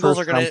Bengals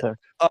are going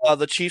to,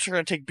 the Chiefs are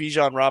going to take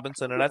Bijan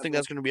Robinson, and I think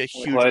that's going to be a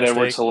huge mistake.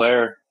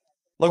 Edwards-Helaire.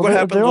 Look what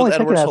happens with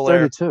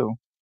Edwards-Helaire.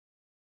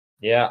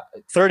 Yeah,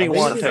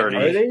 31. 30.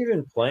 Are they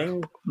even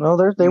playing? No,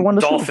 they won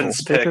the Dolphins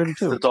Super Bowl. pick.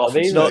 The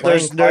Dolphins. No,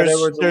 there's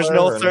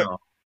no.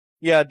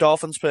 Yeah,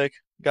 Dolphins pick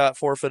got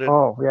forfeited.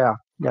 Oh yeah,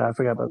 I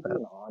forgot about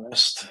that.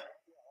 Honest.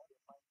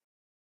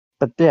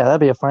 But yeah,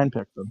 that'd be a fine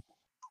pick then.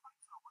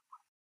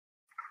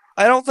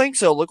 I don't think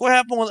so. Look what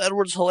happened with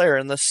Edwards-Helaire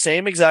in the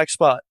same exact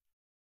spot.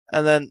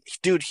 And then,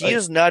 dude, he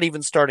is not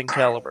even starting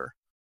caliber.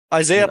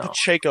 Isaiah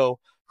Pacheco,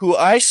 who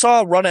I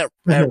saw run at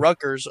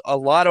Rutgers a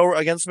lot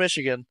against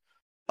Michigan.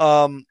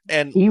 And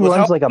he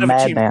runs like a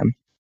madman.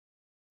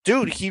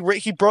 Dude, he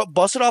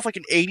busted off like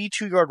an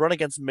 82-yard run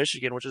against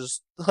Michigan, which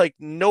is like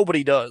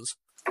nobody does.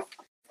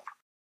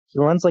 He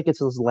runs like it's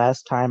his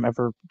last time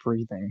ever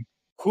breathing.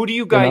 Who do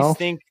you guys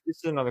think? This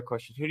is another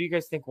question. Who do you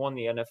guys think won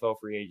the NFL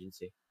free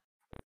agency?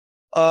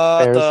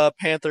 The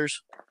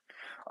Panthers.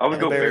 I would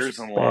go Bears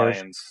and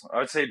Lions. I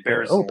would say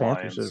Bears and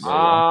Lions.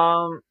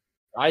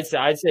 I'd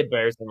say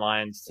Bears and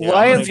Lions too.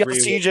 Lions got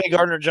C.J.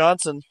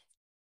 Gardner-Johnson,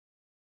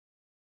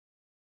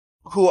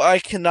 who I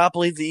cannot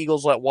believe the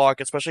Eagles let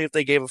walk, especially if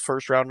they gave a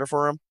first rounder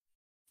for him.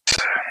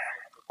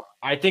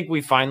 I think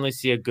we finally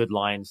see a good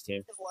Lions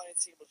team.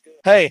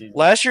 Hey,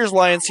 last year's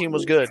Lions team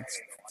was good.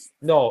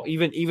 No,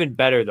 even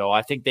better though.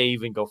 I think they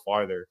even go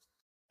farther.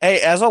 Hey,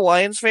 as a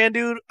Lions fan,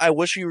 dude, I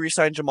wish you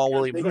re-signed Jamal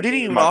Williams. Who didn't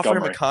even offer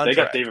him a contract? They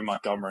got David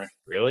Montgomery.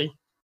 Really?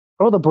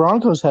 Oh, the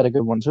Broncos had a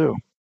good one too.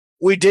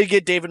 We did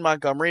get David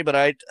Montgomery, but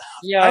I've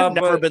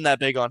never been that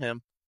big on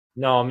him.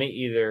 No, me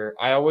either.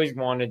 I always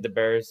wanted the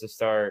Bears to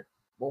start.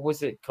 What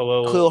was it?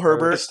 Khalil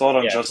Herbert. I thought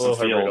on Justin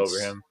Fields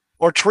over him.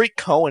 Or Tariq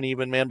Cohen,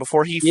 even, man,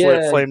 before he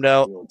flamed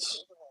out.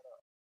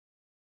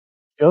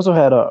 You also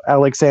had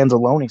Alexander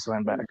Loney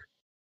signed back.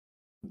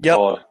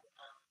 Yep.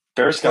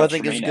 Bears got I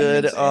think is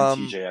good.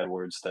 And T.J.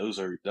 Edwards. That's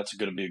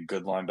going to be a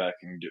good linebacker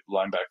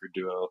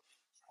duo.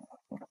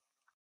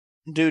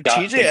 Dude,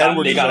 T.J.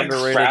 Edwards is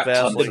underrated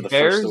vastly. The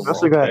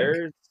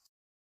Bears.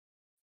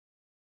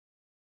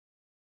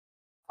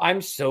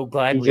 I'm so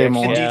glad we have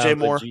DJ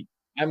Moore.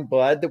 I'm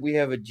glad that we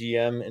have a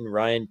GM in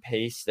Ryan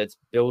Pace that's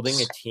building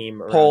a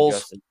team around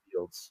Justin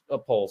Fields.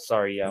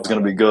 Sorry, yeah. It's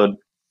going to be good.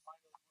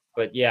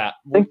 But yeah,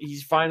 we're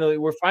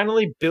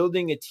finally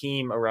building a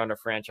team around a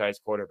franchise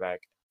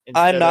quarterback.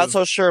 I'm not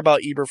so sure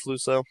about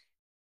Eberflus though.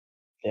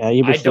 Yeah,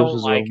 Eberflus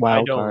is a wild card.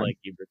 I don't like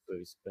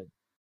Eberflus, but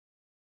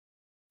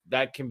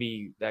that can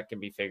be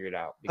figured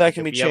out. That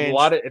can be changed.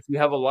 If you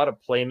have a lot of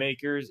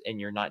playmakers and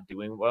you're not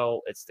doing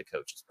well, it's the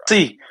coach's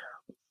problem.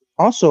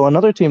 Also,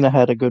 another team that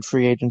had a good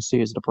free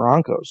agency is the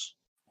Broncos.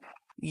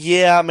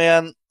 Yeah,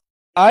 man.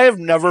 I have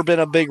never been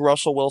a big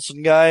Russell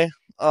Wilson guy.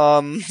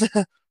 To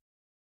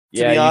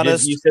Yeah, be you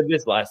honest, said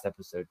this last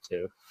episode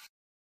too.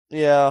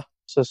 yeah.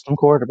 System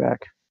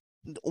quarterback.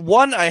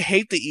 One, I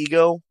hate the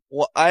ego.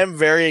 I am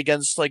very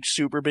against like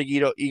super big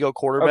ego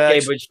quarterbacks.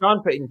 Okay, but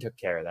Sean Payton took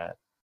care of that.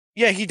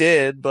 Yeah, he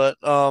did, but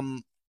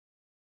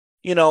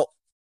you know,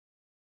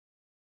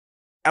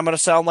 I'm gonna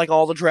sound like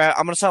all the draft.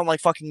 I'm gonna sound like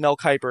fucking Mel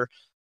Kiper.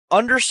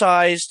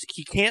 Undersized.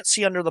 He can't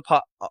see under the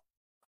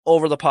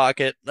over the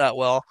pocket that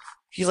well.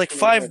 He's like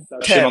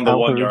 5'10" on the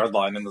 1 yard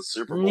line in the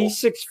Super Bowl. He's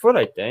 6 foot,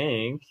 I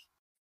think.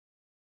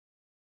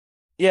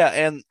 Yeah,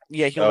 and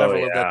yeah, he'll never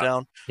live that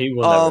down. He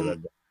will never live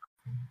that down.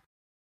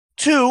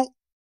 Two,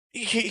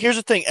 here's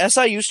the thing: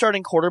 SIU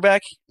starting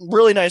quarterback,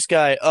 really nice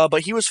guy,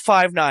 but he was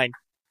 5'9",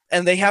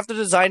 and they have to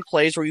design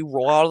plays where you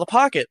roll out of the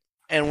pocket.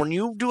 And when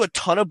you do a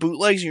ton of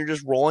bootlegs and you're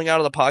just rolling out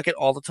of the pocket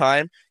all the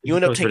time, you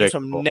end up taking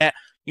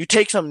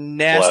some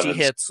nasty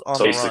hits on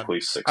the run.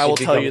 I will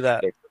tell you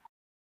that.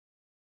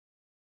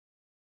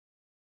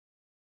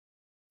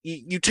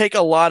 You take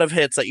a lot of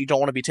hits that you don't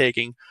want to be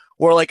taking.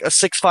 Where like a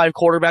 6'5"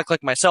 quarterback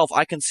like myself,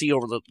 I can see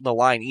over the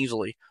line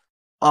easily,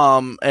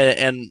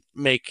 and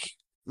make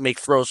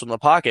throws from the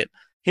pocket.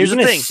 Here's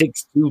even the thing: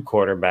 a 6'2"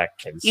 quarterback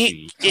can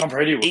see. Tom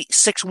Brady was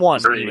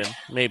 6'1" even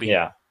maybe.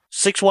 Yeah,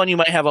 6'1" you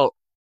might have a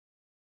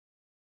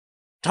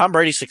Tom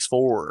Brady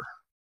 6'4".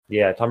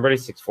 Yeah, Tom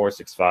Brady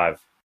 6'4",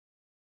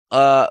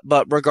 6'5".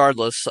 But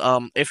regardless,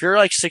 if you're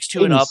like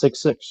 6'2" and up,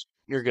 6'6".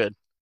 you're good.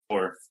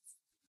 Or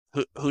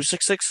who's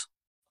 6'6"?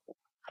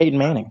 Peyton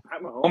Manning.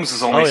 Mahomes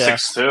is only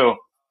 6'2".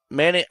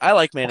 Manning, I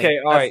like Manning. Okay,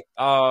 all right.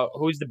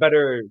 Who's the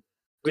better?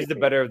 Who's the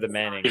better of the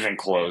Manning? Even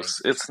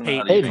close. It's not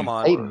Peyton, even come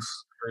on.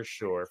 close.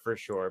 For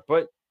sure.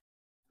 But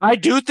I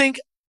do think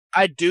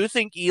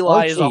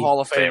Eli is a Hall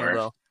of Famer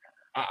though.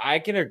 I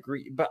can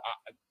agree, but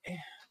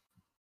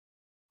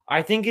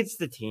I think it's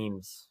the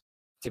teams.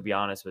 To be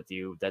honest with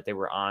you, that they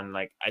were on,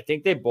 like, I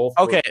think they both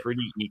were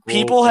pretty equal.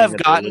 People have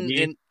gotten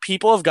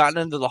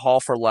into the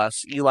Hall for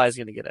less. Eli's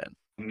going to get in.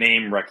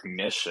 Name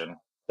recognition.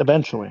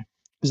 Eventually.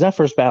 Is that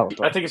first ballot?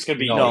 I think it's going to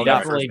be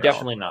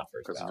definitely not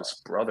first because ballot. of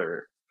his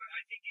brother.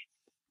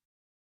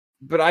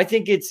 But I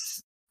think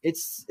it's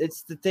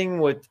the thing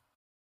with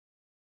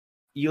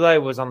Eli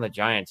was on the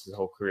Giants his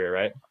whole career,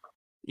 right?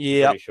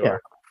 Yeah. Sure. Yeah.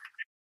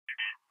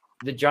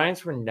 The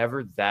Giants were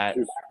never that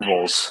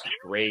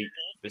great.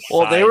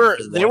 Well, they were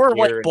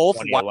like both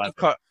wild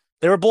card.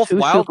 They were both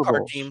wild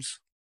card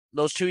teams.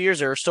 Those 2 years,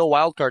 they were still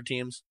wild card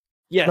teams.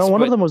 Yes, no,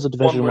 one of them was a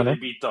division winner.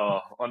 They beat the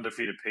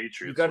undefeated Patriots.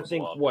 You got to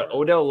think what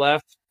Odell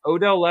left.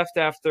 Odell left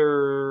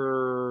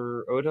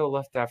after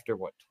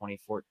what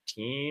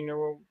 2014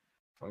 or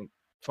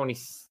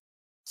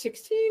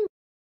 2016?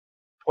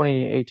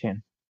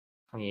 2018.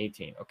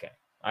 2018. Okay,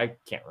 I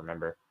can't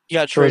remember. He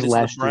got traded to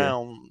the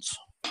Browns,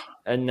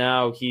 and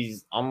now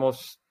he's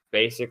almost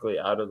basically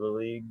out of the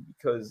league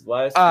because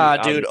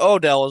dude,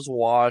 Odell is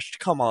washed.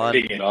 Come on,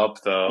 picking it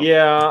up though.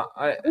 Yeah,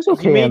 it's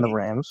okay in the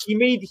Rams. He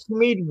made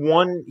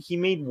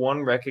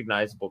one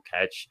recognizable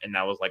catch, and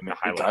that was like the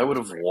highlight. The guy would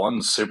have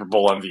won Super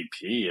Bowl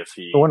MVP if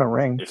he won a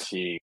ring. If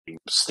he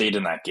stayed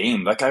in that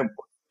game. That guy,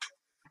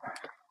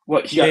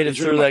 what he made got it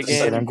through that game.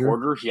 Second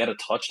quarter, he had a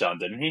touchdown,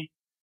 didn't he?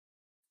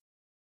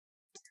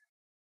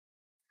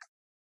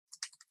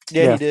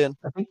 Yeah, he did.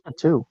 I think he had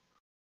two.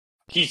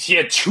 He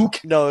had two.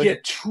 No, he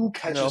had two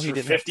catches for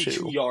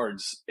 52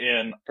 yards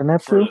and in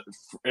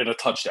a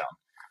touchdown.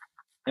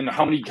 And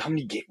how many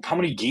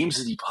games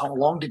did he? How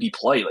long did he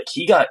play? Like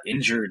he got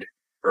injured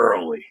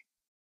early.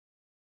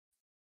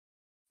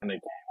 And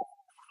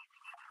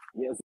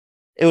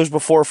it was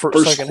before first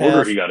second quarter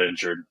half. He got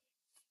injured.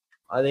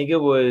 I think it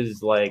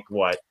was like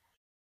what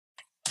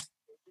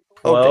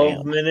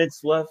 12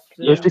 minutes left.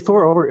 It was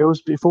before It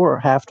was before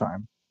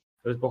halftime.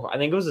 It was before. I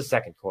think it was the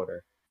second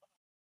quarter.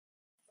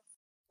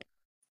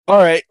 All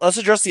right, let's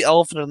address the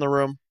elephant in the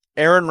room.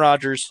 Aaron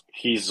Rodgers.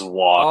 He's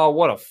washed. Oh,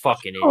 what a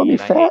fucking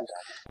idiot! I hate that.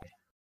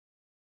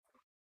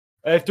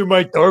 After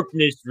my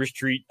darkness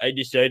retreat, I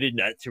decided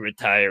not to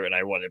retire, and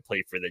I want to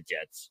play for the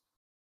Jets.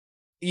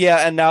 Yeah,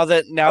 and now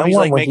he's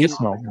like making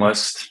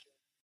must.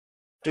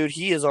 Dude,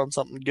 he is on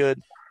something good.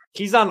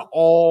 He's on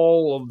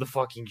all of the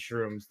fucking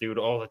shrooms, dude,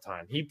 all the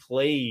time. He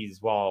plays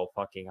while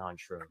fucking on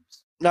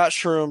shrooms. Not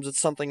shrooms,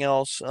 it's something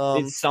else.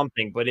 It's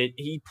something, but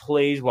he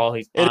plays while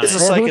he's. It is a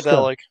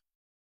psychedelic.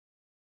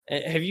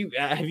 Have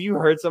you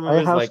heard some of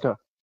his like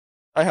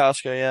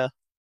ayahuasca? Yeah.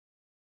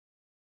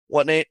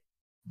 What, Nate?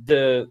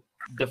 The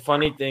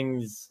funny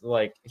things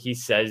like he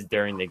says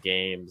during the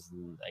games,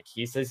 like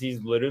he says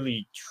he's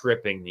literally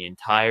tripping the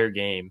entire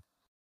game.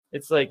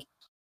 It's like,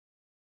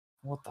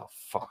 what the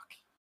fuck?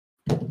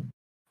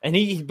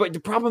 And but the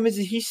problem is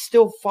he's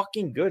still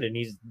fucking good, and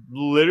he's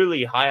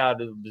literally high out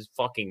of his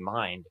fucking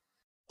mind.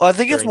 Well, I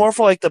think it's more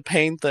for like the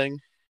pain thing.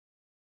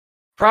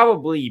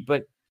 Probably,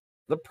 but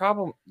the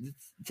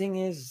thing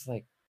is,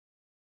 like,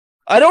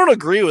 I don't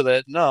agree with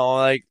it. No,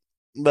 like,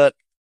 but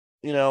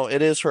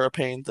it is for a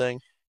pain thing.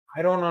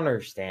 I don't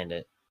understand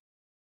it.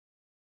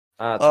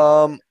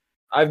 I've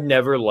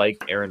never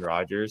liked Aaron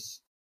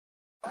Rodgers.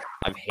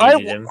 I've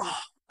hated him.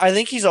 I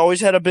think he's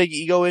always had a big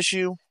ego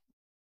issue.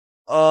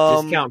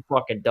 Discount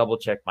fucking double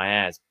check my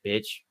ass,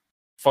 bitch.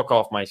 Fuck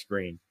off my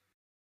screen.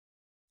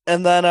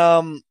 And then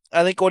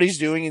I think what he's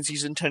doing is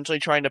he's intentionally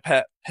trying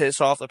to piss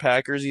off the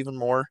Packers even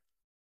more.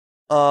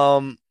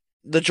 The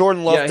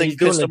Jordan Love thing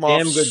pissed him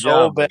off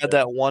so bad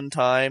that one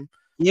time.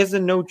 He has a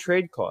no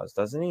trade clause,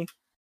 doesn't he?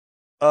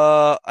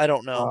 I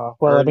don't know.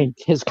 Well, I mean,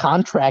 his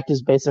contract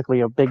is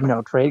basically a big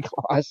no trade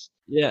clause.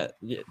 Yeah,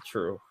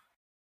 true.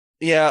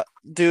 Yeah,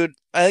 dude,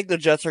 I think the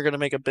Jets are going to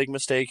make a big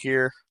mistake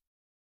here.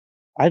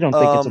 I don't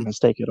think it's a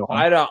mistake at all.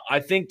 I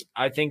think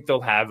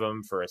they'll have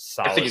him for a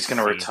solid. I think he's going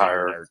to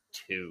retire or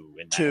two.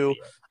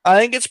 I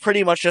think it's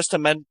pretty much just I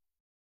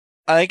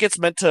think it's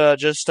meant to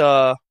just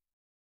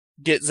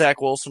get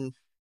Zach Wilson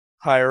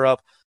higher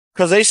up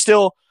because they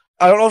still.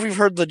 I don't know if you've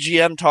heard the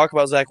GM talk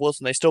about Zach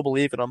Wilson. They still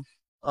believe in him.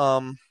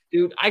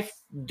 Dude,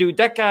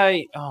 that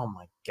guy. Oh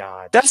my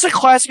god, that's a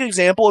classic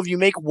example of you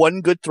make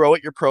one good throw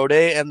at your pro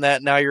day, and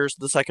that now you're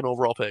the second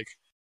overall pick.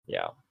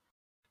 Yeah.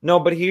 No,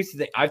 but here's the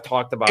thing. I've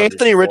talked about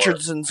Anthony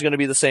Richardson's going to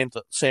be the same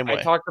way.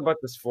 I talked about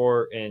this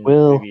in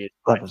previous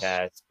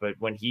podcasts, but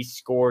when he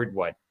scored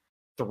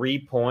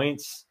 3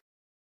 points,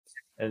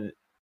 and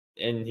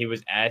he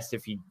was asked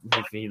if he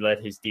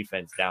let his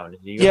defense down. And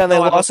and they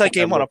lost that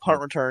game on a punt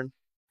return.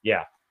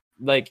 Yeah,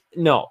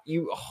 no,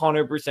 you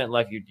 100%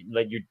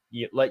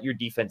 let your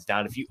defense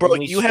down. If you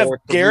you have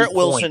Garrett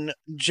Wilson,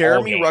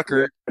 Jeremy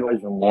Ruckert,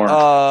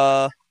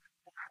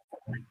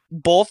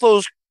 both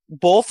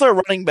their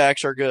running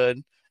backs are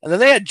good. And then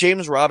they had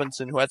James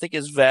Robinson, who I think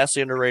is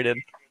vastly underrated,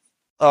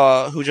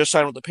 who just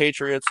signed with the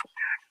Patriots.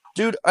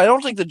 Dude, I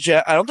don't think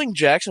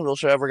Jacksonville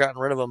should have ever gotten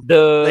rid of him.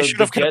 They should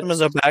have kept him as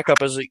a backup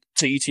to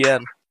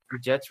ETN. The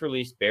Jets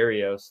released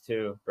Berrios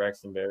too,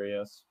 Braxton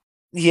Berrios.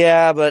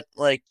 Yeah, but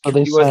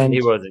he wasn't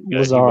good.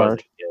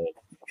 Lazard.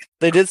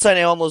 They did sign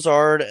Alan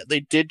Lazard.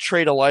 They did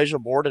trade Elijah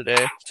Moore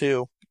today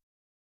too.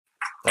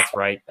 That's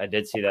right. I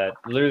did see that.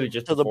 Literally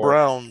just to the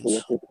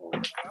Browns.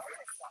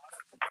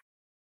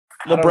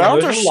 The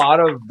Browns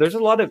there's a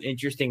lot of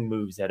interesting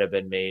moves that have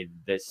been made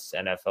this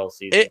NFL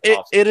season.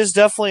 It is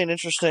definitely an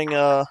interesting.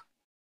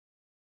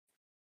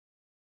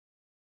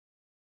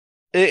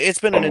 It's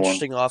been an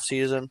interesting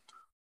offseason.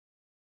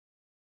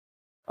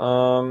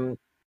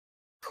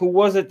 Who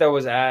was it that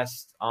was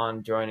asked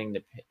on joining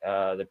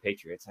the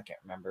Patriots? I can't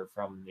remember.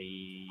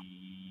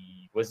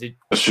 Was it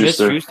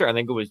Smith-Schuster? I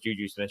think it was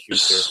Juju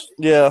Smith-Schuster.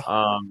 Yeah.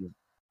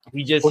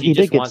 He's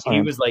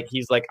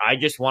like, I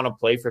just want to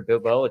play for Bill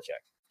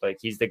Belichick.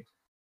 He's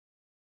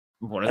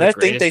one of the I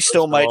think they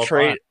still might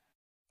trade.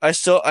 I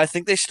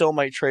think they still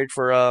might trade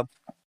for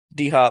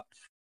D-Hop.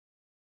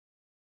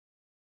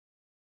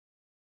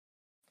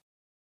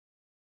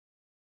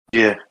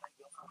 Yeah.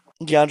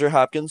 DeAndre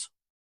Hopkins.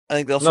 I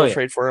think they'll still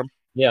trade for him.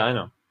 Yeah, I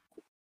know.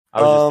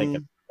 I was just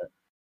thinking.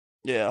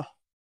 Yeah.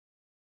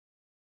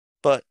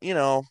 But,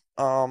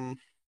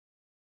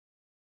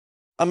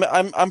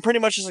 I'm pretty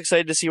much just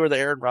excited to see where the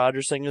Aaron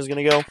Rodgers thing is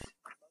going to go.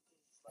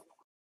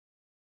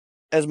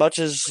 As much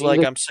as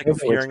I'm sick of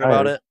hearing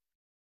about it.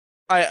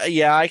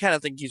 I kind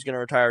of think he's going to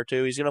retire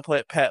too. He's going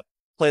to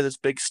play this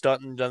big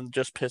stunt and then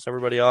just piss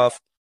everybody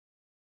off.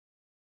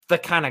 The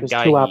kind of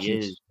guy he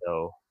is,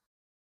 though.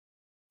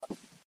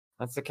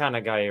 That's the kind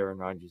of guy Aaron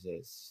Rodgers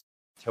is.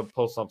 He'll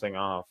pull something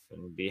off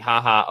and be,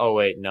 haha, oh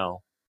wait,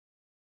 no.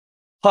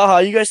 Haha,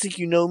 you guys think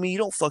you know me? You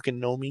don't fucking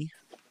know me.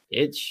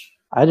 Itch.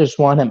 I just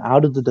want him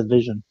out of the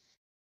division.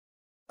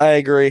 I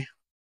agree.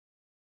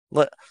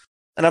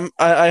 And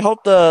I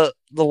hope the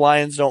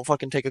Lions don't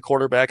fucking take a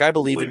quarterback. I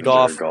believe in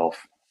Goff. Who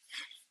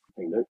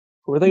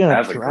are they going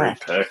to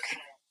draft? Great pick.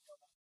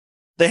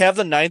 They have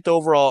the 9th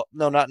overall.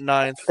 No, not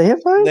 9th. They have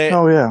 9th?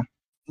 Oh, yeah.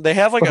 They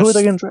have who are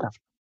they going to draft?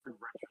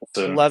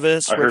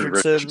 Levis,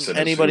 Richardson,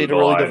 anybody to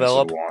really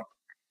develop.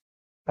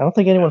 I don't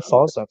think anyone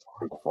falls that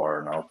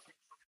far enough.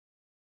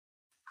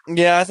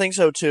 Yeah, I think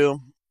so too.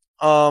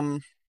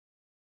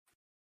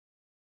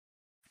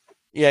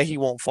 Yeah, he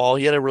won't fall.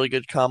 He had a really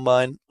good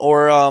combine.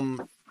 Or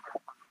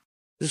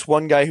this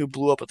one guy who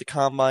blew up at the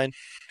combine,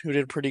 who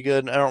did pretty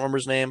good. I don't remember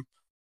his name.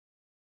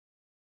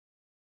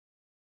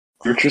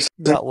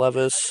 Not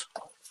Levis.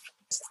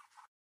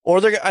 Or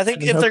I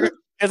think if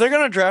they're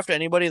gonna draft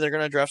anybody, they're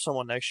gonna draft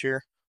someone next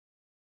year.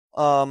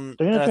 They're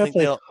gonna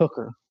draft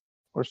Hooker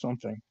or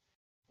something.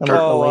 Later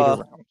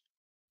round.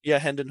 Yeah,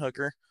 Hendon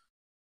Hooker.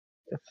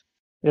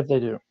 If they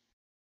do.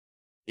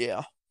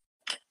 Yeah.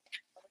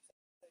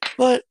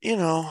 But,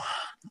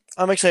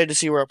 I'm excited to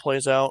see where it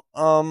plays out.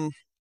 You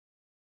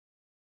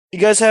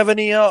guys have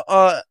any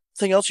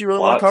thing else you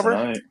really want to cover?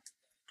 I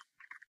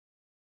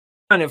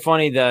find it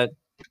funny that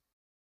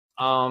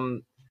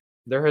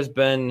there has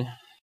been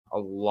a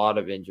lot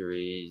of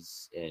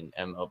injuries in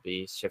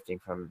MLB, shifting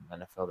from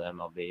NFL to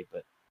MLB,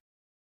 but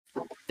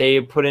they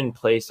put in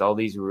place all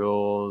these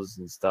rules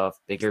and stuff,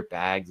 bigger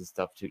bags and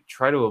stuff to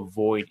try to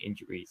avoid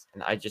injuries.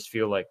 And I just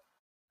feel like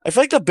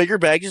the bigger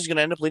bag is going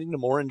to end up leading to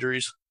more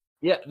injuries.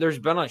 Yeah, there's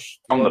been a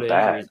lot of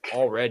injuries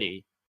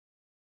already,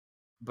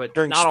 but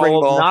during not spring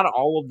ball, not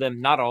all of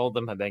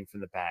them have been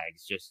from the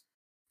bags. Just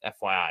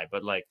FYI.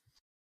 But like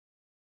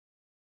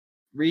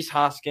Reese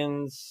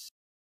Hoskins,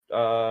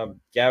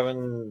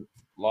 Gavin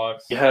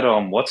Lux. You had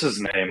what's his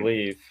I name?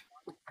 believe.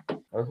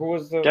 Or who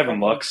was the Gavin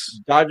Lux.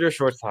 Dodger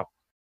shortstop?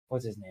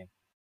 What's his name?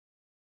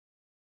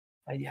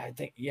 I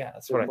think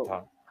that's what I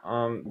thought.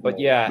 But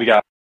yeah, We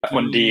got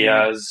Edwin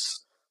Diaz,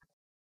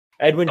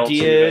 Edwin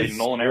Diaz,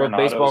 Nolan World Arenado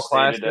Baseball stayed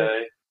Classic.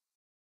 today.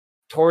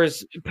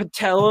 Torres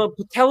patellar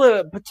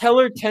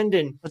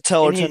tendon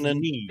Patellar in his tendon.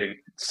 knee.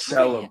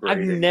 Celebrating.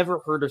 I've never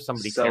heard of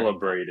somebody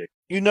celebrating.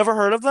 You never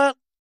heard of that?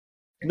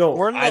 No,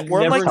 We're in I've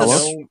like never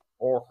this. known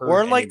or heard.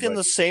 We're in like anybody.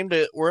 the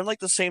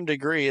same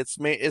degree. It's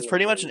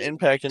pretty much an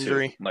impact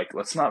injury. Like,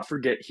 let's not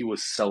forget he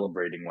was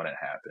celebrating when it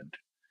happened.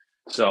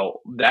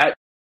 So that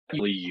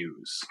you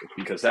use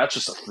because that's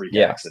just a freak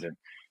accident.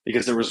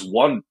 Because there was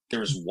one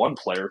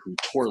player who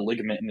tore a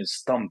ligament in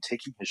his thumb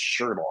taking his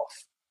shirt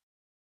off.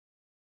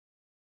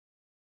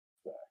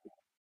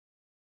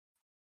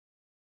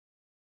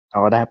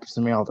 Oh, it happens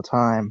to me all the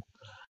time.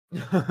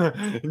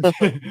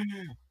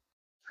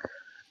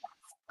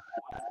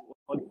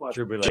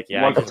 Drew be like,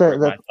 I just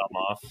ripped my thumb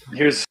off.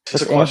 Here's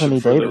a question Anthony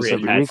for Davis those of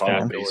you every who follow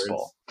weekend.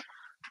 baseball.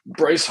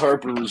 Bryce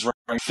Harper was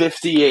ranked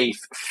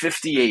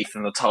 58th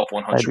in the top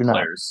 100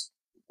 players.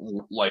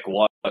 Like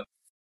what?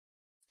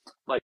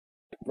 Like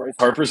Bryce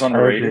Harper's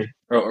underrated,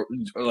 or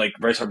like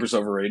Bryce Harper's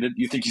overrated?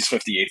 You think he's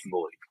 58th in the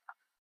league?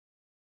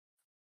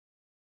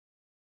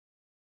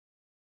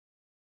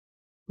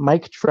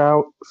 Mike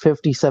Trout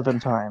 57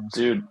 times.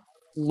 Dude,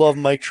 love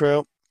Mike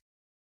Trout.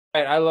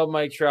 I love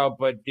Mike Trout,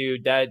 but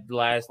dude, that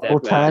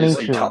is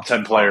a top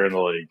 10 player in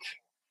the league.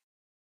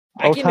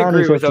 I can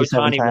agree with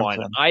 57 Ohtani one.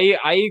 then. I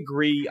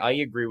agree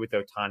with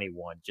Ohtani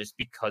one just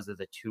because of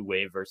the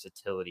two-way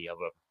versatility of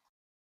him.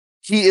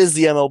 He is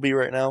the MLB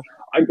right now.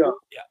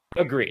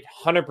 Agreed,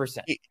 100%.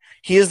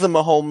 He is the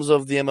Mahomes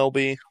of the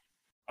MLB.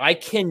 I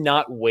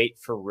cannot wait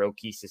for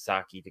Roki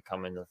Sasaki to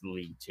come in the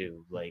league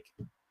too. Like,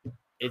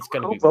 it's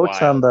going to be Who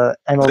votes wild. on the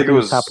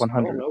MLB top 100?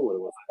 I don't know what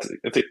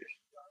it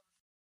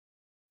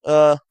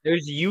was.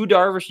 There's Yu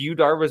Darvish. Yu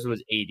Darvish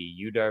was 80.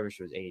 Yu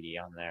Darvish was 80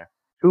 on there.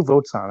 Who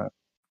votes on it?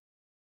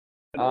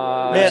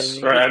 Or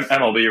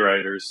MLB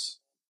writers.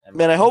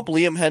 Man, I hope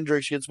Liam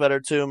Hendricks gets better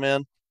too,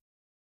 man.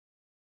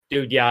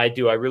 Dude, yeah, I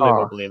do. I really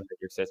hope Liam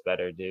Hendricks gets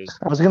better, dude.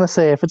 I was going to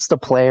say, if it's the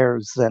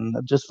players, then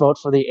just vote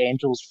for the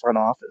Angels front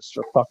office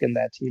for fucking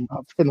that team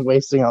up and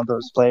wasting on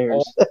those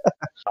players.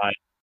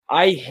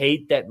 I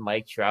hate that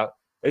Mike Trout.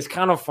 It's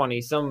kind of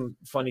funny. Some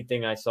funny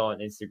thing I saw on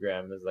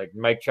Instagram is like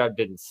Mike Trout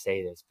didn't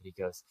say this, but he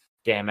goes,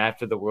 damn,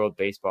 after the World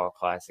Baseball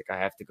Classic, I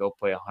have to go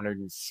play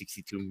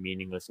 162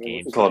 meaningless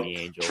games for the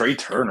Angels. Trey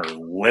Turner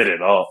lit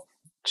it up.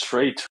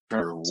 Trey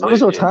Turner So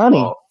was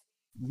Ohtani.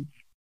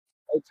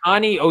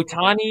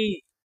 Ohtani,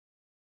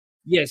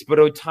 yes, but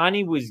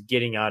Ohtani was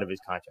getting out of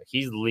his contract.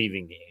 He's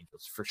leaving the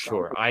Angels for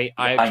sure. I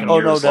can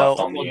no doubt.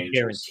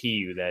 guarantee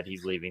you that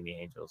he's leaving the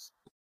Angels.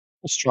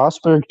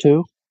 Strasburg,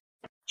 too.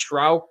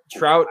 Trout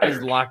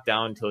is locked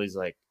down until he's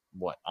like,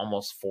 what,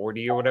 almost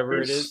 40 or whatever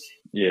it is?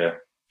 Yeah.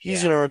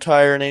 He's going to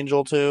retire an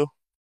Angel too.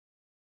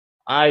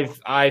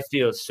 I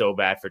feel so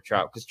bad for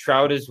Trout because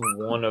Trout is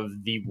one of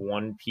the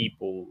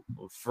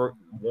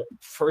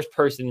first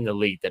person in the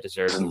league that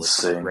deserves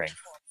a ring.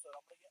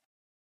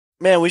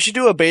 Man, we should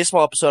do a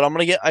baseball episode.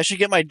 I should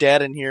get my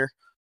dad in here.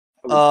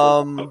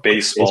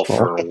 Baseball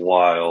for a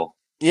while.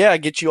 Yeah,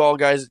 get all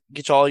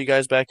you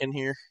guys back in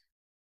here.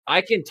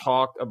 I can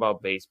talk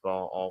about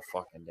baseball all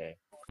fucking day.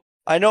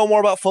 I know more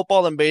about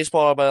football than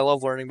baseball, but I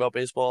love learning about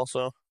baseball,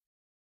 so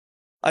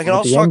I can With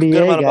also the talk a good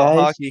NBA, amount about guys.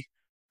 hockey.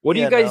 What do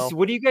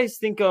you guys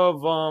think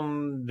of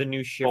the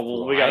new shift?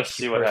 Well, we got to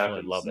see what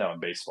happens now in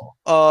baseball.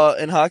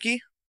 In hockey?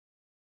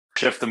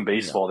 Shift in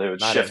baseball, they would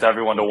not shift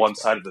everyone to one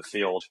side of the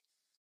field.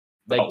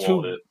 Like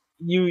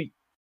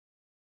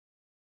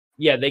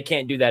Yeah, they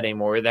can't do that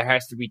anymore. There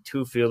has to be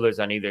two fielders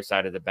on either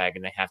side of the bag,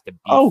 and they have to be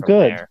from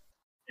there.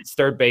 It's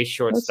third base,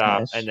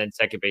 shortstop, and then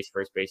second base,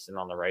 first baseman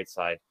on the right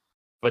side.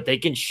 But they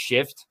can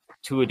shift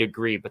to a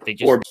degree, but they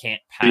just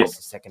can't pass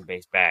the second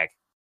base bag.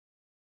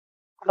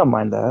 I don't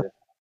mind that.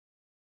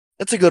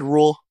 It's a good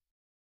rule.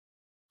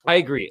 I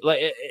agree. Like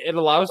it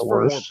allows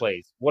for more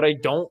plays. What I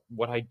don't.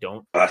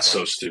 That's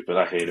so stupid.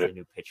 I hate it. The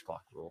new pitch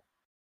clock rule.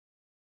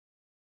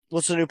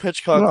 What's the new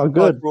pitch clock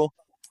rule?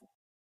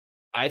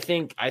 I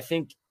think.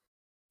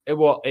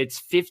 It's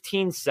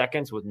 15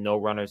 seconds with no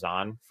runners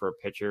on for a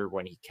pitcher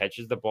when he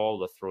catches the ball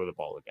to throw the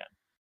ball again,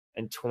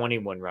 and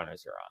 21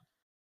 runners are on.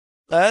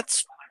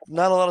 That's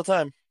not a lot of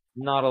time.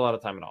 Not a lot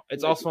of time at all.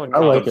 It's also in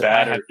college.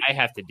 I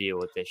have to deal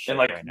with this shit and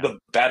right now. The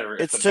batter.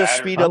 It's to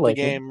speed up the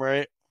game,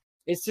 right?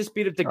 It's to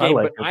speed up the game,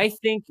 but I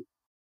think.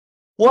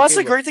 Well, that's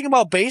the great thing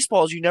about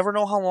baseball is you never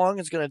know how long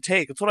it's going to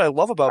take. That's what I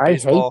love about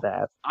baseball. I hate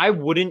that. I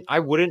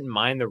wouldn't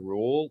mind the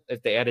rule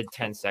if they added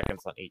 10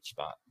 seconds on each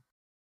spot.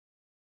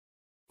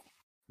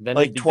 Then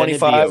like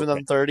 25 and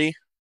then 30?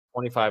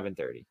 25 and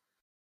 30.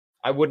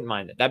 I wouldn't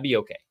mind it. That'd be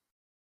okay.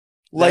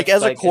 Like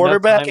as a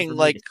quarterback and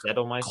like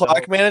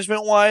clock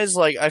management wise,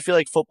 like I feel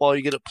like football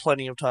you get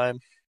plenty of time.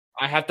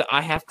 I have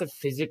to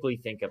physically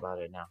think about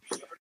it now.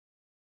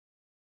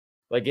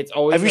 Like it's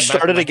always. Have you in the back of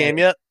started my a game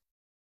head. yet?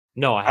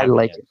 No, I Have haven't. you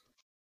started a game yet? No,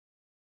 I I haven't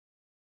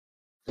like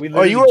yet. it. We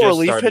Are you literally a just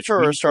relief started. pitcher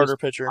or a starter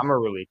pitcher? I'm a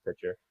relief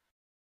pitcher.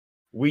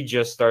 We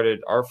just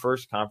started. Our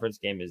first conference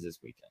game is this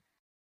weekend.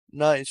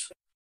 Nice.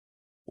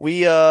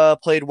 We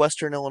played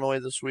Western Illinois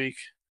this week.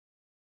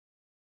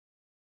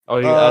 Oh,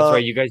 yeah, that's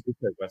right. You guys do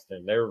play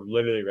Western. They're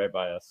literally right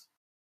by us.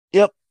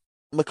 Yep,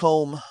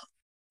 Macomb.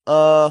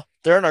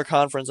 They're in our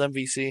conference,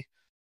 MVC.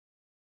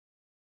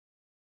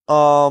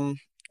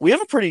 We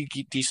have a pretty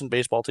decent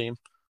baseball team,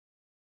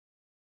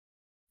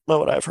 by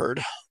what I've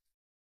heard.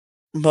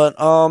 But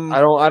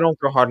I don't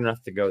throw hard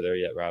enough to go there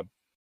yet, Rob.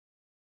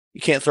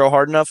 you can't throw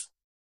hard enough.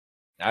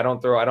 I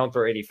don't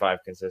throw 85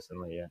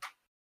 consistently yet.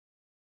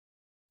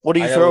 What do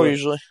you I throw gotta-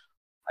 usually?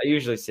 I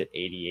usually sit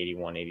 80,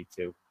 81,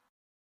 82.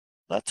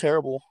 Not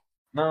terrible.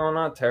 No,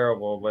 not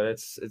terrible, but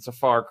it's a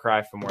far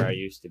cry from where I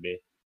used to be.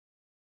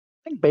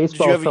 I think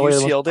baseball you is have a probably the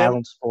UCL most dam?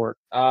 balanced sport.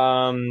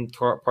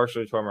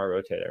 Partially tore my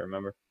rotator.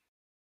 Remember?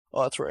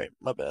 Oh, that's right.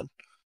 My bad.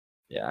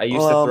 Yeah, I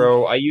used to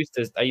throw. I used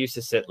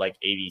to sit like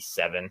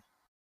 87.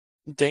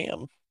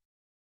 Damn.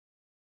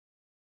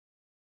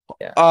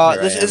 Yeah.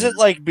 This isn't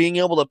like being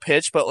able to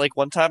pitch, but like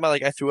one time I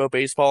threw a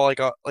baseball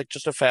like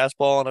just a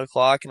fastball on a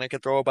clock, and I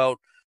could throw about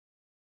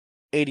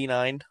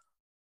 89.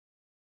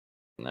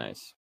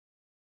 Nice.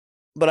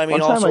 But I mean, One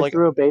time also I like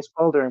threw a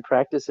baseball during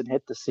practice and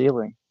hit the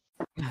ceiling.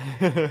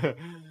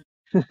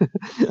 There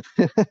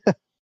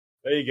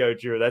you go,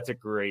 Drew. That's a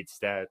great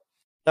stat.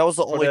 that was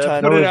the only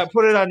time.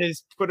 Put it on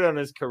his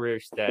career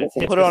stats.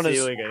 Hit Put it the on his-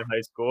 ceiling in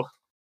high school.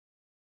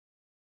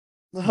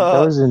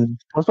 That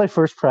was my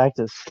first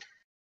practice.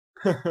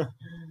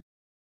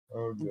 Oh,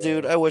 God.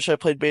 Dude, I wish I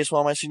played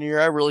baseball my senior year.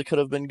 I really could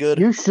have been good.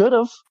 You should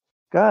have.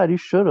 God, you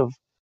should have.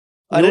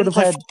 I didn't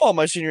play football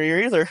my senior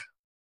year either.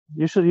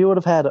 You would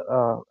have had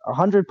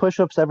 100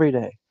 push-ups every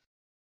day,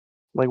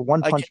 like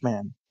One Punch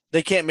Man.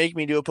 They can't make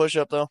me do a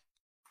push-up though.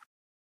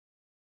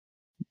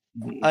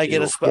 I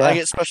get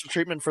special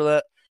treatment for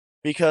that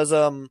because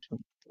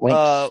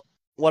Links.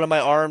 one of my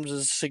arms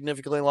is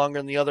significantly longer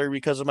than the other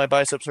because of my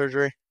bicep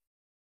surgery.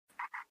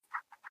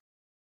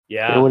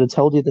 Yeah. They would have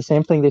told you the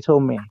same thing they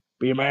told me.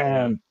 Be a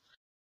man.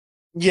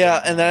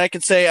 Yeah, and then I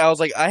could say I was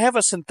like, I have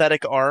a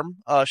synthetic arm.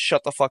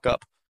 Shut the fuck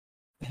up.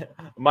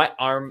 My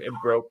arm it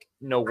broke.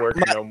 No work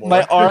no more.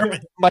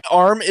 My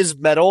arm is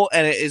metal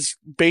and it is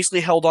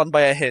basically held on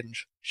by a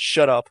hinge.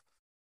 Shut up.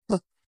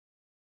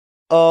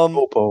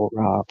 Popo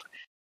Rob.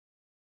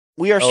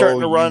 We are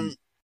starting to run.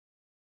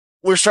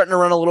 We're starting to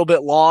run a little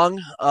bit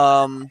long.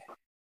 Almost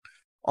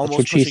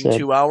pushing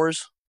 2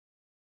 hours.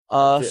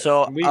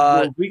 So we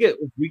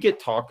get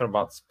talking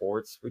about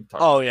sports. We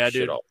talk oh yeah, shit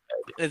dude. all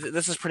day.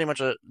 This is pretty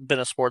much been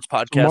a sports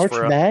podcast March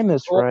for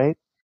Madness, right?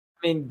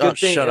 I mean, good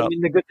thing. shut I up.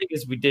 mean, the good thing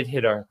is we did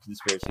hit our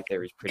conspiracy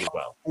theories pretty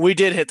well. We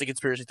did hit the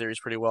conspiracy theories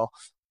pretty well.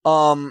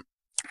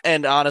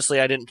 And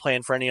honestly, I didn't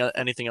plan for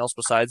anything else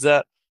besides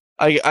that.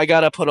 I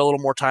gotta put a little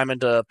more time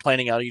into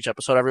planning out each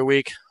episode every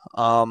week.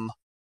 Besides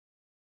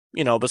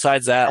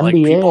that,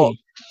 NBA. like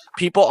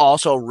people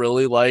also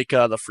really like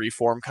the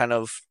freeform kind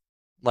of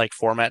like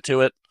format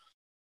to it.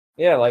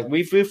 Yeah, like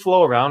we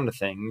flow around to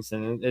things,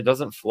 and it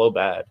doesn't flow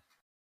bad.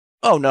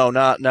 Oh no,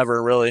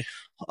 never really.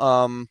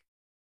 But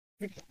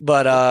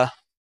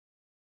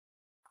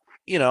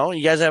you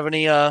guys have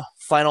any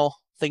final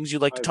things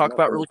you'd like to talk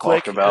about really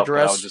quick? But I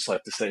Address? would just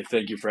like to say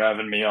thank you for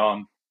having me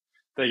on.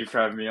 Thank you for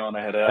having me on.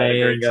 I had a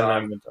great got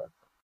time.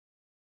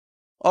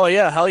 Oh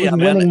yeah, hell yeah,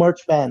 man! Winning March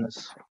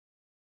Madness.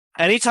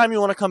 Anytime you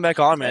want to come back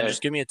on, man, Hey.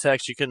 just give me a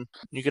text. You can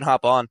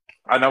hop on.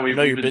 I know I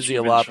know you're busy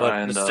a lot,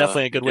 but it's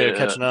definitely a good way of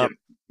catching up.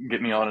 Get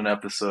me on an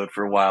episode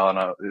for a while,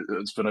 and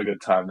it's been a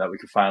good time that we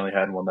could finally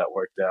had one that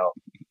worked out.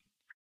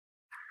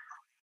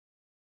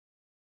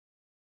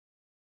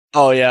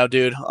 Oh yeah,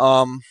 dude.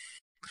 I'll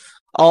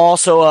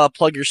also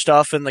plug your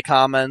stuff in the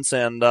comments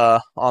and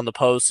on the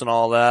posts and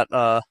all that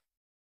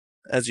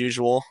as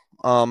usual.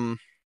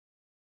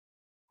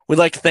 We'd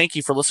like to thank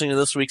you for listening to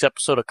this week's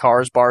episode of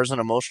Cars, Bars, and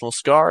Emotional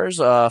Scars.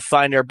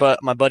 Find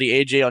my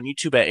buddy AJ on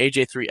YouTube at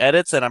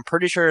AJ3Edits, and I'm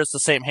pretty sure it's the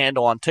same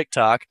handle on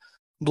TikTok.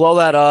 Blow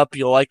that up.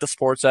 You'll like the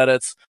sports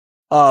edits.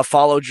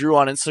 Follow Drew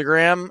on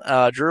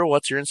Instagram. Drew,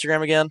 what's your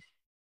Instagram again?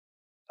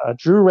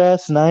 Drew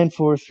Rast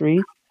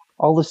 943.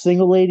 All the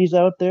single ladies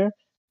out there,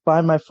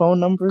 find my phone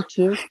number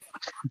too.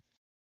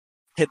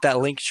 Hit that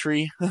link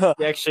tree.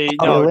 Actually,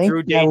 Oh, no. link-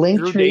 Drew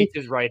tree. dates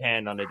his right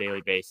hand on a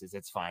daily basis.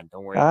 It's fine.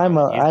 Don't worry. I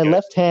about it.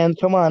 left hand.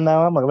 Come on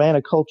now, I'm a man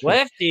of culture.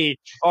 Lefty.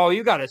 Oh,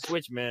 you got to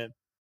switch, man.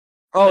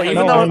 Oh, Yeah,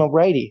 even no, though I'm a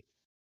righty.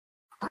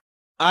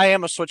 I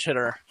am a switch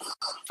hitter.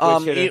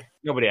 Switch hitter.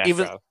 Nobody asked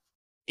even- Rob.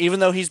 Even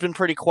though he's been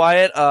pretty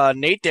quiet,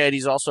 Nate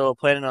Daddy's also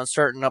planning on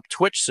starting up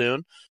Twitch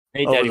soon.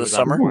 Hey, over Daddy the was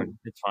summer. on board.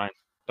 It's fine.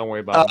 Don't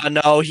worry about it.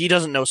 No, he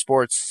doesn't know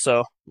sports,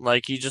 so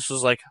like he just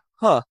was like,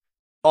 "Huh,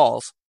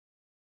 balls."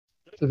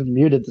 He was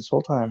muted this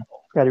whole time.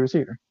 Forgot he was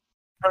here.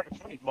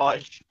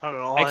 Much. I don't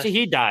know. Actually,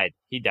 he died.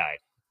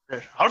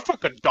 I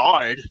fucking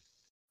died.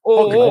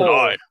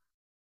 Oh,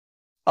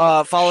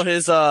 Follow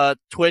his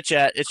Twitch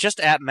it's just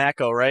at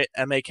Mako, right?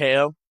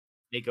 MAKO.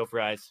 Nico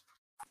Fries.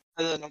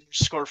 and then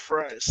underscore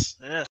fries.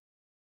 Yeah.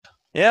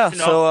 Yeah. You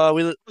know, So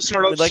we we'll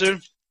start up we'd like soon.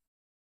 to.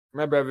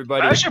 Remember,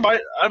 everybody.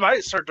 I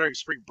might start during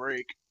spring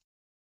break.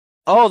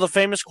 Oh, the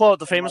famous quote.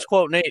 The famous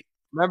quote, Nate.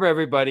 Remember,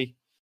 everybody.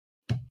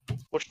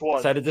 Which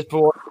one? Said it this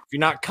before. If you're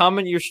not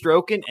coming, you're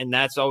stroking, and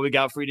that's all we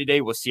got for you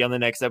today. We'll see you on the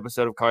next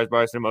episode of Cars,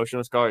 Bars, and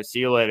Emotional Cars. See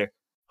you later.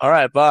 All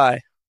right.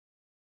 Bye.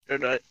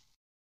 Good night.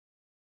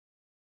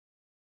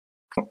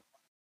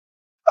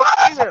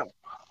 Damn.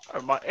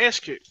 My ass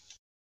kicked.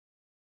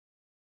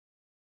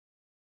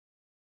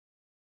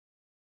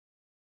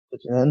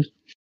 And